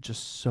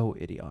so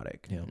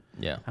idiotic.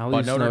 Yeah, At but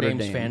least Notre Notre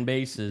Dame's Dame fan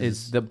base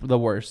is the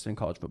worst in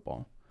college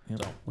football, so,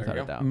 without there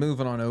a you go. doubt.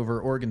 Moving on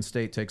over, Oregon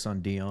State takes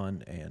on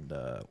Dion and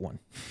won.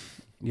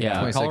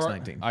 Yeah,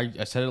 26-19.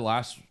 I said it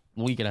last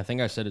week, and I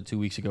think I said it 2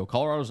 weeks ago.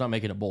 Colorado's not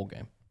making a bowl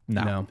game.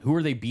 No. Who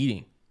are they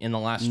beating in the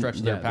last stretch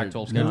of their Yeah, Pac-12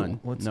 they're schedule? none.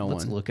 Let's No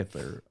let's one. look at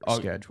their Oh,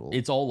 schedule.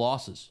 It's all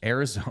losses.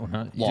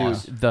 Arizona,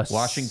 Loss. Dude, the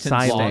Washington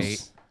silence.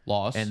 State,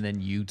 Loss. and then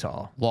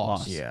Utah.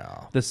 Loss.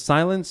 Yeah. The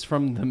silence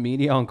from the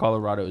media on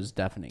Colorado is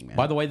deafening, man.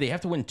 By the way, they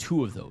have to win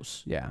 2 of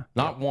those. Yeah.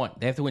 Not one.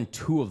 They have to win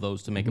 2 of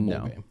those to make a bowl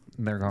No. game.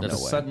 They're going to No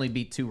way. suddenly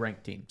beat 2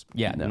 ranked teams.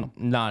 Yeah,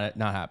 not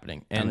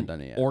happening. Haven't And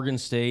done it yet. Oregon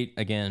State,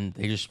 again,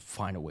 they just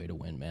find a way to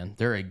win, man.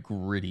 They're a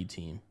gritty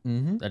team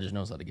that just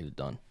knows how to get it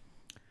done.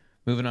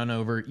 Moving on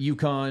over,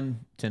 UConn,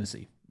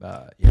 Tennessee.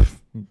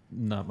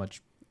 Not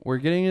much. We're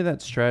getting to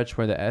that stretch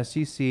where the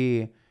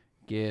SEC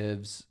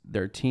gives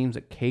their teams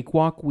a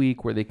cakewalk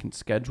week where they can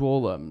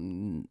schedule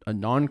a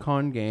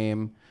non-con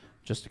game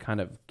just to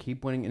kind of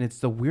keep winning. And it's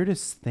the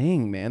weirdest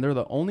thing, man. They're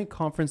the only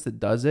conference that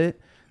does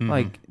it.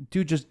 Like,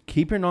 dude, just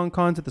keep your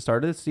non-cons at the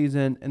start of the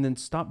season and then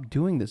stop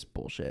doing this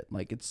bullshit.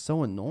 Like, it's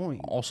so annoying.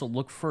 Also,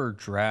 look for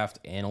draft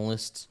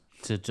analysts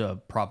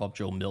to prop up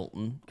Joe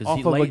Milton.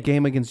 Off of a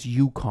game against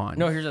UConn.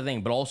 No, here's the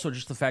thing, but also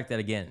just the fact that,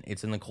 again,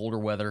 it's in the colder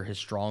weather, his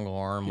strong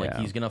arm, like Yeah.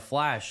 he's going to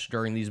flash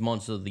during these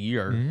months of the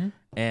year.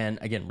 And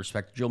again,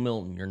 respect to Joe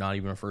Milton. You're not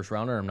even a first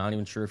rounder. I'm not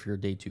even sure if you're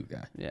a day 2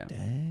 guy. Yeah.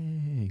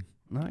 Dang.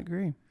 No, I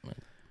agree.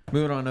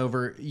 Moving on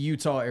over,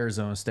 Utah,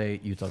 Arizona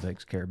State. Utah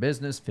takes care of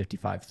business,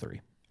 55-3.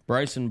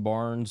 Bryson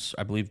Barnes,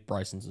 I believe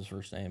Bryson's his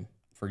first name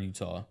for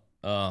Utah.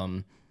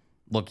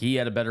 Look, he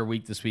had a better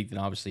week this week than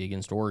obviously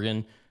against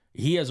Oregon.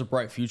 He has a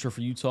bright future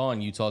for Utah,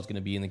 and Utah's going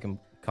to be in the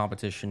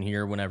competition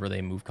here whenever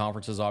they move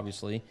conferences,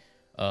 obviously.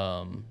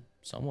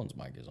 Someone's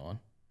mic is on,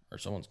 or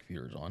someone's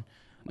computer is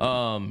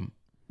on.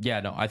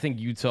 I think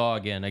Utah,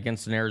 again,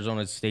 against an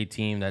Arizona State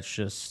team that's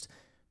just,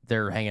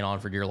 they're hanging on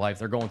for dear life.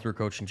 They're going through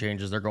coaching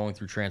changes. They're going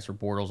through transfer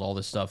portals, all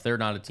this stuff. They're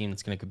not a team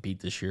that's going to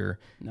compete this year.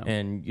 No.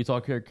 And Utah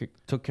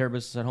took care of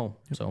business at home.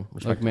 So,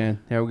 respect. Look,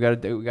 man, yeah, we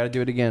got to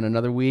do it again.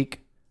 Another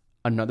week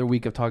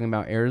of talking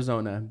about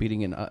Arizona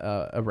beating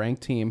a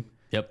ranked team.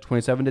 Yep.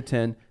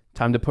 27-10.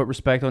 Time to put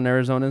respect on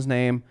Arizona's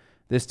name.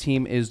 This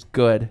team is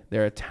good.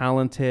 They're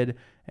talented,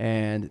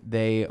 and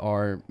they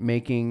are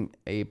making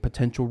a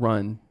potential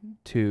run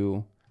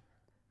to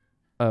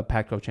a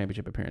Pac-12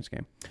 championship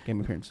game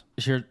appearance.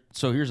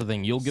 So here's the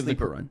thing: you'll give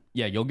Sleeper run.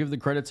 you'll give the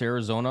credit to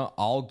Arizona.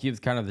 I'll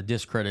give kind of the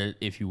discredit,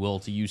 if you will,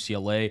 to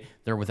UCLA.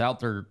 They're without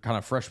their kind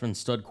of freshman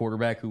stud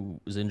quarterback who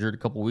was injured a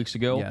couple weeks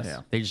ago. Yes. Yeah.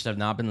 They just have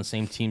not been the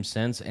same team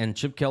since. And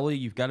Chip Kelly,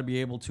 you've got to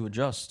be able to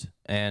adjust,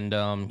 and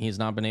he has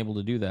not been able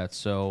to do that.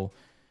 So,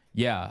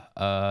 yeah,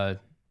 I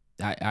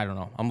don't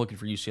know. I'm looking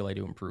for UCLA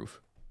to improve.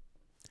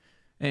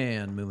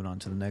 And moving on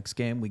to the next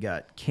game, we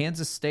got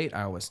Kansas State,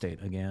 Iowa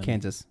State again.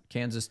 Kansas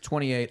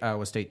 28,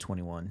 Iowa State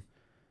 21.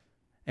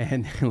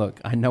 And look,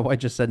 I know I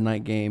just said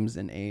night games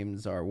and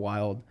Ames are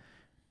wild,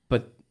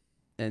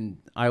 and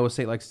Iowa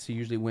State likes to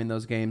usually win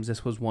those games.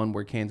 This was one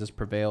where Kansas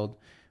prevailed,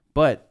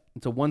 but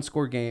it's a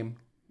one-score game.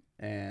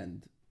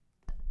 And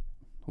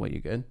what,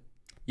 you good?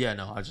 Yeah,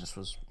 no, I just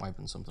was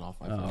wiping something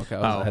off my face. Oh, okay.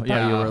 I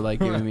thought you were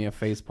like giving me a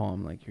face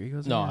palm. Like, here he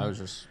goes. No, again. I was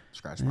just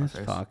scratching my This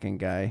face. fucking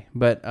guy.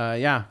 But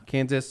yeah,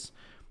 Kansas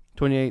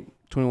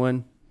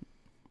 28-21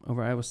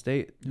 over Iowa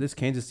State. This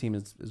Kansas team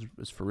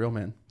is for real,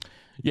 man.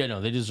 Yeah,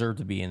 no, they deserve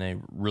to be in a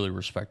really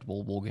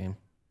respectable bowl game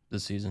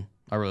this season.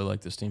 I really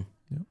like this team.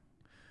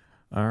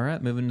 All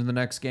right, moving to the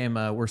next game.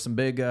 We're some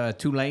big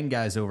Tulane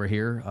guys over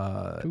here.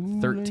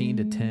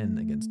 13-10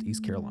 against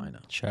East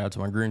Carolina. Shout out to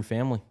my Green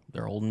family.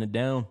 They're holding it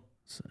down.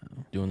 So,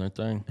 Doing their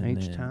thing.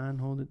 H-Town,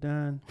 hold it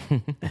down.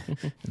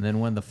 and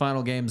then when the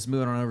final game is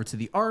moving on over to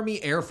the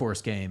Army Air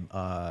Force game.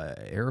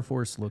 Air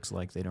Force looks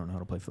like they don't know how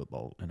to play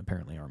football, and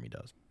apparently Army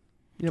does.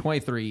 Yep.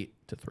 23-3.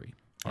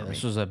 Yeah,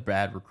 this was a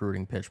bad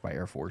recruiting pitch by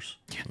Air Force.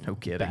 Yeah, no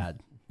kidding. Bad.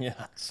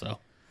 Yeah, so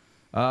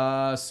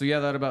So yeah,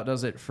 that about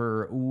does it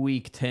for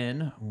week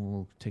 10.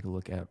 We'll take a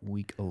look at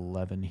week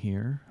 11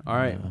 here. All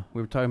right.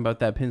 We were talking about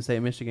that Penn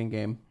State Michigan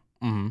game.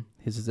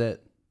 This is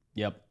it.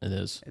 yep, it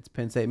is. It's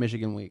Penn State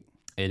Michigan week.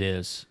 It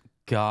is.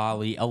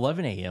 Golly,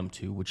 11 a.m.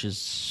 too, which is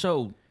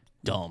so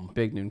dumb.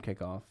 Big noon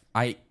kickoff.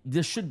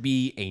 This should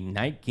be a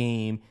night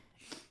game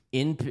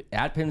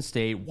at Penn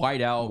State,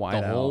 whiteout,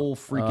 the whole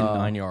freaking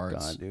 9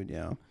 yards. God, dude,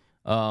 yeah.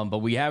 But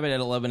we have it at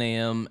 11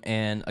 a.m.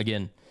 And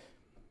again,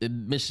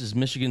 this is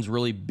Michigan's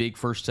really big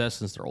first test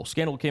since their whole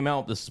scandal came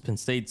out. This is Penn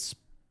State's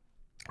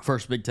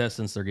first big test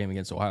since their game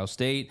against Ohio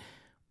State.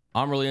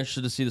 I'm really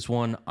interested to see this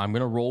one. I'm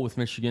going to roll with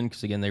Michigan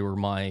because, again, they were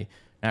my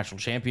national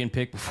champion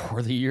pick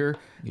before the year.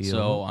 Yeah.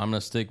 So I'm going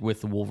to stick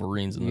with the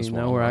Wolverines in this one.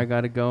 You know where I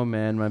got to go,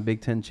 man. My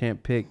Big Ten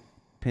champ pick,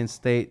 Penn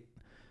State.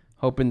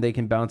 Hoping they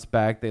can bounce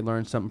back. They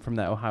learned something from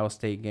that Ohio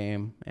State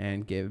game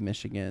and give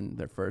Michigan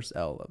their first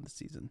L of the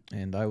season.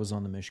 And I was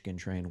on the Michigan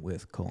train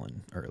with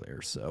Cullen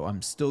earlier, so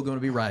I'm still going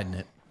to be riding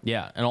it.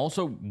 Yeah, and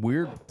also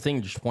weird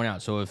thing just to point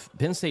out. So if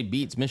Penn State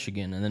beats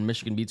Michigan and then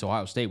Michigan beats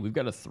Ohio State, we've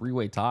got a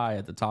 3-way tie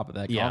at the top of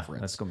that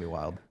conference. That's going to be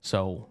wild.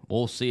 So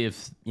we'll see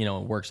if it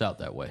works out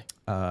that way.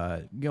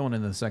 Going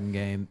into the second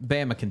game,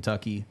 Bama,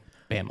 Kentucky.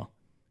 Bama.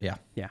 Yeah.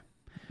 Yeah.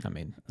 I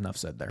mean, enough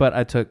said there. But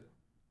I took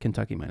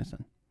Kentucky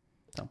 -10.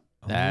 So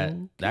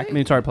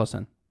sorry,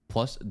 +10.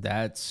 Plus,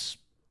 that's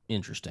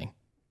interesting.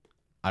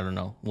 I don't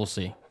know. We'll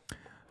see.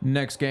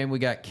 Next game, we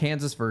got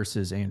Kansas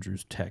versus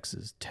Andrews,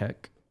 Texas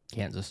Tech.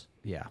 Kansas.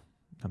 Yeah,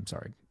 I'm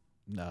sorry.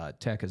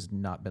 Tech has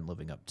not been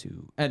living up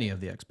to any of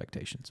the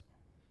expectations.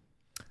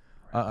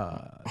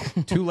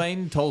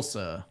 Tulane,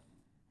 Tulsa.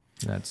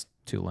 That's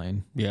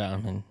Tulane. Yeah, I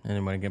mean,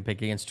 anybody can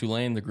pick against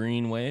Tulane, the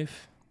Green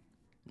Wave?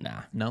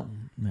 Nah. No.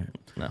 No.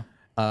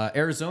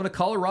 Arizona,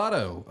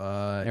 Colorado.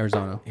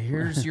 Arizona.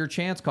 Here's your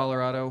chance,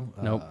 Colorado.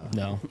 Nope.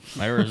 No.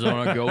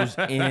 Arizona goes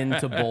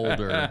into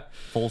Boulder,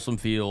 Folsom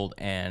Field,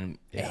 and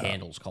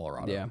handles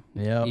Colorado.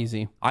 Yeah.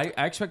 Easy. I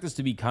expect this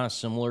to be kind of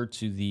similar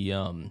to the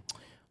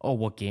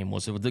what game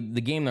was it? The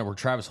game where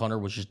Travis Hunter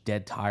was just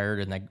dead tired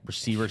and that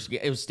receivers.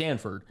 It was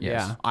Stanford.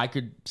 Yes. Yeah. I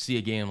could see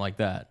a game like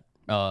that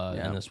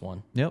in this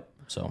one. Yep.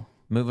 So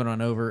moving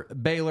on over,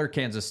 Baylor,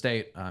 Kansas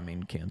State.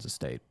 Kansas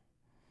State.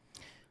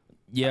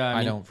 Yeah,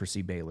 I don't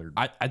foresee Baylor.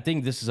 I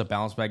think this is a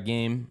bounce back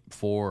game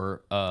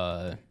for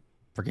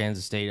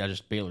Kansas State.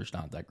 Baylor's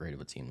not that great of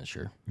a team this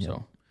year. Yeah.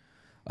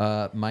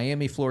 So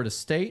Miami, Florida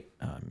State.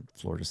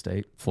 Florida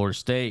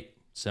State,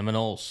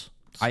 Seminoles.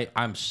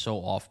 I'm so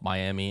off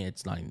Miami.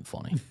 It's not even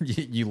funny.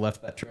 You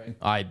left that train.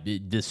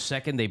 The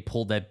second they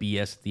pulled that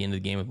BS at the end of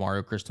the game with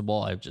Mario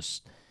Cristobal, I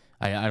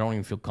don't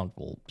even feel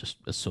comfortable just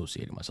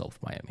associating myself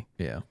with Miami.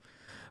 Yeah.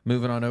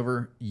 Moving on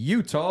over,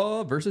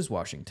 Utah versus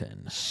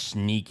Washington.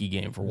 Sneaky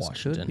game for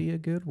Washington. Could be a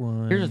good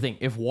one. Here's the thing.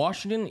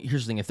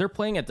 If they're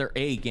playing at their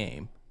A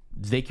game,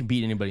 they can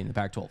beat anybody in the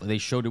Pac-12. They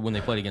showed it when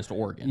they played against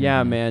Oregon.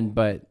 Yeah, man,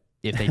 but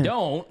if they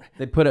don't,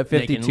 they put up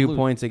 52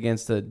 points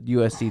against a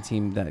USC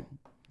team that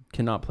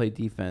cannot play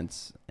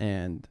defense.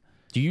 And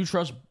do you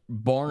trust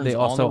Barnes? They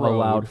also on the road?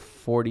 allowed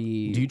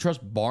 40. Do you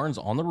trust Barnes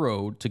on the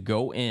road to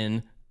go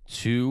in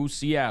to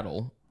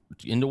Seattle,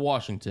 into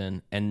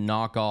Washington, and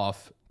knock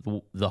off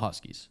the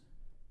Huskies?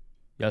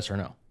 Yes or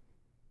no?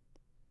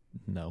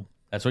 No.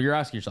 That's what you're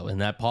asking yourself.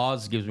 And that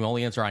pause gives me all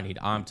the answer I need.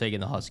 I'm taking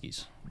the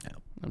Huskies. Yeah,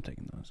 I'm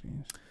taking the Huskies.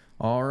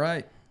 All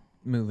right.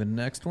 Moving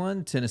next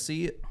one,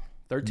 Tennessee.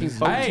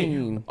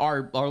 13-14. Hey,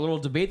 our little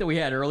debate that we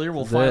had earlier,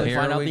 we'll finally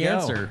find out the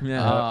answer.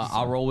 Yeah.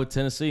 I'll roll with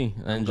Tennessee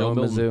and Joe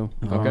Mizzou.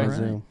 Milton. Okay.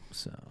 Mizzou.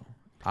 So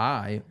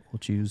I will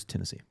choose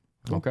Tennessee.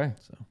 Okay.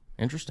 So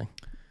Interesting.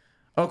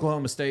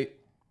 Oklahoma State,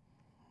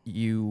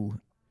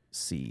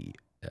 UCF.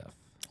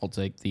 I'll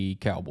take the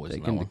Cowboys.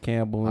 Taking the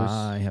Cowboys.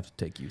 I have to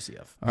take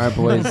UCF. All right,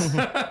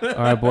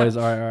 boys.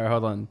 All right,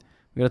 hold on.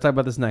 We got to talk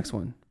about this next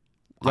one.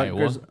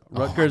 Rutgers,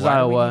 Why do we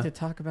Iowa. need to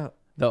talk about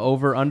The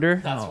over-under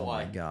That's oh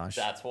why. my gosh.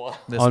 That's why.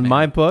 on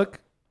my book,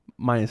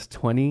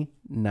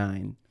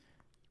 -29.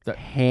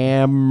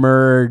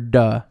 Hammered.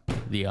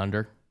 The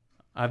under.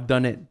 I've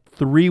done it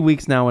 3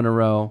 weeks now in a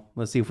row.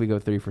 Let's see if we go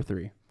 3 for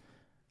 3.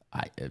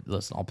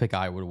 Listen, I'll pick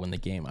Iowa to win the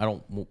game. I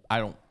don't.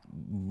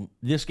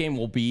 This game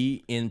will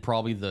be in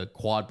probably the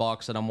quad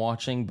box that I'm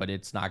watching, but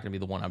it's not going to be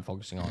the one I'm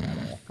focusing on at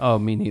all. Oh,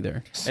 me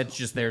neither. It's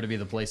just there to be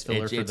the place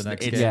filler for the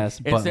next game.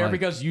 Yes, it's but there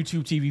because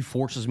YouTube TV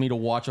forces me to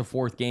watch a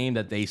fourth game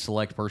that they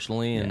select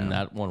personally, and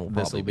that one will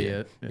probably This'll be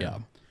it. Yeah.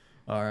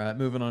 All right,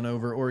 moving on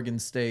over. Oregon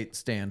State,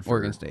 Stanford.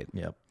 Oregon State.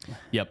 Yep.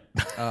 Yep.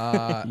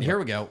 Here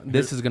we go.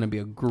 This is going to be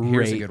a great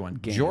Here's a good one.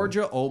 game.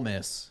 Georgia, Ole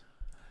Miss.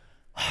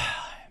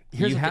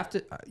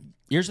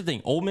 Here's the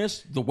thing. Ole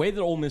Miss, the way that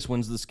Ole Miss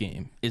wins this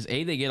game is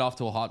they get off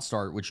to a hot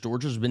start, which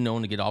Georgia's been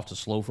known to get off to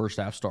slow first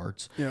half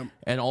starts. Yep.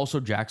 And also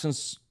Jackson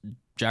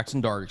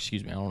Dart,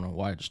 excuse me, I don't know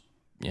why I just,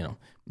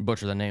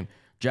 butcher that name.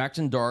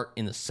 Jackson Dart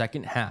in the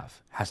second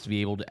half has to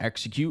be able to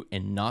execute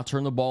and not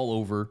turn the ball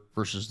over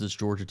versus this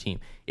Georgia team.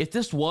 If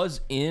this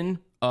was in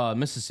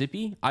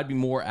Mississippi, I'd be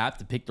more apt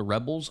to pick the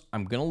Rebels.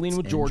 I'm going to lean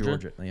with Georgia.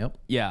 Yep.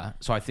 Yeah,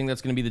 so I think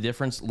that's going to be the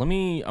difference. I'm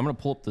going to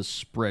pull up the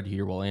spread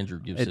here while Andrew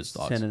gives his It's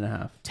thoughts.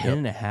 10.5.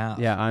 10.5.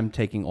 Yeah, I'm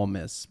taking Ole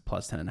Miss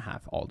plus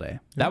 10.5 all day.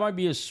 That might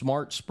be a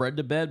smart spread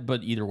to bet,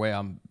 but either way,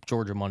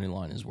 Georgia money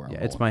line is where I'm Yeah,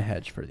 going. it's my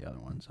hedge for the other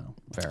one. So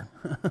Fair.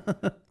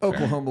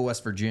 Oklahoma,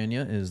 West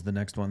Virginia is the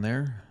next one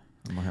there.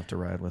 I'm going to have to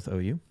ride with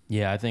OU.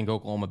 Yeah, I think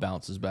Oklahoma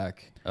bounces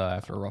back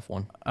after a rough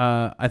one.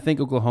 I think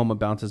Oklahoma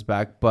bounces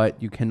back,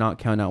 but you cannot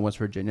count out West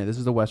Virginia. This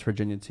is the West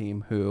Virginia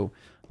team who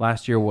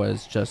last year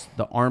was just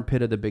the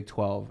armpit of the Big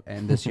 12,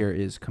 and this year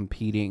is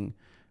competing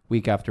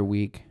week after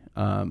week.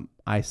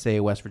 I say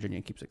West Virginia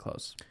keeps it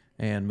close.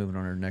 And moving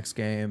on to our next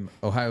game,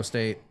 Ohio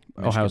State.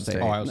 Ohio Michigan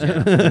State. Ohio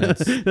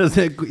State. That's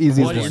the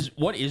easiest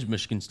one. What is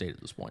Michigan State at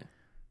this point?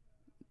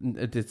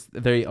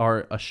 They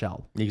are a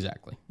shell.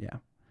 Exactly. Yeah.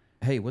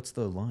 Hey, what's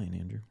the line,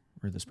 Andrew?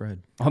 Or the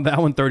spread? On that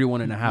one,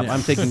 31.5.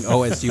 I'm taking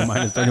OSU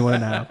minus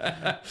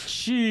 31.5.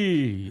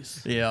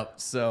 Jeez. Yep.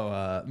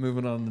 So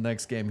moving on to the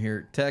next game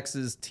here,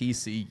 Texas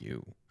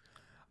TCU.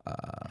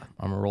 I'm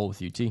going to roll with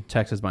UT.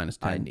 Texas minus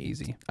 10.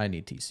 Easy. I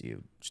need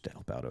TCU just to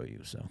help out OU.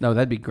 So No,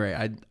 that'd be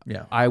great.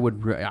 Yeah. I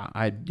would.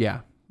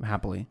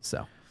 Happily.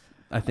 so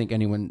I think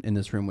anyone in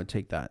this room would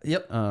take that.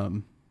 Yep.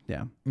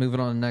 Yeah. Moving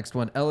on to the next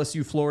one,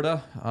 LSU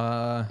Florida.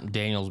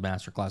 Daniels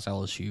Masterclass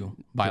LSU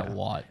by a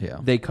lot. Yeah.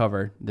 They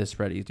cover this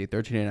spread easy.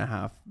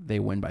 13.5. They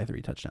win by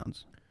 3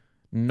 touchdowns.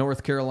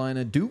 North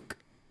Carolina Duke.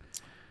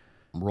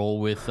 Roll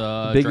with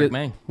Drake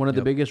May. One of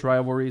the biggest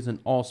rivalries in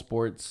all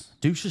sports.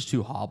 Duke's just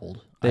too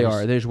hobbled. They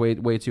are. They're just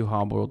way too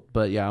hobbled.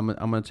 But yeah, I'm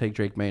gonna take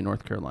Drake May,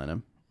 North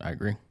Carolina. I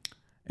agree.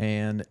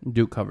 And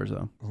Duke covers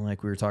though.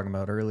 like we were talking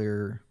about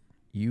earlier,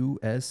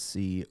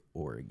 USC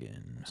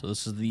Oregon. So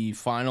this is the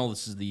final.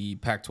 This is the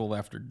Pac-12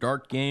 After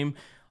Dark game.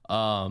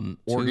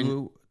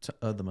 Oregon. Two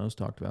of the most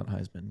talked about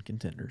Heisman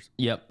contenders.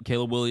 Yep.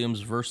 Caleb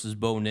Williams versus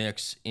Bo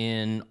Nix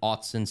in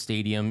Autzen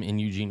Stadium in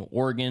Eugene,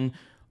 Oregon.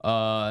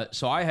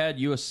 So I had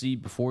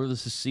USC before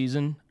this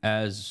season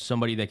as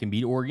somebody that can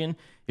beat Oregon.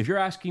 If you're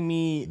asking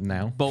me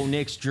now, Bo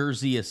Nix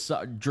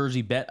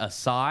jersey bet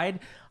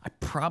aside, I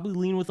probably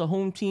lean with the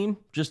home team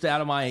just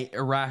out of my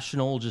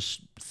irrational,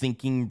 just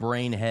thinking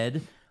brain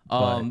head.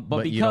 But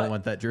because you don't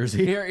want that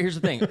jersey. Here's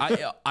the thing.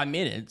 I'm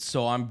in it,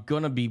 so I'm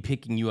going to be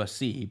picking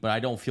USC, but I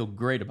don't feel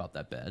great about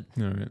that bet.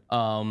 All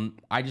right.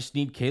 I just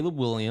need Caleb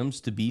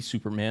Williams to be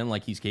Superman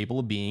like he's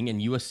capable of being,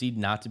 and USC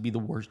not to be the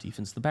worst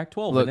defense in the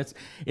Pac-12. Look, and it's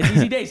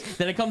easy days.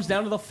 Then it comes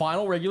down to the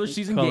final regular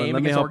season game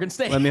against Oregon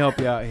State. Let me help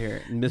you out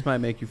here. And this might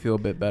make you feel a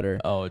bit better.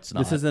 Oh, it's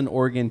not. This is an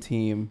Oregon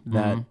team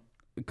that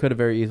could have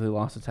very easily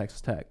lost to Texas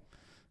Tech.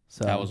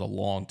 So That was a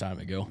long time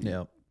ago.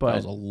 Yeah. That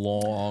was a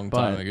long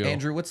time ago.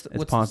 Andrew, what's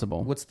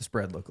possible. What's the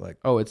spread look like?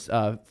 Oh, it's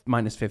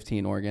minus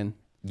 15 Oregon.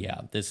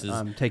 Yeah, this is.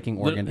 I'm taking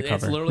Oregon to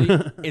cover. It's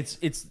literally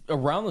it's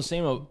around the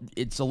same.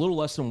 It's a little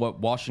less than what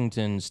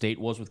Washington State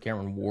was with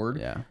Cameron Ward.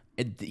 Yeah.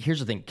 Here's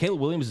the thing: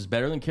 Caleb Williams is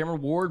better than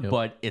Cameron Ward,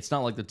 but it's not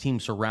like the team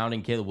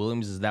surrounding Caleb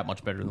Williams is that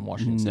much better than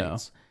Washington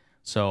State's.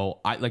 So,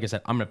 like I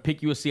said, I'm going to pick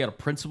USC out of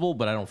principle,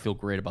 but I don't feel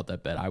great about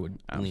that bet. I would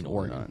lean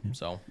Oregon. not.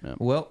 So,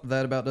 Well,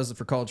 that about does it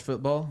for college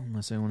football.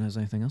 Unless anyone has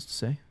anything else to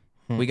say,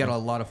 we got a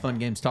lot of fun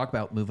games to talk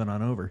about. Moving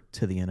on over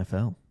to the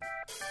NFL.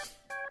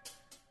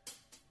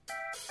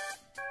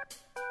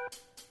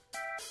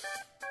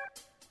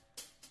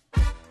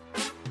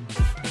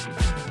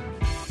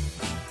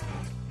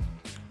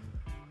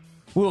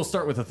 We'll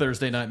start with a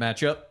Thursday night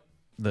matchup.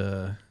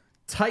 The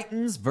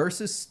Titans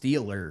versus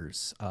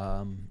Steelers.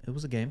 It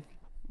was a game.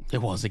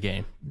 it was a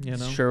game. You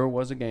know, Sure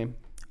was a game.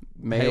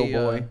 Mayo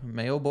boy.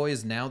 Mayo boy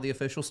is now the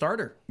official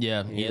starter.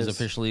 Yeah, he is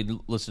officially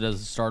listed as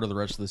the starter the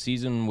rest of the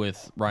season,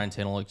 with Ryan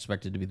Tannehill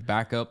expected to be the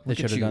backup. They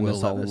should have you, done Will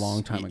this a Levis.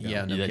 long time ago.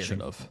 Yeah, no they kidding.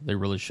 should have. They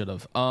really should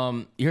have.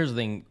 Here's the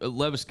thing: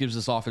 Levis gives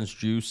this offense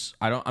juice.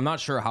 I'm not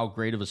sure how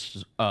great of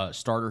a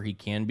starter he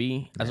can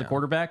be as a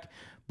quarterback,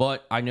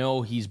 but I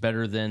know he's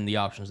better than the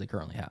options they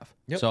currently have.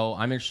 Yep. So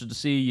I'm interested to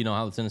see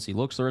how the Tennessee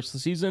looks the rest of the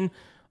season.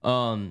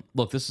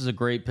 Look, this is a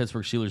great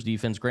Pittsburgh Steelers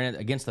defense.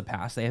 Granted, against the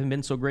pass, they haven't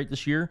been so great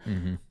this year.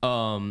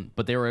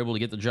 But they were able to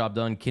get the job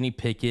done. Kenny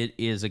Pickett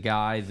is a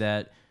guy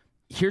that,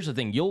 here's the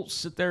thing, you'll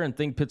sit there and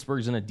think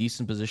Pittsburgh's in a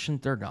decent position.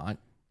 They're not.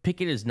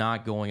 Pickett is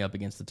not going up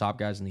against the top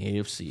guys in the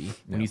AFC.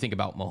 When you think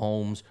about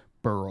Mahomes,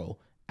 Burrow,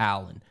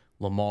 Allen,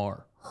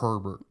 Lamar,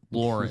 Herbert,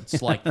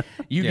 Lawrence, like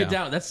you get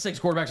down, that's 6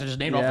 quarterbacks I just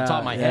named off the top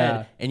of my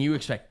head, and you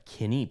expect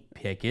Kenny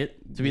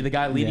Pickett to be the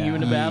guy leading you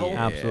into battle?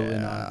 Absolutely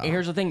not. And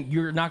here's the thing,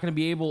 you're not going to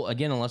be able,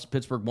 again, unless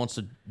Pittsburgh wants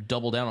to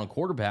double down on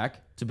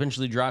quarterback, to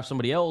eventually drive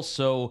somebody else.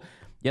 So,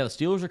 yeah, the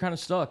Steelers are kind of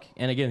stuck.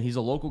 And again, he's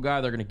a local guy.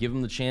 They're going to give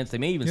him the chance. They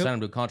may even sign him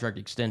to a contract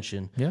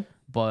extension. Yeah.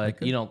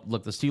 But,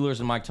 look, the Steelers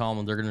and Mike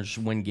Tomlin, they're going to just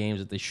win games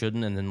that they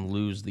shouldn't and then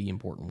lose the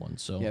important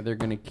ones. So, Yeah, they're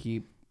gonna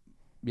keep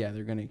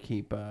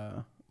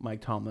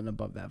Mike Tomlin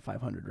above that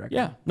 500 record.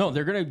 yeah, no,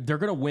 they're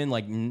gonna win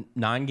like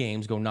 9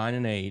 games, go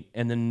 9-8,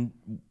 and then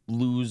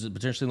lose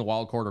potentially in the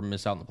wild card or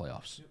miss out in the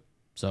playoffs.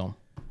 So,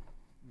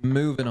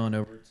 Moving on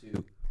over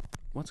to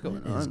What's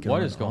going on?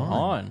 What is going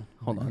on?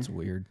 Hold on. That's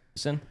weird.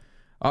 Listen,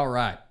 All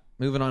right.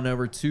 Moving on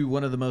over to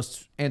one of the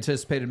most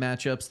anticipated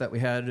matchups that we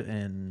had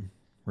in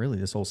really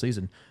this whole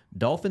season.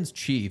 Dolphins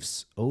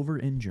Chiefs over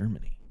in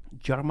Germany.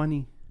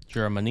 Germany.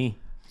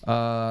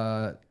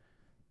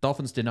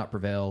 Dolphins did not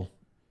prevail.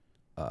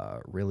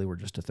 Really, we're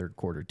just a third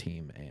quarter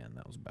team, and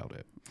that was about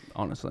it.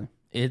 Honestly.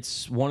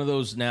 it's one of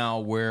those now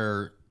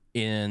where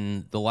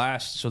in the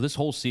last, so this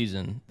whole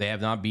season, they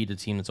have not beat a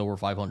team that's over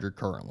 500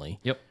 currently.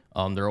 Yep.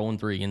 They're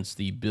 0-3 against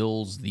the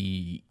Bills,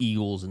 the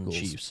Eagles, and the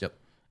Chiefs. Yep.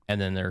 And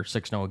then they're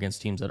 6-0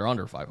 against teams that are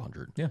under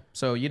 500. Yeah.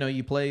 So,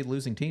 you play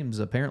losing teams.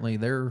 Apparently,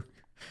 they're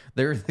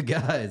the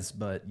guys,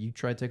 but you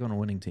try to take on a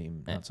winning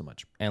team, not so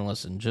much. And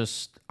listen,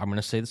 I'm going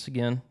to say this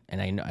again,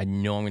 and I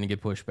know I'm going to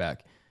get pushback.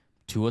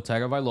 Tua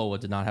Tagovailoa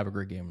did not have a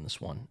great game in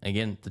this one.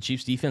 Again, the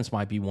Chiefs' defense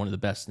might be one of the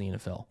best in the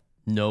NFL.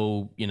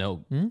 No,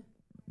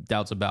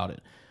 doubts about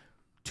it.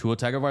 Tua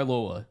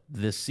Tagovailoa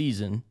this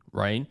season,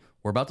 right?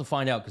 We're about to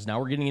find out because now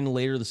we're getting into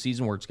later the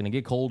season where it's going to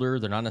get colder.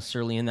 They're not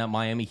necessarily in that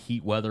Miami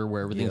heat weather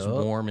where everything's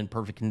warm and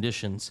perfect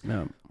conditions.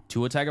 No.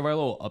 Tua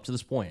Tagovailoa up to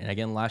this point, and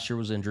again, last year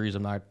was injuries.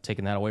 I'm not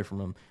taking that away from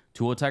him.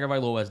 Tua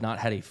Tagovailoa has not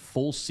had a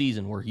full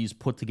season where he's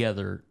put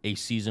together a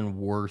season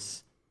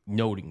worth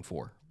noting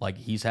for. Like,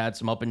 he's had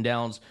some up and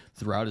downs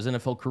throughout his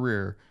NFL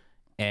career,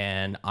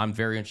 and I'm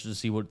very interested to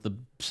see what the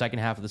second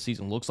half of the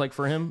season looks like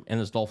for him and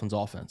this Dolphins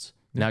offense.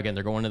 Now, again,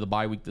 they're going to the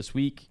bye week this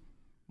week.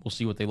 We'll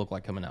see what they look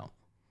like coming out.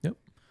 Yep.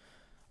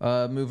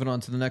 Moving on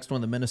to the next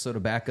one, the Minnesota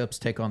backups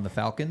take on the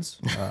Falcons.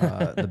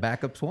 The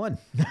backups won.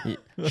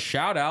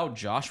 Shout out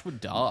Joshua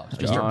Dobbs.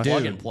 Just Josh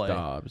plug and play.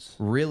 Dobbs.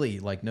 Really,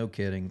 like, no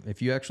kidding.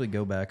 If you actually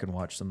go back and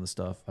watch some of the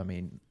stuff, I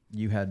mean,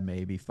 you had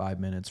maybe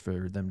 5 minutes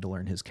for them to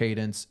learn his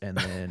cadence, and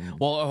then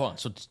Well, hold on.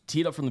 So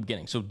tee it up from the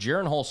beginning. So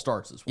Jaron Hall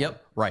starts this one.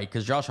 Yep. Right,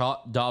 because Josh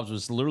Dobbs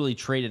was literally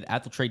traded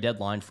at the trade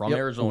deadline from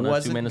Arizona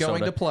wasn't to Minnesota.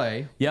 going to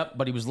play. Yep,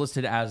 but he was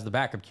listed as the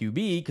backup QB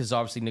because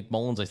obviously Nick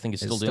Mullins, I think,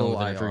 is still dealing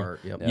with injury. IR,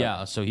 yep.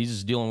 Yeah, so he's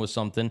just dealing with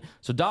something.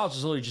 So Dobbs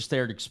is literally just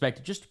there to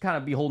expect, just to kind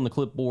of be holding the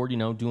clipboard,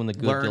 doing the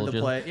good Learn to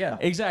diligence. play, yeah.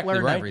 Exactly,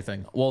 Learn right?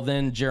 everything. Well,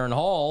 then Jaron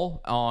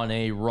Hall on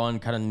a run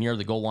kind of near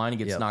the goal line,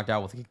 he gets knocked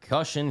out with a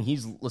concussion.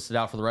 He's listed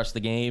out for the rest of the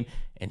game.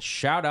 And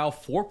shout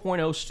out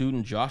 4.0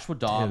 student Joshua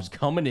Dobbs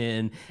coming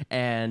in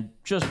and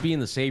just being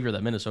the savior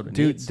that Minnesota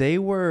needs. They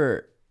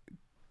were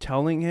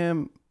telling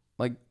him,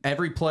 like,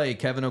 Every play,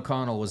 Kevin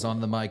O'Connell was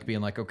on the mic being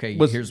like, okay,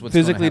 was here's what's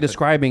physically gonna happen.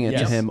 describing it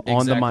Yes, to him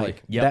on the exactly.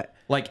 mic. Yep.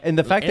 And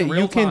the fact In that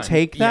real you can time.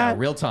 take Yeah, that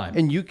real time.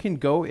 and you can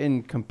go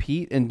and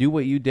compete and do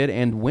what you did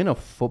and win a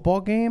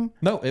football game,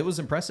 No, it was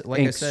impressive.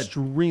 Like I said,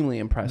 extremely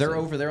impressive. they're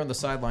over there on the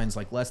sidelines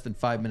like less than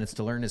 5 minutes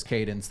to learn his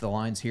cadence. The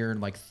lines here and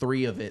like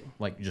 3 of it,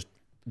 like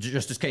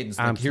just his cadence.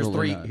 Like,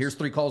 Absolutely nuts. here's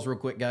 3 calls real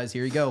quick, guys.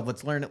 Here you go.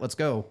 Let's learn it. Let's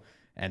go.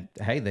 And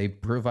hey, they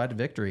provided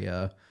victory.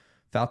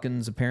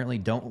 Falcons apparently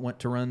don't want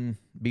to run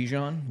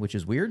Bijan, which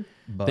is weird.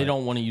 But They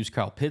don't want to use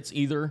Kyle Pitts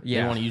either.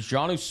 Yeah. They want to use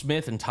Jonnu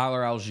Smith and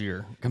Tyler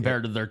Algier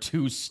compared to their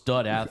 2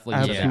 stud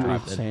athletes. that they absolutely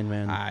drafted. insane,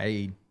 man.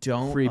 I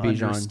don't Free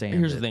Bijan. understand.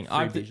 Here's the it. thing.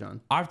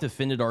 Bijan. I've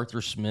defended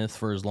Arthur Smith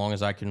for as long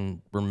as I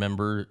can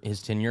remember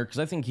his tenure because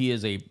I think he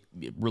is a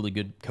really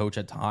good coach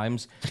at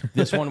times.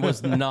 This one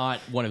was not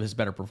one of his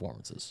better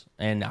performances.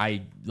 And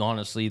I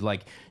honestly,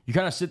 like, you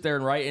kind of sit there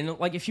and write. And,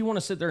 like, if you want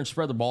to sit there and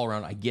spread the ball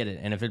around, I get it.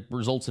 And if it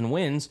results in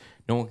wins,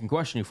 no one can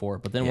question you for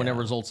it. But then when it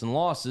results in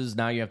losses,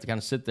 now you have to kind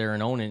of sit there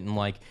and own it and,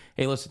 like,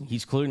 hey, listen,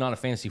 he's clearly not a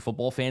fantasy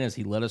football fan, as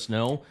he let us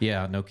know.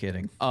 Yeah, no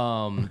kidding.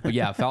 But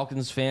yeah,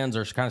 Falcons fans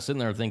are kind of sitting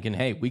there thinking,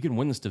 hey, we can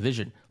win this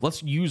division.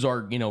 Let's use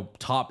our,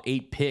 top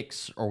 8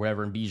 picks or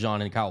whatever in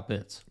Bijan and Kyle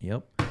Pitts.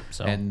 Yep.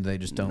 So- And they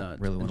just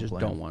don't really want to just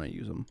play. don't want to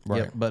use them.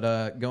 Right. Yep.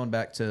 But going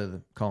back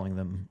to calling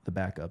them the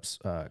backups,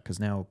 because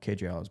now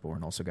KJ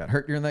Osborne also got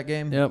hurt during that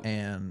game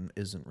and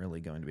isn't really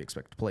going to be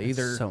expected to play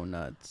either. So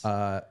nuts.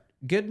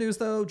 Good news,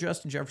 though,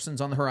 Justin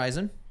Jefferson's on the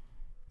horizon.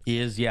 He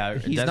is, yeah.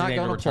 He's not designated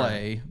going to return.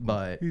 play,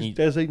 but He's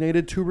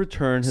designated to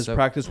return. His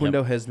practice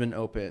window has been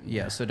open.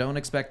 yeah, so don't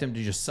expect him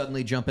to just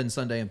suddenly jump in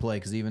Sunday and play,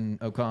 because even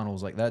O'Connell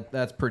was like,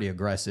 that's pretty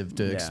aggressive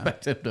to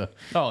expect him to.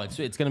 Oh, it's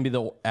going to be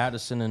the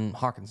Addison and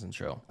Hawkinson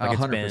show. Like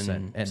 100%. It's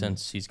been And-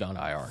 since he's gone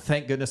to IR.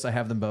 Thank goodness I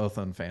have them both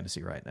on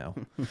fantasy right now.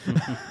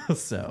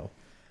 So,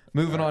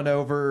 moving on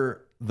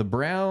over the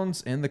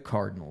Browns and the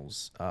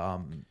Cardinals.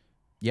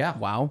 Yeah.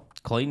 Wow.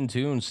 Clayton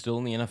Tune still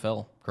in the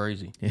NFL.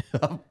 Crazy.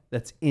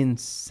 That's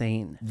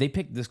insane. They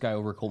picked this guy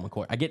over Colt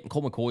McCoy. I get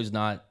Colt McCoy's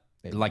not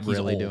like he's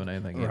really old, doing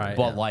anything. either. Right.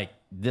 but like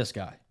this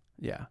guy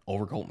Yeah.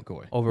 over Colt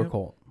McCoy. Over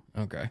Colt.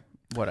 Okay.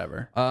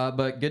 Whatever.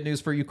 But good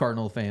news for you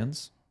Cardinal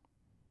fans.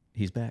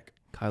 He's back.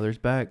 Kyler's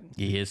back.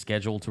 He is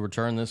scheduled to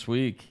return this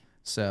week.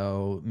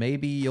 So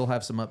maybe you'll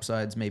have some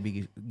upsides,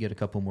 maybe get a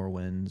couple more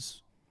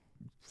wins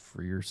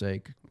for your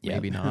sake. Yeah.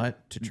 Maybe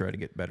not, to try to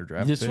get better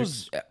draft This picks.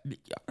 was,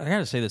 I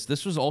gotta say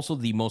this was also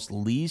the most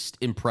least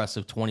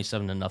impressive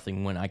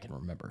 27-0 win I can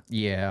remember.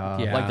 Yeah.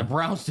 Yeah. Like the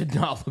Browns did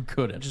not look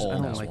good at all I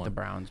in don't this like one. the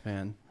Browns,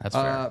 man. That's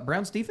fair.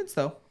 Browns defense,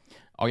 though.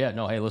 Oh yeah,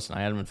 no, hey, listen,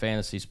 I had them in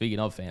fantasy. Speaking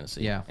of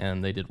fantasy, Yeah.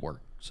 and they did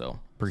work. So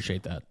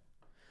appreciate that.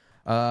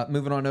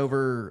 Moving on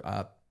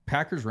over,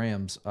 Packers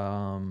Rams.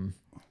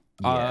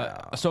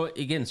 Yeah. So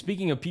again,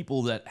 speaking of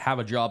people that have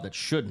a job that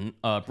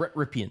shouldn't, Brett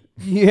Ripien.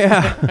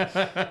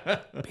 Yeah.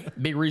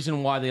 Big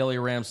reason why the LA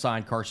Rams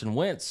signed Carson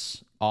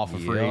Wentz off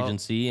of free Yep.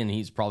 agency, and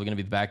he's probably going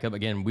to be the backup.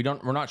 Again,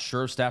 we're not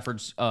sure of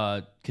Stafford's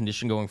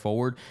condition going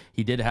forward.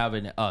 He did have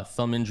a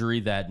thumb injury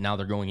that now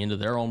they're going into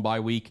their own bye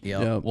week.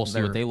 Yep. We'll see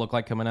They're what they look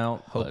like coming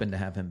out. hoping to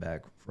have him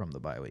back from the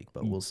bye week,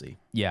 but we'll see.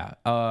 Yeah.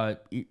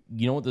 You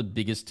know what the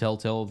biggest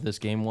telltale of this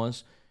game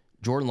was?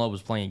 Jordan Love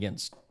was playing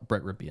against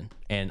Brett Ripien,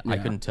 and I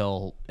couldn't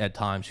tell at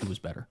times who was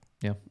better.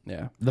 Yeah.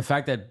 Yeah. The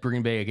fact that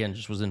Green Bay, again,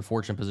 just was in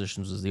fortunate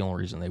positions is the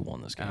only reason they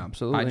won this game.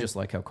 Absolutely. I just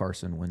like how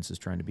Carson Wentz is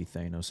trying to be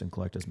Thanos and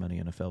collect as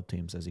many NFL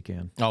teams as he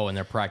can. Oh, and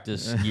their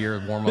practice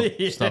gear, warm-up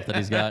stuff that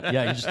he's got.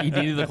 Yeah, he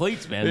needed the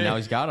cleats, man. Now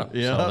he's got them.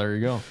 Yeah. So there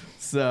you go.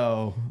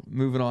 So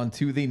moving on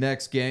to the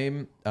next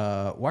game,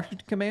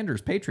 Washington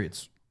Commanders,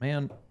 Patriots.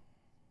 Man,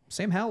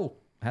 Sam Howell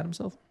had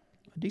himself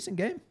a decent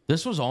game.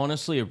 This was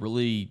honestly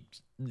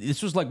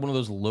this was like one of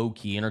those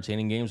low-key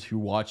entertaining games. If you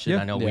watch it,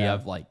 Yeah. I know we Yeah.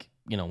 have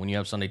when you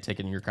have Sunday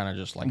Ticket and you're kind of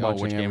just like,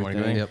 Watching which game are we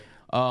everything. doing?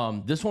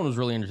 Yep. This one was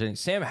really entertaining.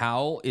 Sam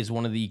Howell is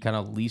one of the kind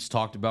of least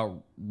talked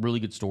about really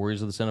good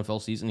stories of this NFL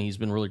season. He's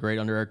been really great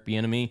under Eric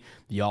Bieniemy.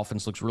 The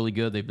offense looks really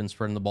good. They've been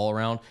spreading the ball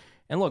around.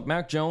 And look,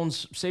 Mac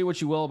Jones, say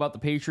what you will about the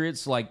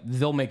Patriots, like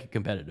they'll make it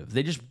competitive.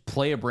 They just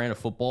play a brand of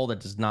football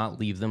that does not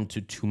leave them to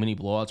too many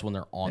blowouts when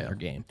they're on their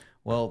game.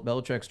 Well,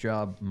 Belichick's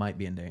job might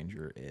be in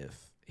danger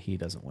if he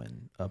doesn't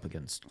win up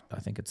against, I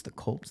think it's the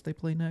Colts they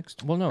play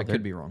next. Well, no, I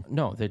could be wrong.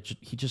 No,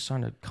 he just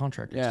signed a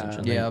contract Yeah.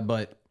 extension. Yeah,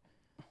 but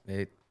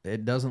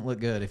it doesn't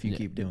look good if you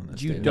keep doing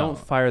this. You dude. don't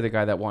fire the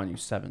guy that won you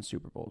 7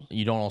 Super Bowls.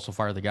 You don't also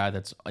fire the guy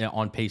that's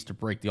on pace to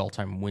break the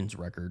all-time wins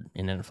record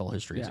in NFL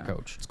history as a Yeah.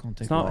 coach. It's going to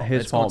take It's a not while.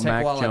 his It's gonna fault. take a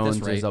Mac while at this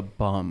Jones rate. is a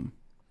bum.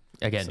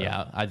 Again,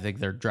 yeah, I think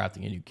they're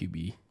drafting a new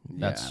QB.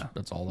 That's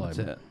all. That's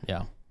it.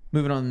 Yeah.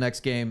 Moving on to the next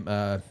game,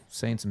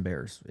 Saints and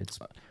Bears. It's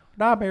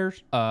Nah,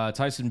 Bears.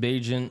 Tyson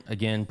Bagent,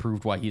 again,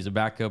 proved why he's a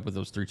backup with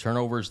those 3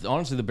 turnovers.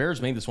 Honestly, the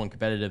Bears made this one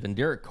competitive, and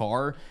Derek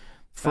Carr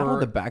For for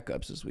the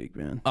backups this week,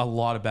 man. a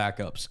lot of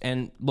backups.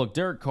 And look,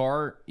 Derek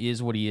Carr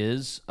is what he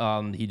is.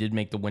 He did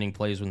make the winning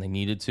plays when they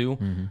needed to.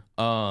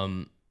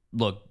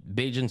 Look,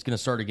 Bagent's going to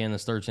start again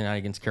this Thursday night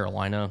against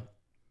Carolina.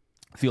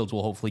 Fields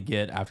will hopefully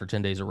get, after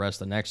 10 days of rest,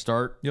 the next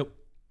start.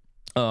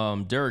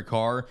 Yep. Derek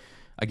Carr,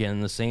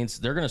 again, the Saints,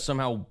 they're going to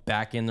somehow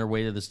back in their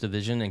way to this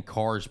division, and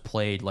Carr's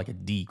played like a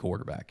D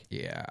quarterback.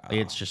 Yeah.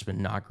 It's just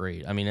been not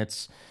great. I mean,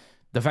 it's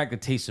the fact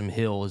that Taysom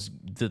Hill is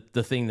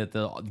the thing that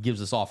gives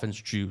this offense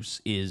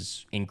juice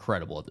is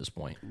incredible at this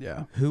point.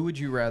 Yeah. Who would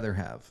you rather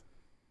have?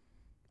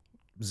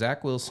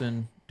 Zach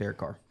Wilson, Derek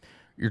Carr.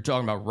 You're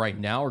talking about right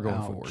now or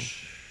going forward?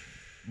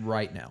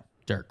 Right now.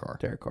 Derek Carr.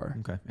 Derek Carr.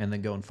 Okay. And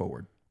then going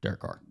forward. Derek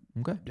Carr.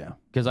 Okay. Yeah.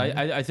 Because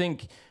I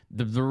think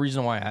the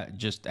reason why I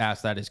just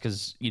asked that is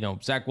because,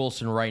 Zach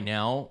Wilson right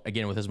now,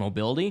 again, with his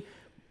mobility,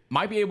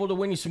 might be able to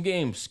win you some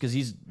games because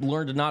he's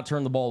learned to not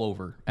turn the ball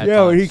over at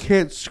But he times.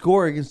 can't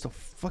score against the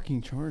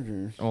fucking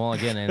Chargers. Well,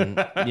 again, and,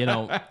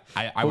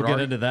 I would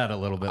argue, that a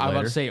little bit I was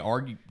about to say,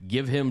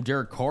 give him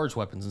Derek Carr's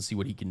weapons and see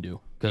what he can do.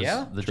 Because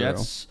Yeah, the true.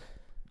 Jets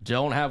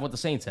don't have what the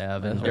Saints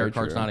have, and That's Derek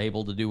very Carr's true. not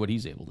able to do what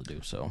he's able to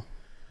do. So,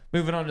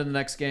 Moving on to the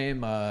next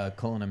game,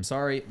 Colin, I'm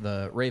sorry.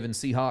 The Ravens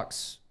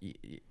Seahawks.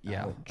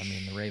 Yeah. I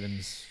mean, the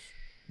Ravens.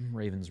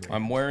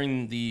 I'm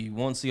wearing the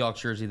one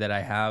Seahawks jersey that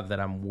I have that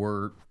I'm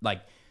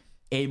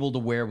able to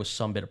wear with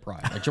some bit of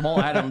pride. Like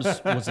Jamal Adams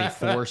was a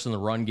force in the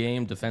run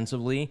game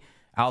defensively.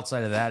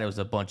 Outside of that, it was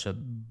a bunch of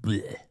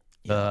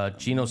bleh.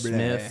 Geno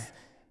Smith,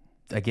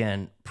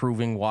 again,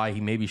 proving why he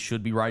maybe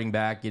should be writing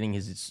back, getting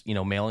his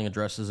mailing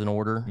addresses in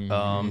order.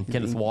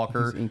 Kenneth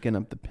Walker, He's inking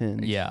up the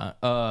pins.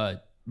 yeah.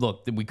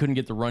 Look, we couldn't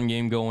get the run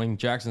game going.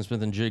 Jackson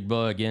Smith and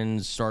Jigba, again,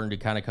 starting to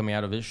kind of come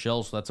out of his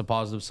shell, so that's a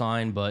positive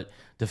sign. But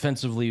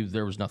defensively,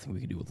 there was nothing we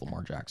could do with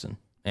Lamar Jackson.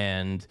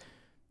 And,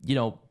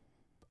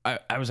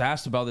 I was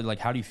asked about it, like,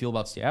 how do you feel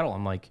about Seattle?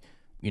 I'm like,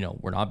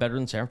 we're not better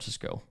than San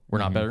Francisco. We're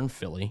not better than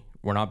Philly.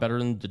 We're not better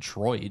than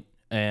Detroit.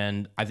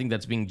 And I think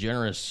that's being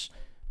generous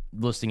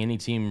listing any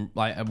team.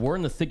 Like, we're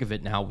in the thick of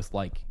it now with,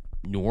 like,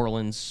 New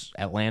Orleans,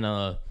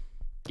 Atlanta,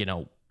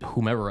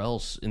 whomever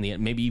else in the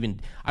end. Maybe even,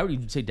 I would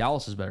even say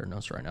Dallas is better than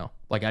us right now.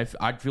 Like,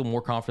 I'd feel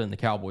more confident in the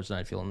Cowboys than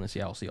I feel in the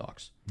Seattle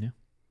Seahawks. Yeah.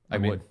 I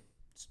would.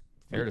 It's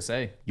fair to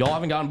say. Y'all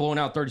haven't gotten blown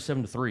out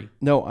 37-3.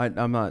 No,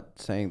 I'm not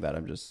saying that.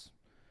 I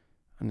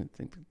didn't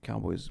think the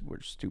Cowboys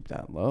would stoop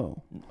that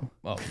low.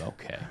 Oh,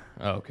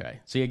 okay.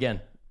 See,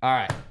 again. All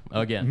right.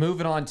 Again.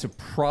 Moving on to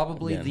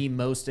probably the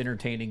most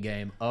entertaining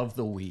game of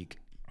the week.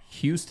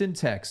 Houston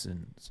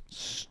Texans.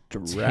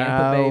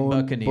 Tampa Bay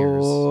Buccaneers.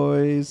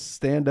 Boys,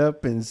 stand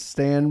up and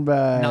stand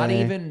by. Not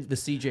even the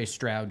CJ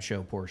Stroud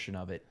show portion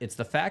of it. It's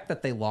the fact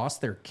that they lost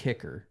their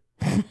kicker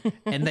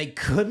and they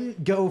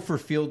couldn't go for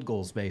field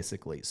goals,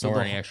 basically. So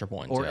Or any extra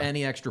points. Or yeah.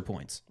 any extra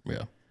points.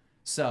 Yeah.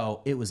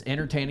 So it was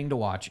entertaining to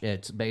watch.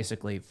 It's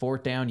basically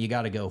 4th down, you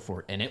got to go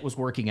for it. And it was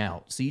working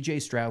out.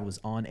 CJ Stroud was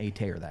on a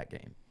tear that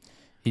game.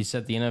 He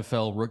set the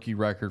NFL rookie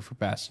record for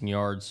passing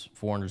yards,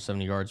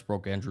 470 yards,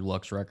 broke Andrew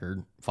Luck's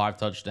record, 5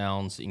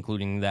 touchdowns,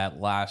 including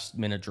that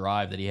last-minute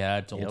drive that he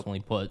had to ultimately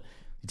put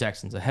the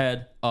Texans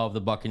ahead of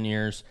the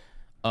Buccaneers.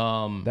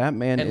 That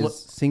man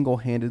is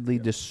single-handedly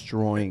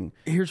destroying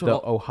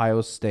the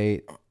Ohio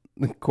State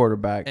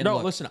quarterback.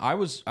 Listen, I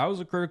was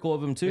critical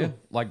of him too.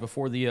 Like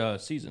before the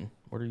season.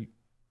 What are you?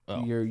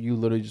 Oh. You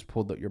literally just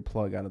pulled your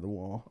plug out of the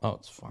wall. Oh,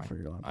 it's fine. For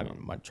your laptop. I mean,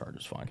 my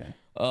charger's fine. Okay.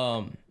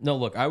 No,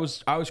 look, I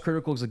was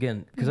critical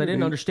because I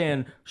didn't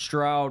understand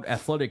Stroud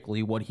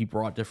athletically what he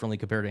brought differently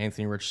compared to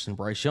Anthony Richardson,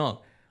 Bryce Young.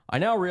 I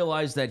now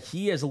realize that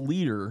he, as a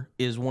leader,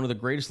 is one of the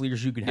greatest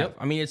leaders you can have.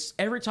 I mean, it's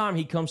every time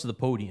he comes to the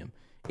podium,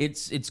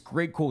 it's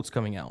great quotes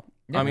coming out.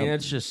 I mean,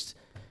 it's just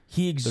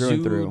he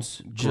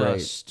exudes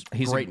just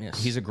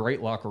greatness. He's a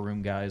great locker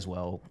room guy as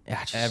well.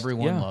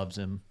 Everyone loves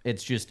him.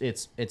 It's just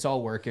it's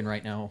all working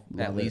right now,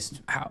 at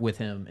least with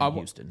him in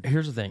Houston.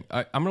 Here's the thing.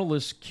 I'm going to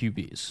list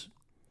QBs.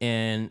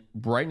 And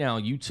right now,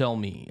 you tell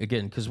me,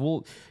 again, because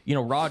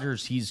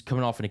Rodgers, he's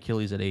coming off an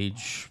Achilles at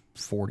age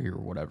 40 or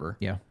whatever.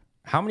 Yeah.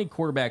 How many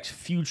quarterbacks,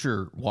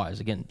 future-wise,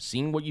 again,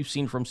 seeing what you've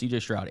seen from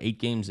C.J. Stroud, 8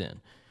 games in,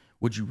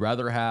 would you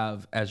rather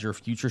have as your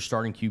future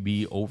starting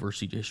QB over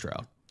C.J.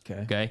 Stroud?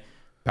 Okay.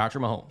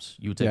 Patrick Mahomes.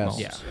 You would take Mahomes.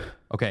 Yeah.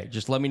 Okay.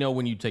 Just let me know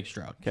when you take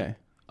Stroud. Okay.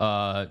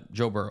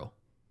 Joe Burrow.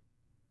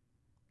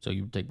 So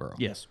you would take Burrow.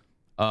 Yes.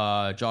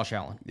 Josh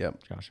Allen.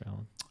 Yep. Josh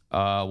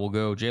Allen. We'll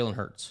go Jalen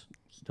Hurts.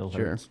 Still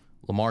Hurts.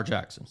 Lamar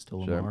Jackson.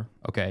 Still Lamar.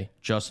 Okay.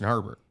 Justin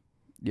Herbert.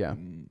 Yeah.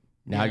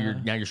 Now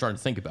you're starting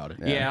to think about it.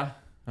 Yeah.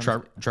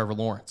 Trevor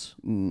Lawrence.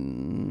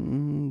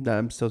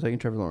 I'm still taking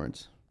Trevor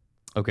Lawrence.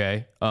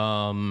 Okay.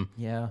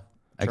 Yeah.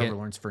 Trevor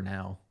Lawrence for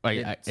now.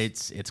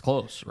 It's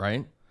close,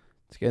 right?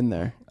 It's getting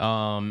there.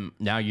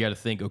 Now you got to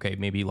think, okay,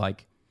 maybe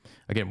like,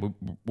 again,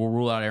 we'll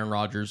rule out Aaron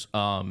Rodgers.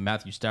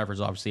 Matthew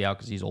Stafford's obviously out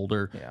because he's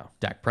older. Yeah.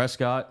 Dak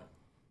Prescott.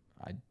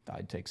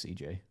 I'd take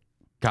CJ.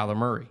 Kyler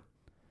Murray.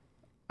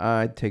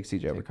 I'd take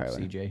CJ over Kyler.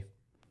 CJ.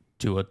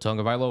 Tua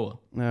Tagovailoa.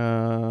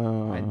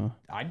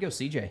 I'd go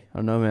CJ. I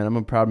don't know, man. I'm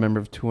a proud member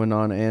of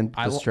Tuanon and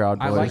the Stroud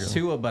boys. I like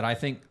Tua, but I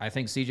think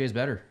CJ's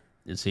better.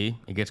 Is he?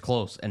 It gets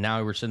close. And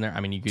now we're sitting there. I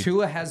mean, you could...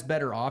 Tua has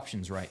better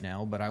options right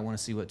now, but I want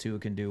to see what Tua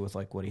can do with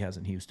like what he has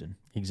in Houston.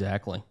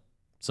 Exactly.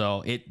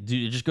 So it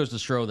just goes to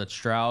show that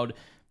Stroud,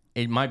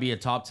 it might be a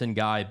top 10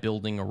 guy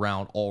building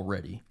around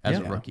already as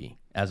a rookie,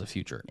 as a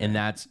future. And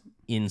that's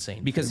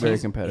insane. Because very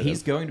competitive.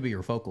 He's going to be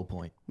your focal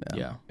point.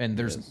 Yeah. And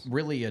there's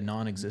really a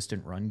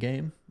non-existent run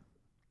game.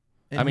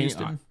 I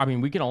mean,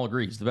 we can all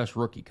agree he's the best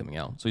rookie coming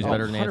out. So he's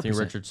better than 100%. Anthony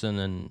Richardson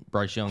and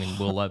Bryce Young and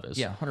Will Levis.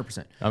 Yeah,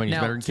 100%. I mean, he's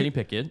better than Kenny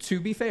Pickett. To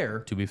be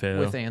fair,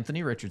 with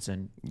Anthony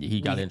Richardson,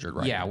 he got injured,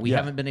 right? Yeah, we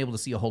haven't been able to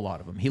see a whole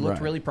lot of him. He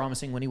looked really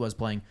promising when he was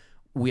playing.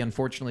 We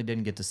unfortunately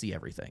didn't get to see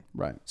everything.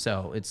 Right.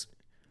 So it's,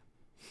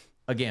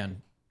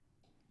 again,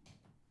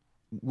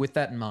 with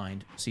that in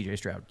mind, CJ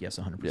Stroud, yes,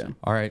 100%. Yeah.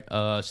 All right,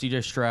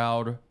 CJ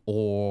Stroud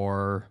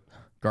or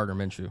Gardner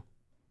Minshew?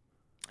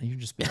 You're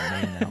just being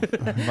mean now.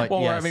 But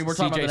well, yes, I mean, we're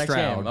talking about the next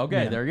Stroud. game.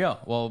 Okay, there you go.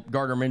 Well,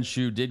 Gardner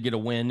Minshew did get a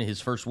win, his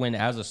first win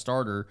as a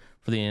starter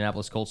for the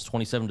Indianapolis Colts,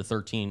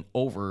 27-13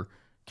 over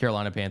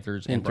Carolina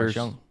Panthers and Bryce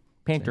Young.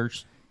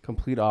 Panthers.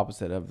 Complete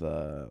opposite of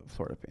the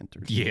Florida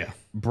Panthers. Yeah.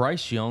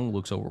 Bryce Young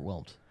looks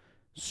overwhelmed.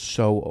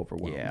 So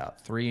overwhelmed. Yeah,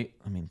 three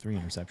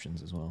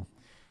interceptions as well.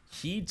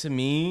 He, to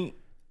me,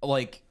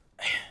 like,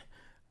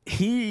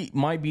 he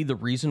might be the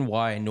reason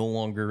why I no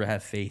longer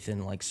have faith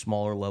in, like,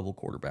 smaller level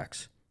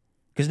quarterbacks.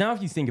 Because now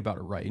if you think about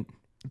it, right,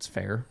 it's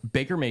fair.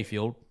 Baker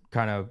Mayfield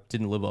kind of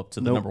didn't live up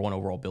to the number 1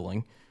 overall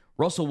billing.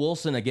 Russell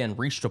Wilson, again,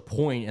 reached a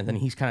point, and then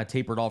he's kind of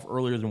tapered off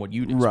earlier than what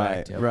you'd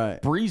expect.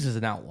 Right. Breeze is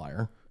an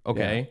outlier.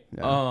 Okay.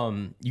 Yeah.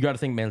 You got to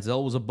think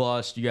Manziel was a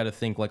bust. You got to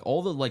think like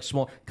all the like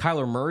small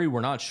Kyler Murray. We're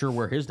not sure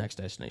where his next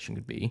destination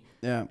could be.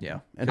 Yeah.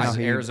 And how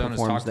he Arizona's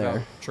performs talked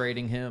about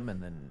trading him,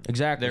 and then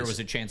there was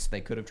a chance they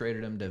could have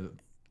traded him to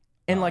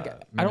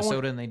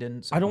Minnesota, and they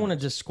didn't. So I don't want to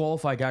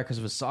disqualify a guy because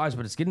of his size,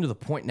 but it's getting to the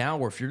point now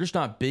where if you're just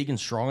not big and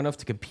strong enough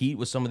to compete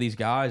with some of these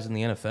guys in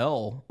the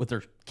NFL with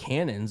their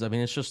cannons, I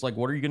mean, it's just like,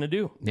 what are you going to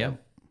do? Yeah,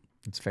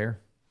 it's fair.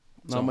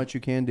 Not much you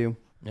can do.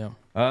 Yeah.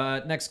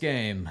 Next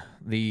game,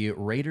 the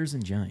Raiders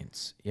and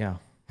Giants. Yeah.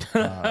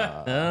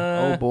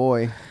 Oh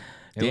boy,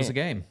 it was a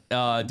game.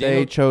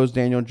 They chose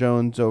Daniel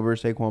Jones over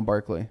Saquon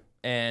Barkley.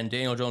 And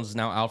Daniel Jones is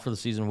now out for the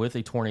season with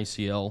a torn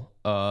ACL.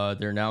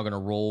 They're now going to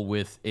roll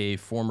with a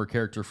former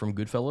character from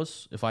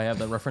Goodfellas, if I have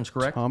that reference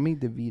correct. Tommy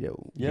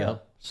DeVito. Yeah.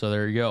 Yep. So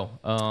there you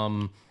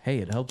go. Hey,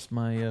 it helps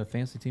my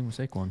fantasy team with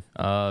Saquon.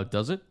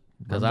 Does it?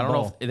 Because I don't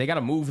know if they got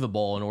to move the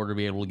ball in order to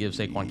be able to give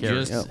Saquon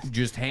carries.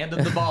 Just hand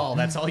them the ball.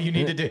 That's all you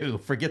need to do.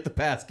 Forget the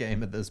pass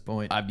game at this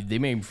point. I mean, they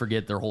may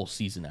forget their whole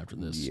season after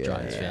this,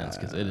 Giants fans,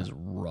 because it is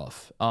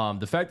rough.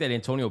 The fact that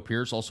Antonio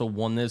Pierce also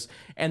won this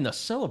and the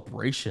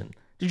celebration.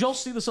 Did y'all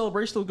see the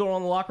celebration that was going on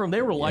in the locker room?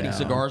 They were lighting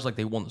cigars like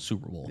they won the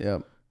Super Bowl.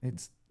 Yep.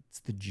 It's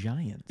the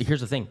Giants.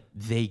 Here's the thing.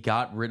 They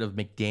got rid of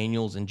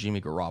McDaniels and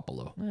Jimmy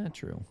Garoppolo.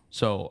 True.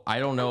 So I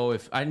don't know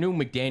if I knew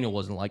McDaniel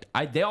wasn't like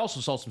they also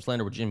saw some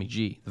slander with Jimmy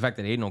G. The fact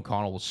that Aiden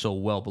O'Connell was so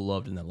well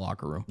beloved in that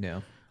locker room.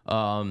 Yeah.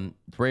 The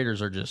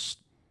Raiders are just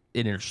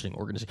an interesting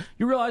organization.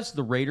 You realize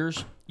the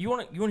Raiders, you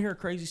want to hear a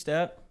crazy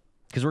stat?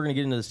 Because we're going to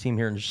get into this team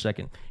here in just a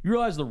second. You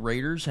realize the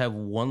Raiders have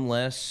one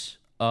less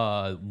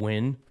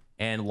win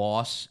and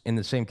loss in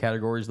the same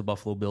category as the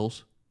Buffalo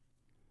Bills?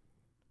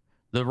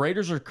 The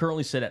Raiders are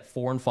currently set at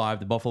 4-5.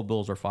 The Buffalo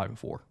Bills are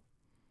 5-4.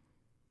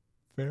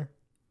 Fair.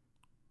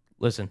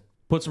 Listen,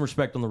 put some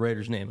respect on the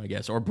Raiders' name, I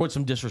guess, or put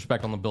some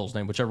disrespect on the Bills'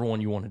 name, whichever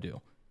one you want to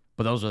do.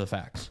 But those are the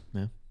facts.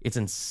 Yeah. It's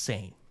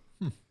insane.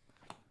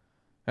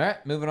 All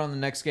right, moving on to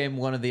the next game.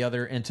 One of the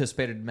other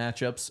anticipated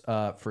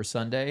matchups for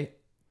Sunday,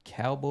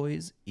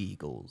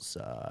 Cowboys-Eagles.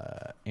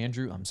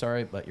 Andrew, I'm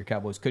sorry, but your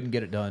Cowboys couldn't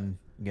get it done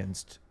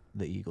against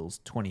the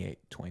Eagles,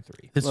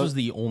 28-23. This was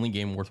the only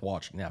game worth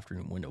watching in the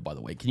afternoon window, by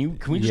the way. Can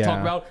we just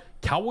talk about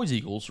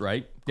Cowboys-Eagles,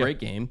 right? Great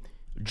game.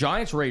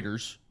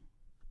 Giants-Raiders,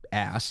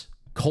 ass.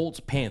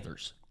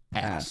 Colts-Panthers,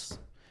 ass.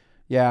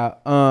 Yeah.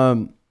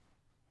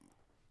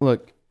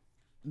 Look,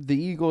 the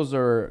Eagles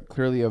are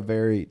clearly a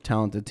very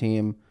talented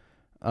team.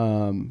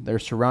 They're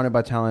surrounded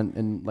by talent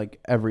in like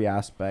every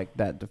aspect.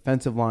 That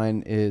defensive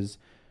line is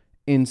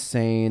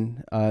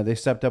insane. They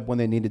stepped up when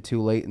they needed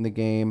to late in the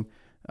game.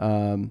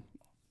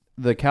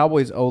 The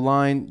Cowboys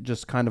O-line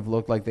just kind of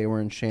looked like they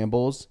were in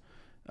shambles.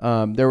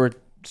 There were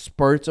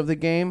spurts of the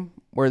game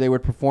where they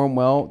would perform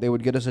well. They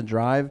would get us a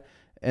drive,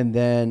 and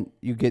then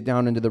you get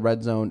down into the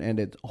red zone, and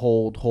it's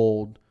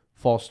hold,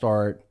 false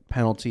start,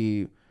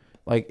 penalty.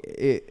 Like,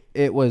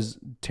 it was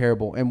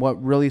terrible. And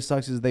what really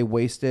sucks is they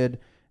wasted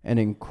an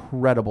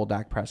incredible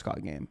Dak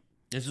Prescott game.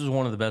 This is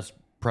one of the best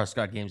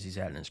Prescott games he's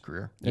had in his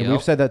career. And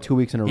we've said that 2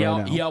 weeks in a row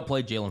now. He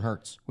outplayed Jalen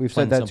Hurts. We've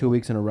said that 2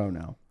 weeks in a row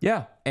now.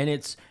 Yeah, and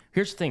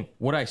here's the thing.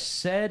 What I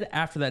said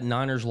after that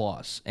Niners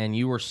loss, and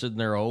you were sitting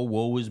there, oh,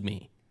 woe is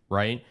me,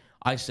 right?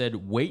 I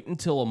said, wait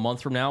until a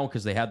month from now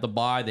because they had the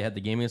bye. They had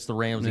the game against the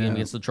Rams, the game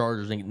against the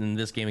Chargers, and then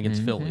this game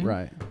against Philly.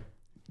 Right.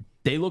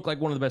 They look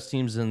like one of the best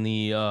teams in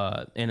the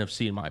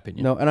NFC, in my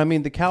opinion. No, and I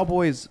mean, the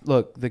Cowboys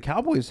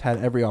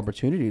had every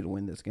opportunity to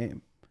win this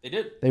game. They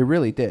did. They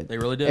really did. They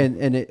really did.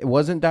 And it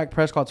wasn't Dak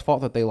Prescott's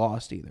fault that they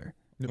lost either.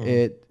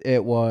 Mm-hmm.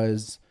 It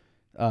was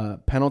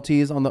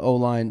penalties on the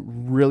O-line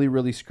really,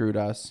 really screwed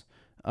us.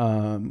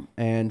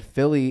 And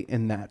Philly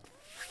in that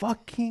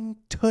fucking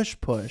tush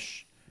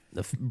push.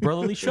 The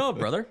brotherly shove,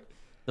 brother.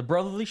 The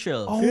brotherly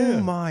shove.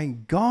 Oh, my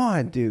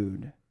God,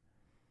 dude.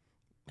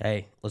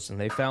 Hey, listen,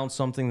 they found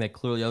something that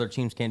clearly other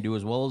teams can't do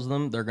as well as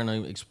them. They're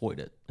going to exploit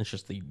it. It's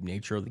just the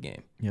nature of the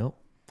game. Yep.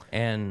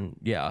 And,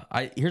 yeah,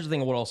 here's the thing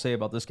of what I'll say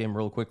about this game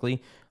real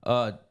quickly.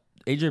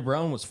 A.J.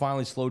 Brown was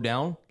finally slowed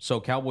down, so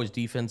Cowboys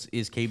defense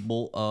is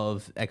capable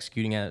of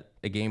executing at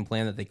a game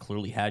plan that they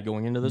clearly had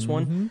going into this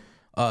one.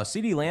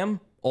 CeeDee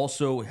Lamb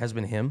also has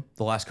been him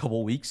the last couple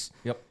of weeks.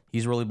 Yep.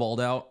 He's really balled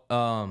out.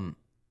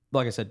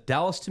 Like I said,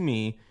 Dallas to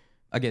me,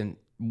 again,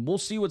 we'll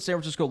see what San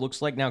Francisco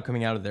looks like now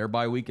coming out of their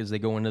bye week as they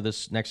go into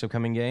this next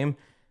upcoming game.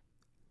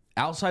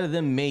 Outside of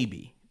them,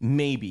 maybe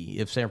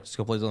if San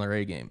Francisco plays on their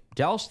A game,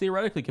 Dallas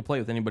theoretically could play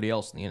with anybody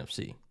else in the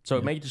NFC. So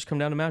it may just come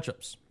down to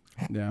matchups.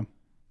 Yeah.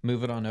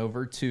 Moving on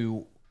over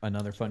to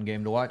another fun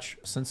game to watch: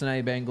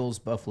 Cincinnati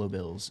Bengals, Buffalo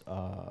Bills.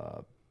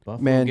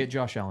 Buffalo get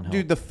Josh Allen help.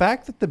 Dude, the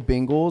fact that the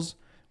Bengals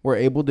were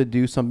able to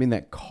do something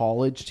that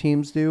college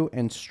teams do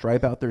and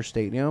stripe out their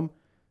stadium,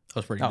 That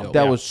was pretty dope.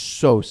 that was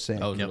so sick.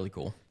 That was really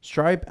cool.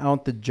 Stripe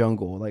out the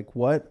jungle. Like,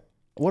 what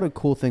a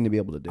cool thing to be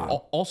able to do.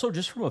 Also,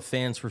 just from a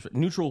fan's perspective,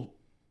 neutral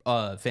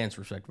fans'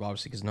 perspective,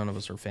 obviously, because none of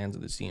us are fans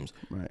of these teams.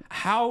 Right.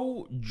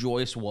 How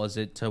joyous was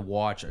it to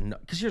watch?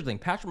 Because here's the thing,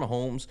 Patrick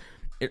Mahomes,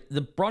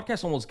 the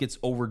broadcast almost gets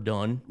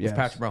overdone Yes. with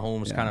Patrick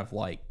Mahomes kind of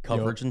like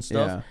coverage and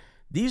stuff. Yeah.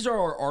 These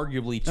are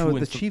arguably two No,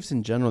 and the Chiefs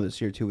in general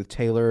this year, too, with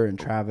Taylor and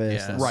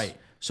Travis. Yeah. That's right.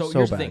 So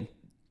here's the thing.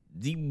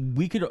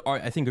 We could,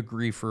 I think,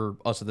 agree for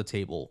us at the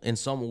table in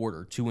some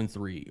order. 2 and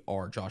 3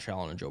 are Josh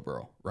Allen and Joe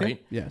Burrow,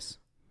 right? Yes.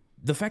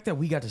 The fact that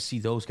we got to see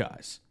those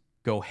guys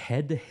go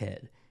head to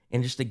head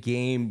in just a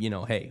game,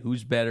 hey,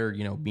 who's better,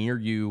 me or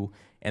you,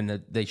 and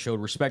that they showed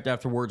respect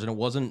afterwards, and it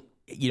wasn't,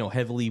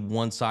 heavily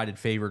one-sided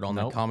favored on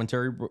the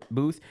commentary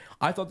booth.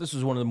 I thought this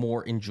was one of the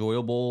more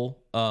enjoyable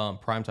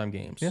primetime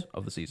games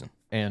of the season.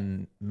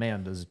 And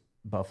man, does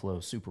Buffalo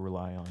super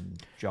rely on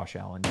Josh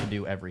Allen to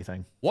do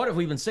everything. What have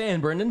we been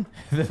saying, Brendan?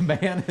 The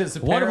man has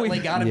apparently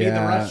got to be the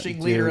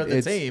rushing leader of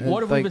the team.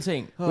 What have we been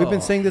saying? We've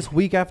been saying this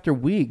week after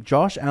week.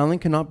 Josh Allen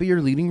cannot be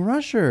your leading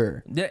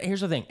rusher.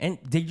 Here's the thing, and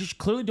they just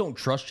clearly don't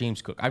trust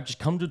James Cook. I've just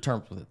come to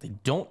terms with it. They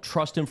don't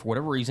trust him for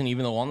whatever reason,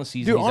 even though on the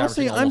season, Dude, he's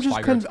honestly, averaging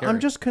almost 5 yards I'm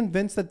just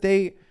convinced that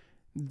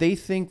they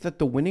think that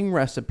the winning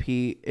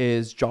recipe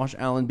is Josh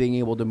Allen being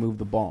able to move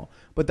the ball.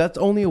 But that's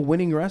only a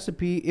winning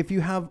recipe if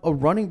you have a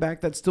running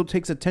back that still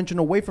takes attention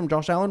away from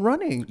Josh Allen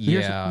running.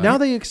 Yeah. Now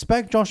they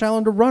expect Josh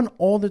Allen to run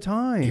all the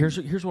time.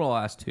 Here's what I'll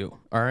ask too.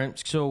 All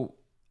right. So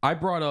I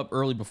brought up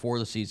early before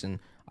the season,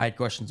 I had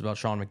questions about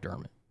Sean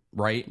McDermott,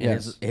 right? And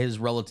Yes. his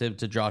relative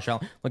to Josh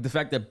Allen. Like the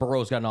fact that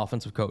Burrow's got an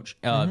offensive coach.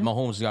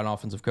 Mahomes has got an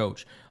offensive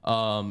coach.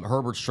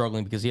 Herbert's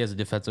struggling because he has a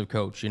defensive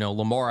coach.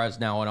 Lamar has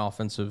now an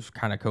offensive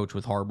kind of coach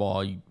with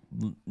Harbaugh.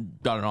 You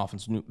got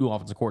an new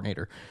offensive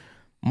coordinator.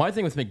 My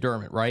thing with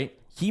McDermott, right?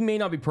 He may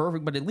not be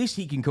perfect, but at least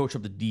he can coach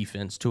up the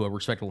defense to a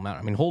respectable amount.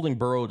 I mean, holding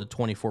Burrow to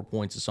 24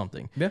 points is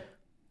something. Yeah.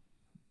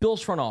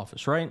 Bill's front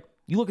office, right?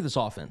 You look at this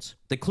offense.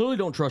 They clearly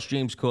don't trust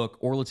James Cook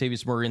or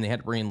Latavius Murray, and they had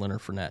to bring in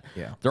Leonard Fournette.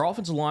 Yeah. Their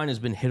offensive line has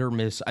been hit or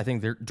miss, I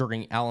think,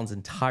 during Allen's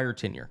entire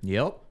tenure.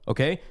 Yep.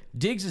 Okay?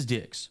 Diggs is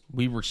Diggs.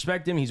 We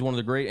respect him. He's one of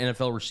the great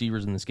NFL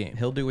receivers in this game.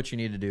 He'll do what you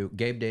need to do.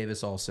 Gabe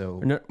Davis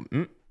also.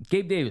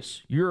 Gabe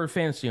Davis, you're a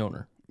fantasy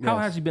owner. How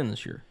has he been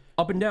this year?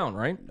 Up and down,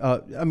 right?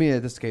 I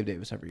mean, this is Gabe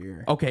Davis every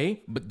year.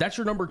 Okay, but that's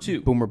your number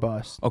 2. Boomer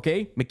bust.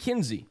 Okay,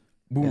 McKenzie,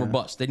 boomer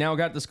bust. They now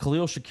got this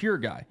Khalil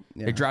Shakir guy.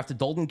 They drafted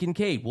Dalton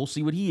Kincaid. We'll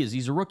see what he is.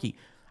 He's a rookie.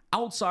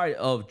 Outside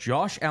of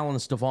Josh Allen and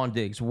Stephon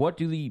Diggs, what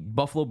do the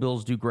Buffalo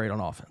Bills do great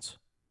on offense?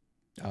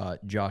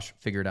 Josh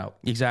figured out.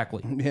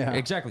 Exactly. Yeah.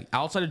 Exactly.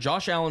 Outside of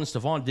Josh Allen and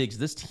Stephon Diggs,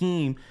 this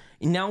team,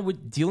 and now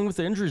with dealing with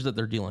the injuries that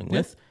they're dealing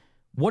with,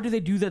 what do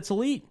they do that's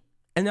elite?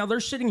 And now they're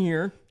sitting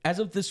here as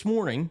of this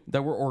morning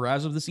or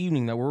as of this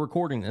evening that we're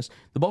recording this,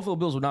 the Buffalo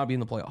Bills would not be in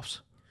the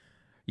playoffs.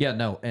 Yeah,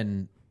 no,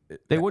 and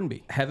They wouldn't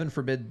be. heaven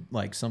forbid,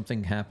 like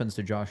something happens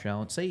to Josh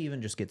Allen. Say he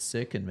even just gets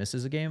sick and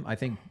misses a game. I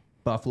think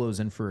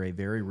Buffalo's in for a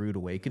very rude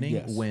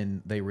awakening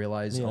when they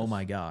realize, oh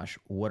my gosh,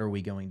 what are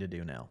we going to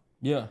do now?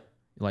 Yeah.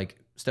 Like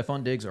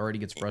Stephon Diggs already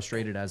gets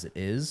frustrated as it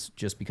is,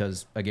 just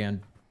because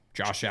again,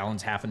 Josh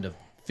Allen's having to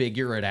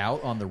figure it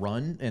out on the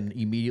run and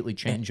immediately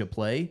change a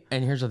play.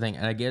 And here's the thing,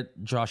 and I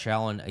get Josh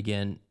Allen,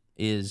 again,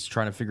 is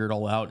trying to figure it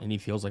all out, and he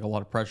feels like a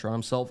lot of pressure on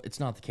himself. It's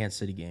not the Kansas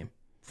City game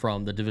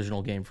from the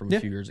divisional game from a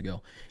few years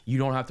ago. You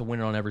don't have to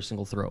win it on every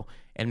single throw.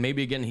 And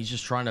maybe, again, he's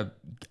just trying to,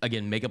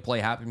 again, make a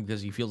play happen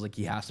because he feels like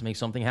he has to make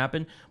something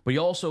happen. But he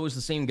also is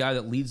the same guy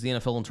that leads the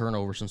NFL in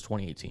turnover since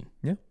 2018.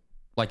 Yeah.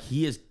 Like,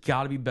 he has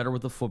got to be better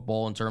with the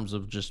football in terms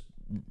of just,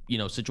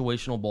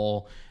 situational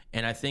ball.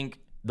 And I think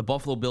the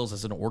Buffalo Bills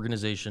as an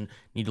organization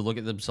need to look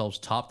at themselves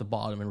top to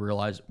bottom and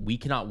realize we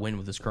cannot win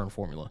with this current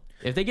formula.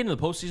 If they get into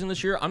the postseason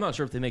this year, I'm not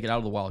sure if they make it out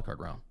of the wild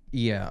card round.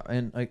 Yeah,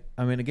 and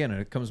I mean, again,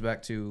 it comes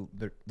back to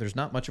there's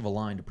not much of a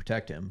line to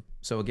protect him.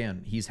 So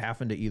again, he's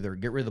having to either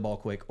get rid of the ball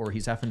quick or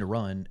he's having to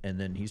run, and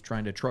then he's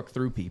trying to truck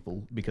through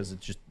people because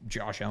it's just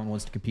Josh Allen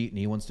wants to compete and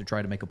he wants to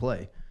try to make a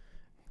play,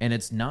 and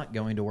it's not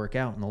going to work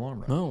out in the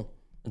long run. No,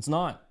 it's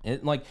not.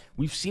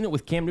 We've seen it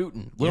with Cam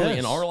Newton, literally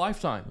in our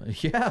lifetime.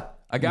 Yeah,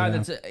 A guy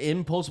that's an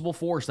imposable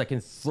force that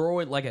can throw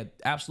it like an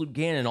absolute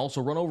cannon and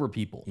also run over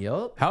people.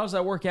 Yep. How does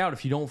that work out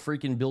if you don't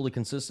freaking build a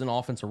consistent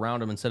offense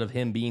around him instead of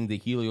him being the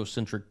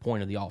heliocentric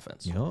point of the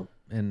offense? Yep.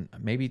 And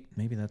maybe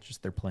that's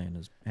just their plan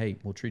is, hey,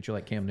 we'll treat you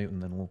like Cam Newton,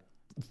 then we'll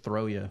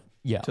throw you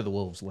to the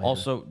Wolves later.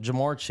 Also,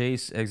 Jamar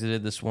Chase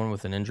exited this one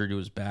with an injury to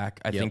his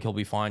back. I think he'll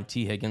be fine.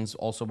 T. Higgins,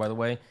 also, by the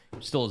way,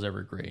 still is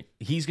ever great.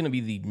 He's going to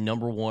be the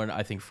number one,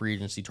 I think, free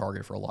agency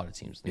target for a lot of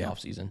teams in the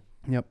offseason.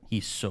 Yep.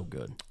 He's so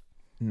good.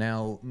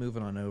 Now,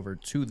 moving on over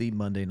to the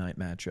Monday night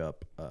matchup,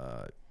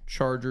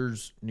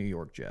 Chargers, New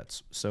York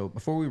Jets. So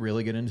before we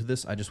really get into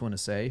this, I just want to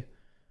say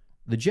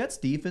the Jets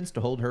defense to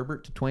hold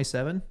Herbert to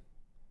 27,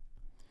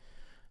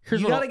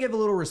 you got to give a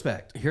little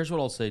respect. Here's what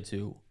I'll say,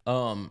 too.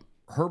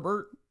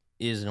 Herbert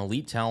is an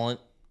elite talent,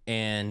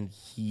 and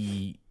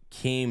he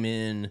came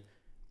in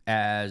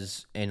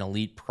as an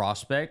elite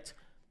prospect.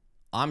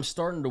 I'm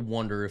starting to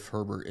wonder if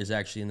Herbert is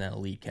actually in that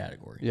elite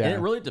category. Yeah, and it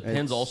really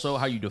depends also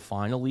how you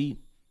define elite,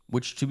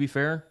 which, to be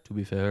fair.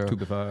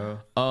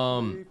 But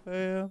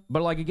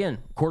like, again,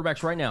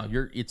 quarterbacks right now,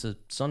 it's a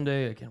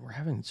Sunday. Again, we're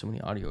having so many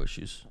audio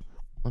issues. I'm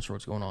not sure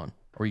what's going on.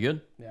 Are we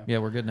good? Yeah,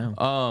 we're good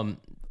now.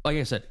 Like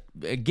I said,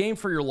 a game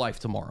for your life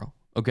tomorrow.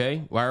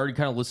 Okay, well, I already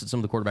kind of listed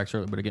some of the quarterbacks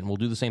earlier, but again, we'll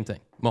do the same thing.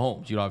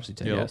 Mahomes, you'd obviously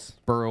take. Yes.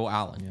 Burrow,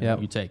 Allen.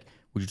 Yep. You take.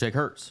 Would you take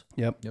Hurts?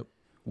 Yep.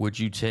 Would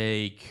you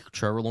take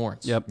Trevor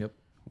Lawrence? Yep.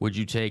 Would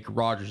you take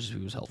Rodgers if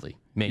he was healthy?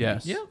 Maybe.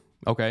 Yes. Yeah.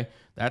 Okay,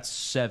 that's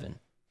 7,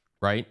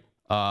 right?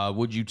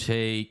 Would you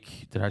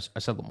take? I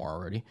said Lamar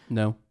already?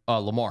 No.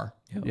 Lamar.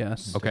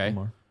 Yes. Okay.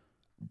 Lamar.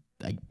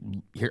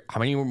 How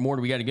many more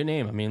do we got to get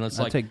name? I mean, let's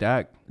I'll take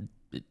Dak.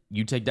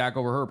 you take Dak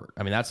over Herbert.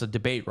 I mean, that's a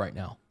debate right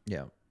now.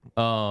 Yeah.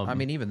 I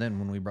mean, even then,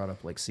 when we brought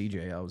up like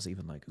CJ, I was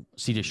even like,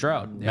 C.J.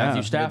 Stroud,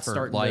 Matthew Stafford,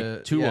 starting like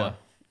to- Tua,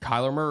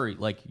 Kyler Murray.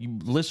 Like, you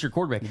list your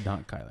quarterback.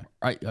 Not Kyler.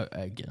 Right.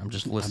 Again, I'm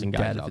just listing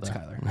Dead guys if out it's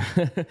there.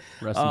 Kyler.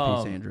 Rest in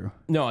peace, Andrew.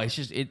 No, it's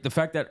just the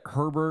fact that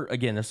Herbert,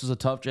 again, this is a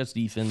tough Jets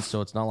defense,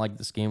 so it's not like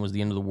this game was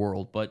the end of the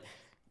world. But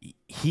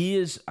he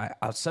is,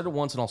 I've said it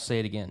once and I'll say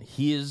it again.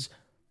 He is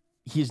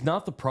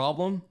not the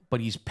problem, but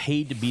he's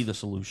paid to be the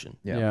solution.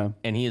 Yeah.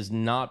 And he has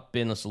not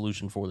been a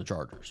solution for the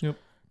Chargers. Yep.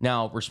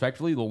 Now,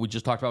 respectfully, what we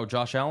just talked about with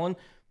Josh Allen,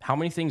 how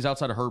many things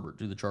outside of Herbert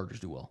do the Chargers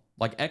do well?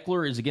 Like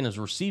Eckler is, again, as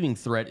a receiving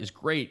threat is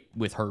great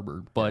with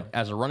Herbert, but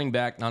as a running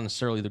back, not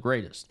necessarily the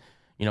greatest.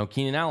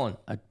 Keenan Allen,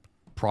 a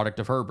product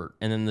of Herbert.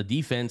 And then the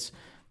defense,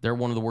 they're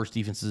one of the worst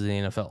defenses in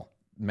the NFL.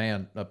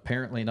 man,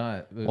 apparently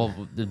not. Well,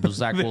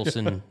 Zach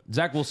Wilson.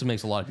 Zach Wilson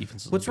makes a lot of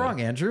defenses. What's look good.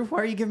 wrong, Andrew? Why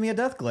are you giving me a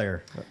death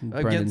glare?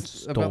 Brendan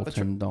stole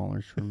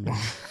 $10 from me.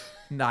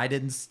 No, I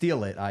didn't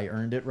steal it. I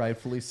earned it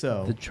rightfully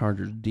so. The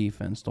Chargers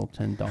defense stole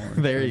 $10.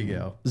 There you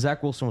go.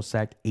 Zach Wilson was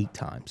sacked 8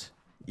 times.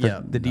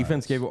 The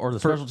defense gave, or the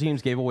special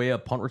teams gave away a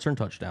punt return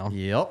touchdown.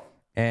 Yep.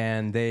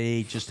 And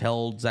they just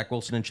held Zach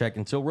Wilson in check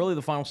until really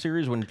the final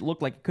series when it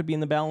looked like it could be in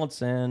the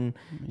balance, and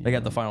they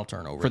got the final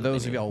turnover. For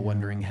those of y'all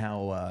wondering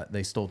how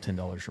they stole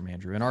 $10 from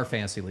Andrew, in our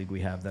fantasy league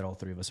we have that all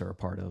three of us are a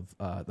part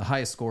of, the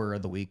highest scorer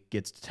of the week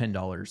gets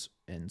 $10.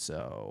 And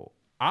so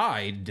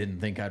I didn't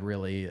think I'd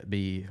really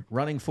be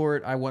running for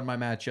it. I won my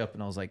matchup,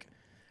 and I was like,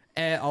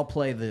 I'll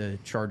play the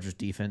Chargers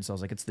defense. I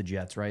was like, it's the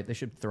Jets, right? They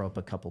should throw up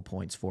a couple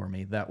points for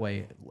me. That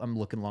way I'm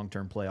looking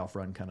long-term playoff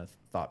run kind of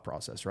thought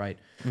process, right?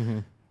 Mm-hmm.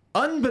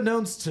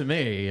 Unbeknownst to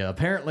me,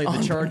 apparently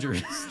the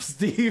Chargers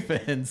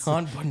defense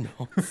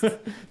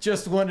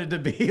just wanted to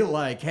be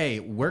like,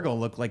 hey, we're going to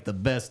look like the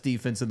best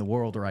defense in the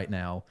world right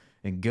now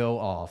and go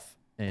off.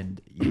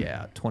 And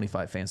yeah,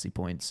 25 fantasy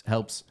points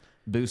helps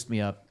boost me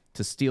up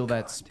to steal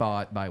that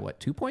spot by what,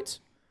 2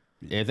 points?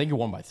 Yeah, I think you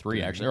won by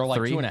 3 actually, or like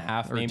 3?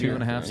 2.5 or maybe, 2.5,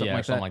 something like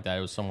that. Something like that.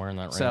 It was somewhere in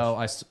that range. So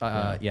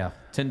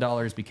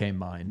 $10 became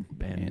mine,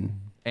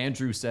 and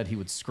Andrew said he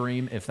would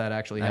scream if that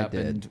actually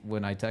happened.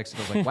 When I texted, I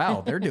was like,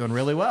 "Wow, they're doing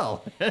really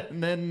well,"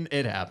 and then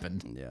it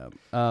happened.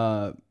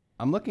 Yeah,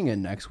 I'm looking at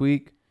next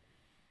week.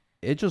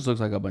 It just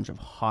looks like a bunch of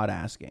hot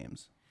ass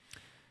games.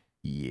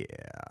 Yeah,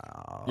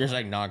 there's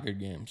like not good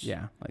games.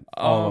 Yeah, like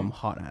all of them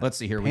hot ass. Let's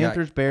see here.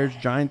 Panthers, Bears,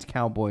 Giants,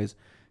 Cowboys,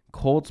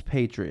 Colts,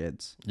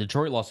 Patriots.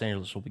 Detroit, Los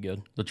Angeles will be good.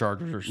 The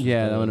Chargers are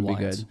that wouldn't be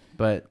good.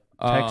 But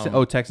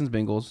Texans,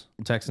 Bengals.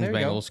 Texans,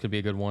 Bengals could be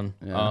a good one.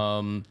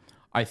 Yeah.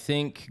 I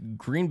think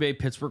Green Bay,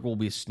 Pittsburgh will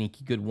be a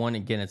sneaky good one.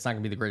 Again, it's not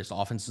going to be the greatest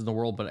offenses in the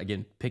world, but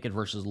again, Pickett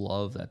versus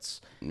Love.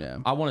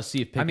 I want to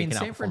see if Pickett can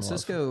San outperform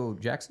Francisco, Love.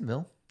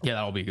 Jacksonville. Yeah,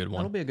 that'll be a good one.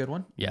 That'll be a good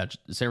one. Yeah,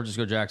 San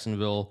Francisco,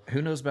 Jacksonville.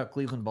 Who knows about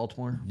Cleveland,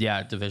 Baltimore?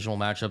 Yeah, divisional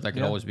matchup that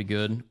could always be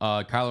good.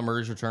 Kyler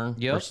Murray's return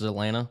versus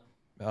Atlanta.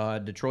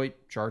 Detroit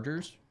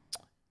Chargers.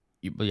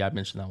 But yeah, I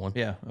mentioned that one.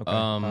 Yeah.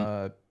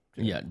 Okay.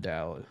 Yeah,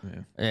 Dallas.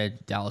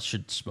 Dallas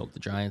should smoke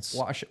the Giants.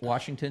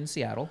 Washington,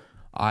 Seattle.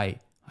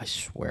 I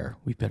swear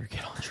we better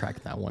get on track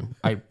in that one.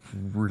 I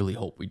really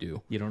hope we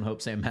do. You don't hope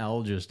Sam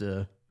Howell just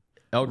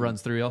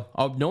runs through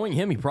y'all? Knowing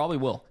him, he probably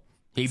will.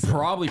 He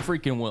probably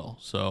freaking will.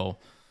 So,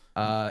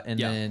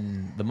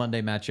 then the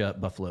Monday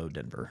matchup, Buffalo,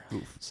 Denver.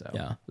 So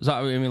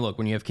I mean, look,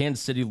 when you have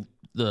Kansas City,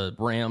 the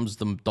Rams,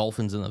 the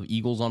Dolphins, and the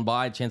Eagles on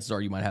bye, chances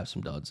are you might have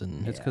some duds.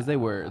 And it's because they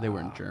were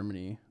in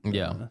Germany.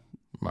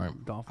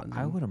 Right. Dolphins.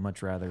 I would have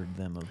much rather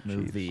them have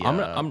moved the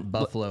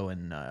Buffalo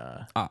and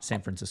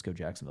San Francisco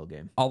Jacksonville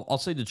game. I'll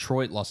say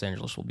Detroit, Los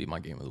Angeles will be my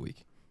game of the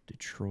week.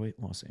 Detroit,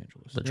 Los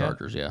Angeles. The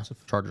Chargers,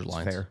 Chargers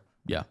Lions. Fair.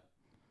 Yeah.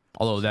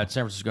 Although that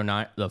San Francisco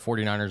the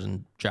 49ers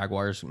and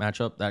Jaguars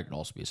matchup, that could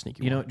also be a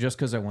sneaky one. You know, just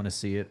because I want to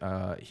see it,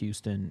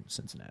 Houston,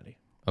 Cincinnati.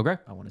 Okay.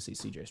 I want to see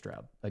CJ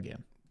Stroud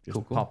again. Just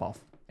cool. Pop off.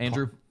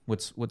 Andrew,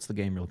 what's the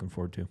game you're looking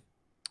forward to?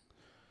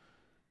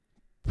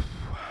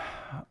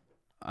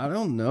 I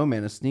don't know,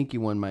 man. A sneaky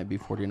one might be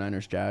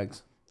 49ers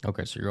Jags.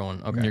 Okay, so you're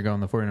going. Okay, you're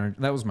going the 49ers.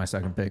 That was my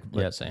second pick. But,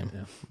 yeah, same.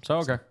 Yeah. So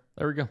okay,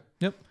 there we go.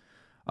 Yep.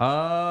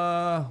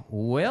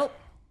 Well,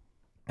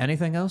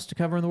 anything else to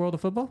cover in the world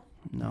of football?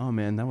 No,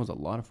 man. That was a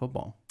lot of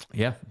football.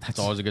 Yeah, that's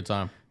always a good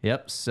time.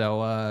 Yep.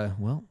 So,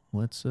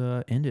 let's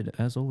end it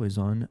as always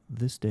on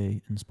This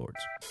Day in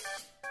Sports.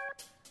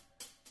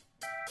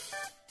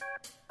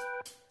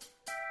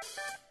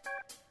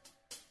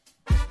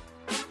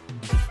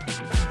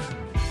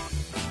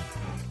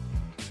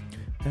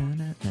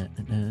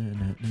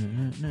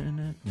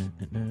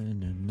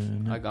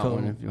 I got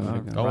one if you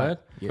want to go ahead.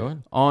 Go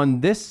ahead.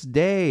 On this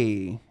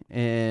day,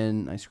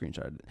 and I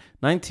screenshotted it,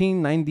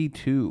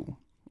 1992,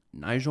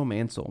 Nigel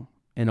Mansell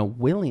in a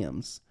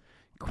Williams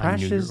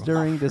crashes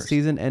during the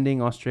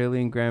season-ending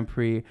Australian Grand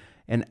Prix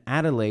in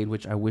Adelaide,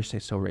 which I wish they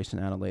still raced in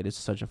Adelaide. It's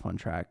such a fun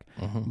track.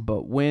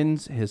 But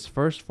wins his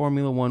first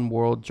Formula One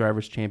World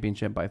Drivers'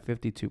 Championship by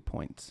 52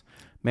 points.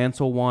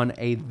 Mansell won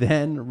a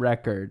then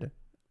record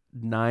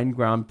 9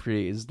 Grand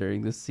Prix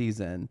during the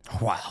season.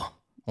 Wow.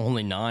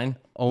 Only 9?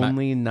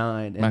 Only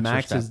 9. And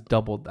Max has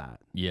doubled that.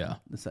 Yeah.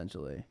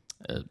 Essentially.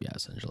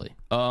 Essentially.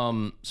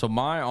 So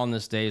my on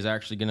this day is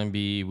actually going to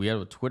be, we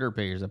have a Twitter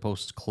page that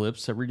posts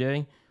clips every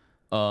day.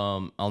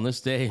 On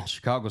this day in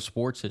Chicago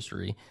sports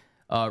history,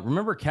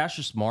 remember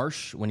Cassius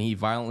Marsh when he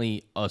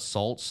violently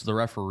assaults the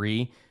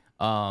referee?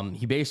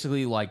 He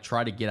basically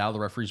tried to get out of the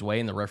referee's way,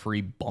 and the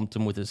referee bumped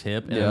him with his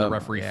hip, and then the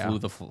referee flew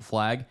the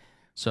flag.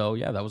 So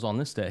that was on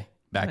this day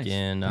back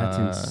in that's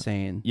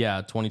insane.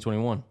 Yeah,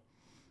 2021.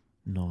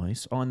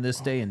 Nice. On this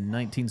day in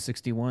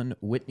 1961,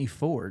 Whitney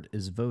Ford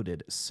is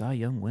voted Cy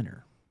Young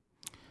winner.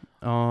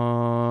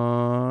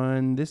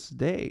 On this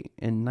day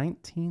in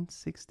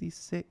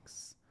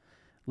 1966,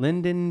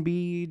 Lyndon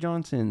B.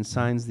 Johnson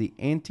signs the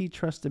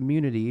antitrust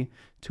immunity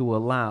to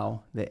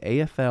allow the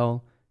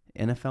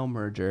AFL-NFL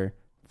merger.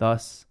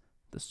 Thus,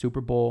 the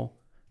Super Bowl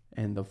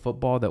and the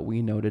football that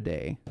we know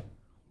today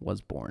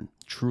was born.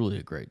 Truly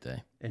a great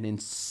day. An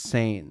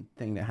insane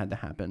thing that had to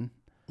happen.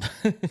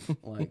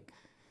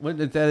 What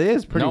that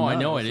is pretty much. I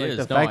know it is.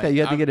 The fact that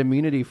you had to get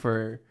immunity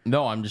for.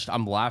 No,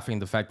 I'm laughing.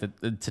 The fact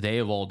that today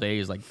of all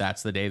days,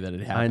 that's the day that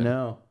it happened. I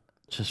know.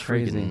 Just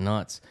freaking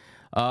nuts.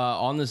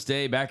 On this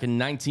day, back in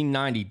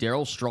 1990,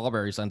 Darryl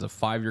Strawberry signs a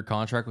 5-year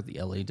contract with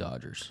the LA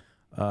Dodgers.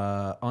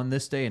 On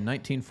this day in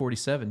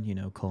 1947, you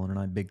know, Colin and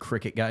I, big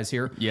cricket guys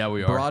here. Yeah,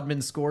 we are.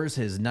 Broadman scores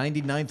his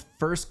 99th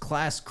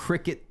first-class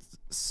cricket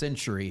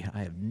century.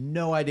 I have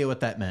no idea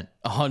what that meant.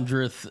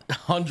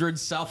 100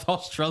 South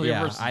Australia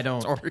Yeah, versus I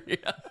don't-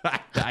 Victoria.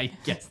 I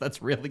guess that's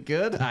really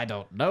good. I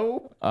don't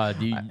know.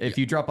 If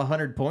you drop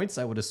 100 points,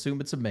 I would assume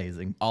it's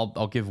amazing.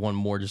 I'll give one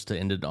more just to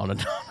end it on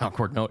an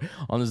awkward note.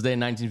 On this day in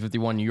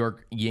 1951, New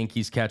York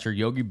Yankees catcher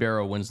Yogi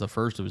Berra wins the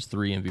first of his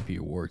 3 MVP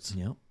awards.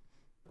 Yep.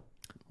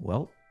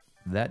 Well,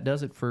 that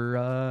does it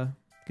for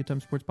Good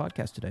Time Sports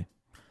Podcast today.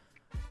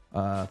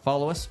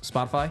 Follow us,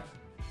 Spotify,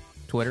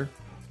 Twitter,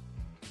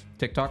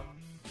 TikTok,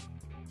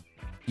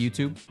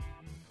 YouTube,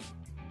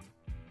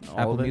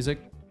 Apple of it. Music,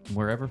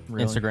 wherever.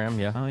 Really. Instagram,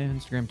 yeah. Oh, yeah,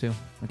 Instagram too.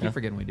 I keep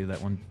forgetting we do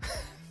that one.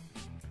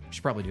 We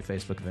should probably do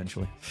Facebook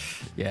eventually.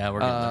 Yeah, we're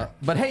getting there.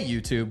 But hey,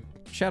 YouTube,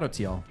 shout out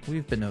to y'all.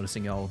 We've been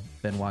noticing y'all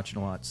been watching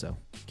a lot, so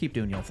keep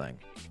doing y'all thing.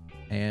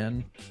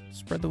 And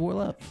spread the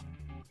love.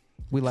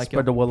 We like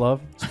Spread the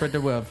love. Spread the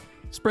love.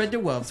 Spread the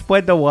love.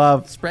 Spread the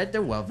love. Spread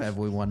the love,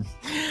 everyone.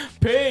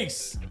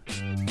 Peace.